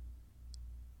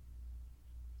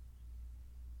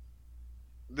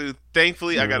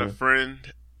 Thankfully, I got a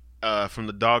friend from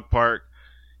the dog park,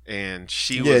 and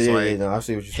she was like, no, I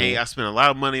see what you're saying. Hey, I spent a lot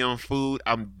of money on food.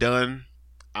 I'm done.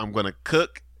 I'm going to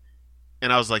cook.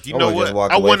 And I was like, you know what?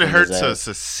 I wanted her to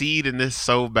succeed in this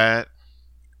so bad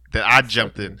that I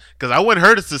jumped in. Because I wanted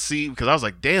her to succeed because I was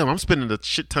like, damn, I'm spending a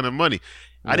shit ton of money.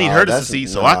 I need her to succeed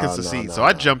so I can succeed. So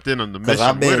I jumped in on the mission. Because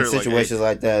I've been in situations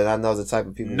like that, and I know the type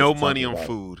of people. No money on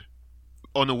food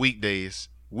on the weekdays.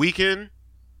 Weekend,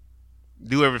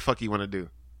 do whatever the fuck you want to do.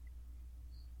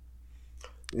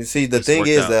 You see, the thing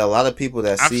is that a lot of people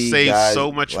that see guys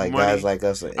so much like money. Guys like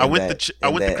us, I went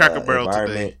to Cracker Barrel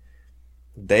today.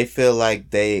 They feel like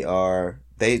they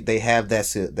have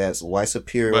that white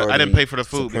superiority. But I didn't pay for the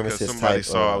food because somebody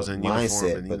saw I was in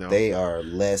uniform. And, but they are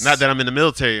less. Not that I'm in the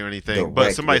military or anything,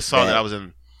 but somebody saw that I was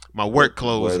in my work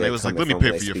clothes, and they was like, "Let me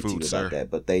pay for your food, sir."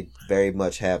 That. But they very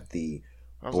much have the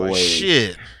boy, like,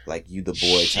 shit, like you the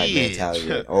boy type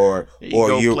mentality, or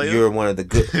you're one of the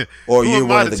good, or you're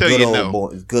one of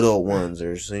the good old ones,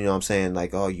 or you know what I'm saying,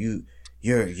 like, oh you're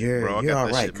all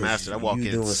right because I walk you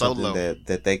in doing solo. something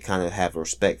that they kind of have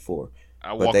respect for.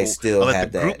 But they still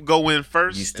have that. Group go in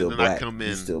first. You still and black. I come in.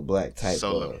 You still black type.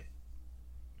 Solo.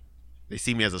 They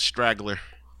see me as a straggler.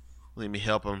 Let me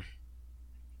help them.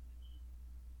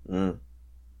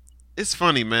 It's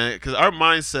funny, man, because our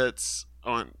mindsets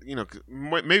on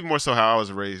maybe more so how I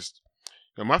was raised.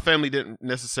 My family didn't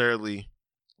necessarily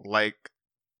like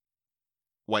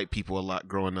white people a lot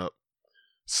growing up.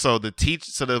 So the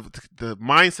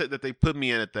mindset that they put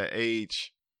me in at that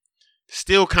age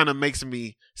still kind of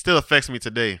still affects me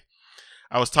today.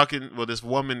 I was talking, this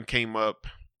woman came up.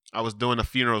 I was doing a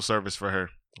funeral service for her.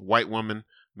 White woman,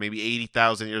 maybe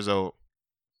 80,000 years old.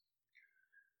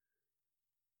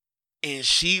 And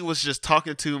she was just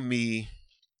talking to me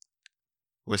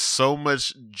with so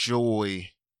much joy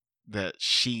that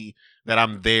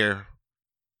I'm there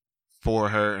for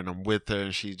her and I'm with her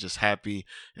and she's just happy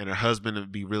and her husband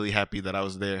would be really happy that I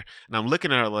was there. And I'm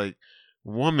looking at her like,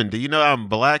 woman, do you know I'm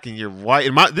black and you're white?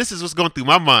 And this is what's going through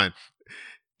my mind.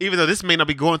 Even though this may not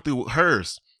be going through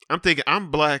hers. I'm thinking,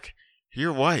 I'm black,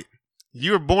 you're white.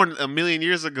 You were born 1 million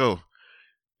years ago.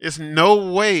 It's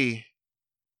no way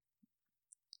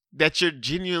that you're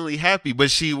genuinely happy,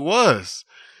 but she was.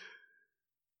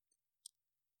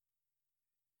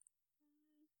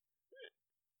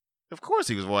 Of course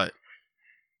he was white.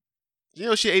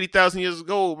 She 80,000 years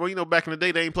ago, bro. Back in the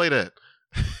day, they ain't play that.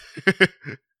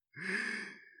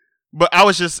 But I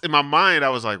was just, in my mind, I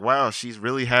was like, wow, she's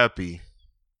really happy.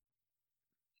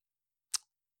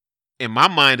 And my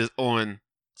mind is on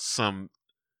some,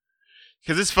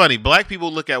 because it's funny, black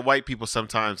people look at white people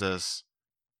sometimes as,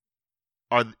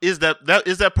 is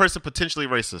that person potentially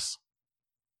racist?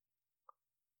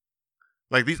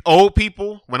 Like these old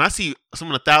people, when I see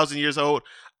someone 1,000 years old,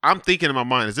 I'm thinking in my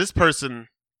mind, is this person,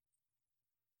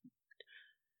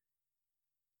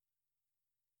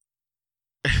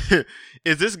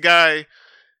 is this guy,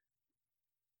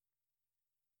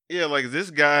 is this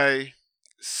guy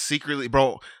secretly,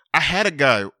 bro, I had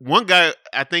one guy,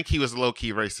 I think he was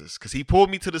low-key racist, because he pulled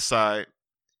me to the side,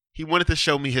 he wanted to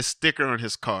show me his sticker on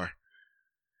his car.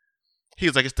 He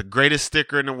was like, it's the greatest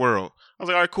sticker in the world. I was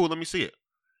like, all right, cool, let me see it.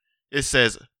 It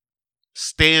says,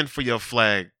 stand for your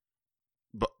flag,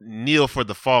 but kneel for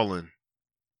the fallen.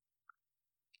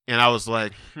 And I was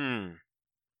like,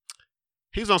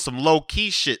 he's on some low-key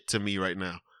shit to me right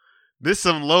now. This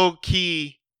some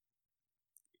low-key,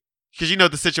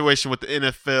 because the situation with the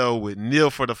NFL with kneel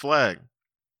for the flag.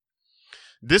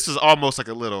 This is almost like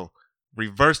a little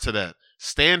reverse to that.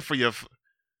 Stand for your,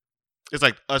 it's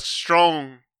like a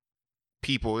strong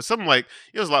people. It's something like,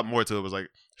 it was a lot more to it. It was like,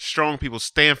 strong people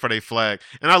stand for their flag.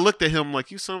 And I looked at him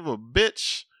like, you son of a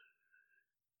bitch.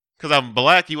 Because I'm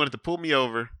black, you wanted to pull me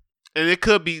over. And it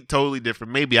could be totally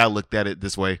different. Maybe I looked at it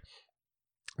this way.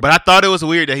 But I thought it was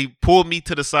weird that he pulled me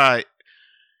to the side.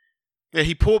 Yeah,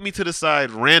 he pulled me to the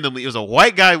side randomly. It was a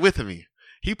white guy with me.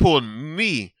 He pulled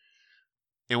me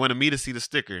and wanted me to see the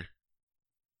sticker.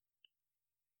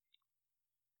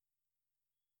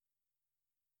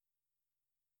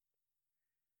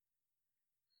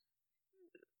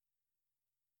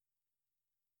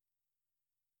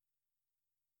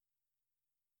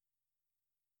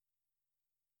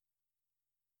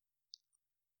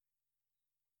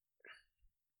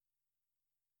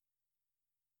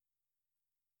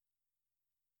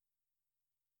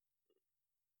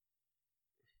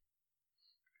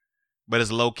 But it's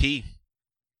low key.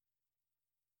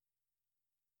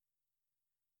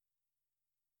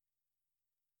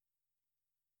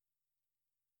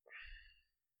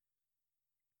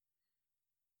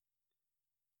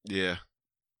 Yeah.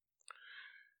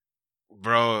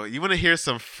 Bro, you want to hear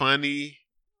some funny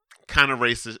kind of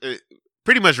racist,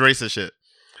 pretty much racist shit.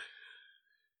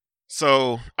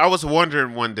 So I was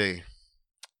wondering one day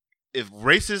if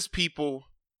racist people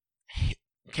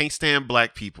can't stand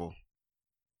black people.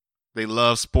 They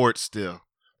love sports still.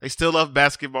 They still love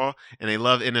basketball and they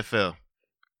love NFL.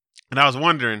 And I was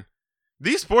wondering,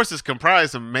 these sports is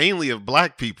comprised of mainly of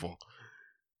black people.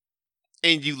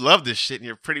 And you love this shit and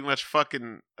you're pretty much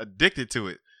fucking addicted to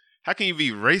it. How can you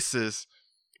be racist?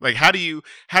 Like how do you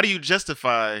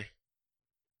justify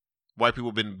white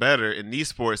people been better in these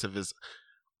sports if it's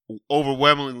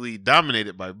overwhelmingly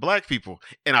dominated by black people?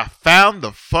 And I found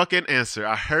the fucking answer.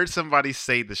 I heard somebody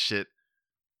say the shit.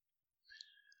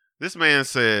 This man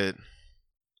said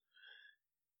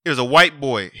it was a white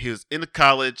boy. He was in the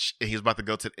college and he was about to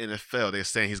go to the NFL. They were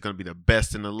saying he's going to be the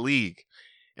best in the league.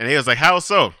 And he was like, how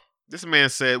so? This man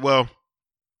said, well,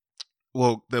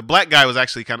 the black guy was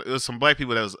actually it was some black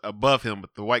people that was above him,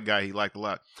 but the white guy he liked a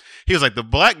lot. He was like, the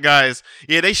black guys,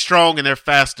 yeah, they strong and they're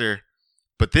faster,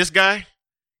 but this guy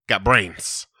got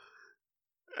brains.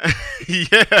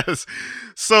 Yes.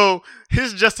 So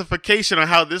his justification on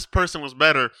how this person was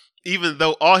better, even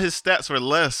though all his stats were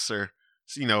lesser,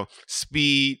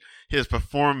 speed, his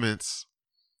performance,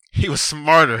 he was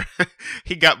smarter.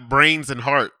 He got brains and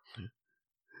heart.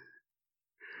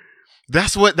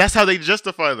 That's how they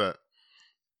justify that.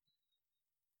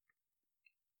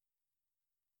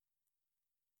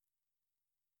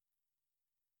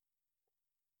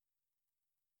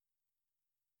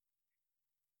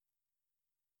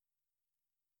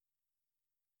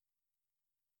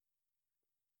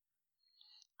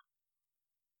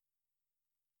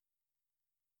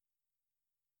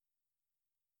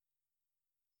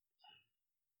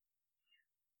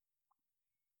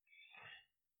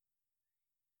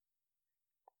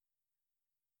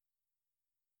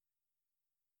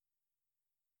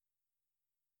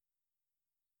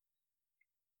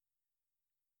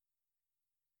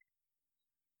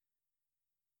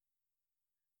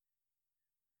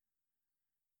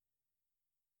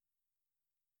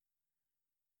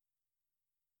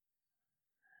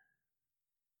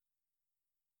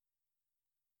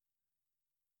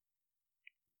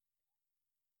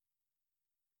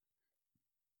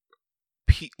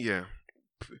 Yeah.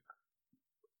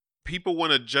 People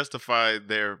want to justify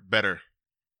their better.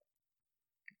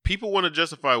 People want to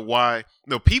justify why.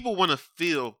 No, people want to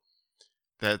feel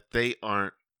that they're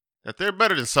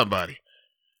better than somebody.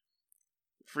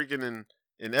 Freaking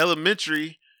in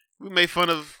elementary, we made fun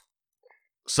of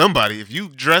somebody. If you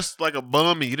dressed like a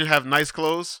bum and you didn't have nice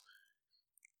clothes,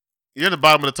 you're in the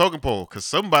bottom of the totem pole because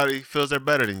somebody feels they're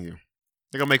better than you.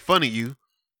 They're going to make fun of you.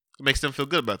 It makes them feel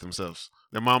good about themselves.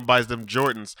 Their mom buys them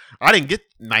Jordans. I didn't get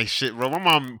nice shit, bro. My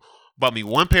mom bought me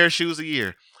one pair of shoes a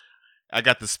year. I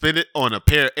got to spend it on a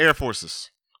pair of Air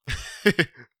Forces.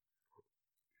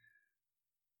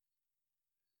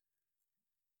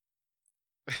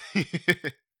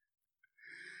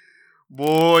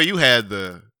 Boy, you had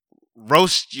the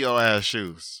roast your ass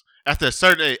shoes after a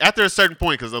certain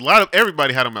point, because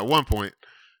everybody had them at one point.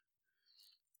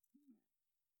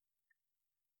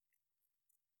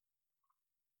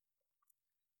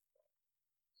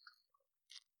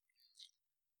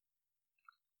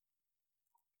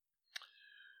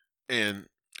 And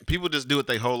people just do it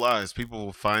their whole lives. People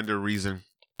will find a reason.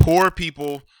 Poor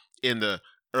people in the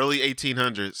early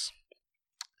 1800s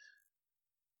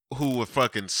who were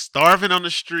fucking starving on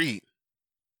the street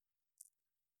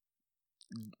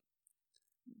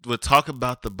would talk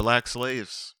about the black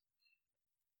slaves.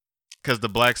 Because the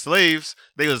black slaves,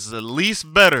 they was at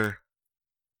least better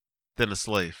than a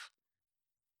slave.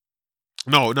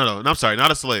 No, I'm sorry,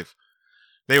 not a slave.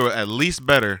 They were at least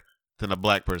better than a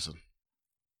black person.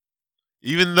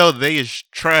 Even though they is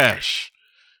trash,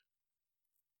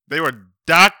 They were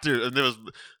doctors, and there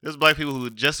was black people who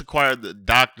just acquired the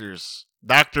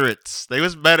doctorates. They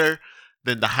was better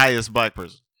than the highest black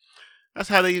person. That's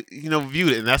how they,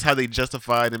 viewed it, and that's how they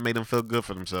justified and made them feel good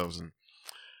for themselves. And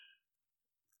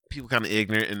people kind of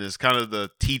ignorant, and it's kind of the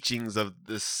teachings of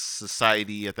this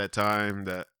society at that time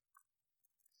that.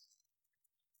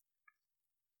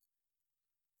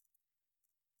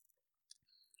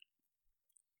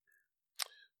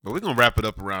 But we're gonna wrap it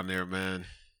up around there, man.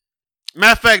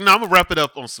 Matter of fact, no, I'm gonna wrap it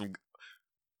up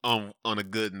on a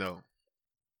good note.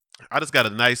 I just got a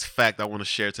nice fact I want to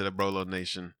share to the Brolo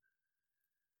Nation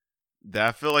that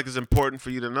I feel like is important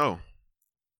for you to know.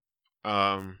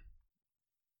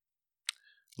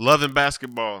 Love and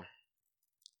basketball,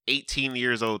 18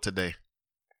 years old today.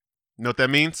 You know what that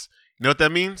means? You know what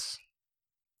that means?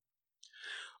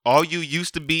 All you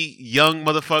used to be young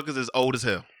motherfuckers is old as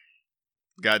hell.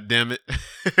 God damn it.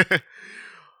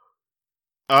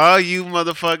 All you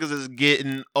motherfuckers is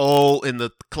getting old and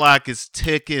the clock is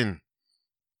ticking.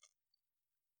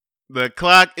 The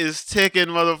clock is ticking,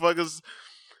 motherfuckers.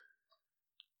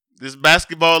 This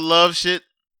basketball love shit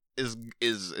is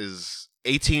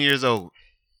 18 years old.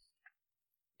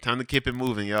 Time to keep it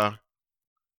moving, y'all.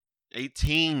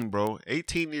 18, bro.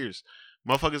 18 years.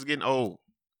 Motherfuckers getting old.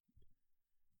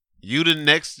 You the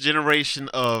next generation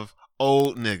of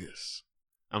old niggas.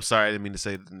 I'm sorry, I didn't mean to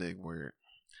say the nigga word.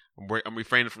 I'm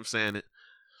refraining from saying it.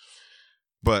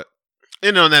 But,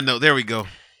 on that note, there we go.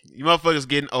 You motherfuckers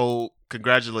getting old.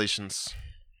 Congratulations.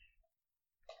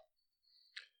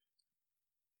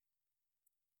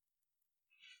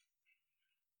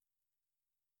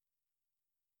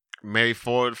 Married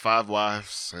 4 to 5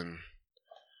 wives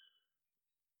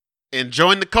and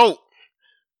join the cult.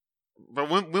 But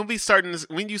when we starting this,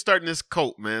 when you starting this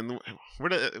cult, man,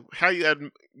 how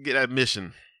you get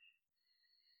admission?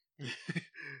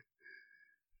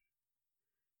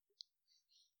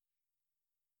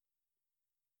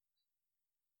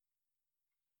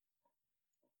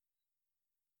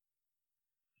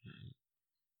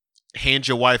 Hand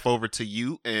your wife over to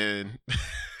you and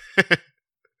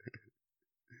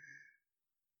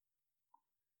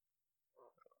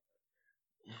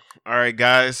all right,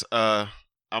 guys. I'm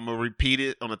gonna repeat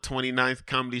it on the 29th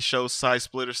comedy show, Side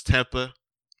Splitters, Tampa,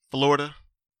 Florida.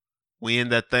 We in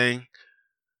that thing.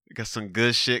 We got some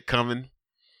good shit coming.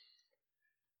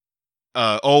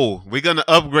 We're gonna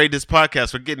upgrade this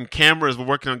podcast. We're getting cameras. We're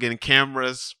working on getting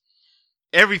cameras.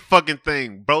 Every fucking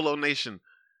thing. Brolo Nation.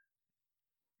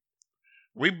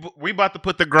 We about to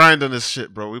put the grind on this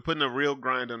shit, bro. We putting a real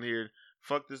grind on here.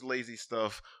 Fuck this lazy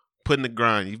stuff. Putting the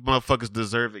grind. You motherfuckers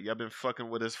deserve it. Y'all been fucking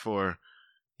with us for,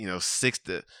 6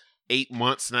 to 8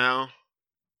 months now.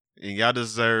 And y'all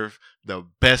deserve the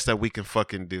best that we can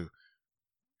fucking do.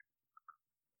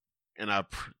 And I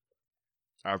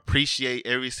appreciate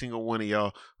every single one of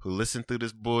y'all who listen through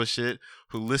this bullshit,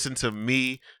 who listen to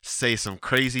me say some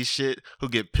crazy shit, who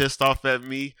get pissed off at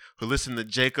me, who listen to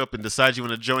Jacob and decide you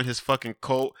want to join his fucking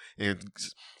cult and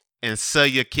sell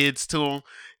your kids to him,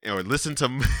 or listen to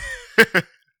me.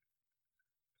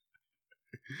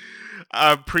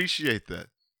 I appreciate that.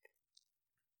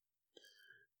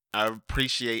 I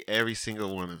appreciate every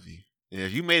single one of you. And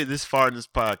if you made it this far in this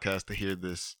podcast to hear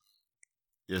this,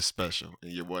 you're special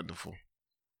and you're wonderful.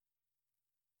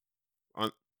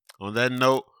 On that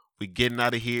note, we getting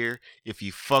out of here. If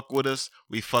you fuck with us,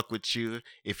 we fuck with you.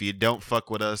 If you don't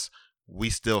fuck with us, we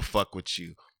still fuck with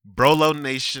you. Brolo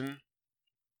Nation,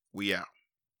 we out.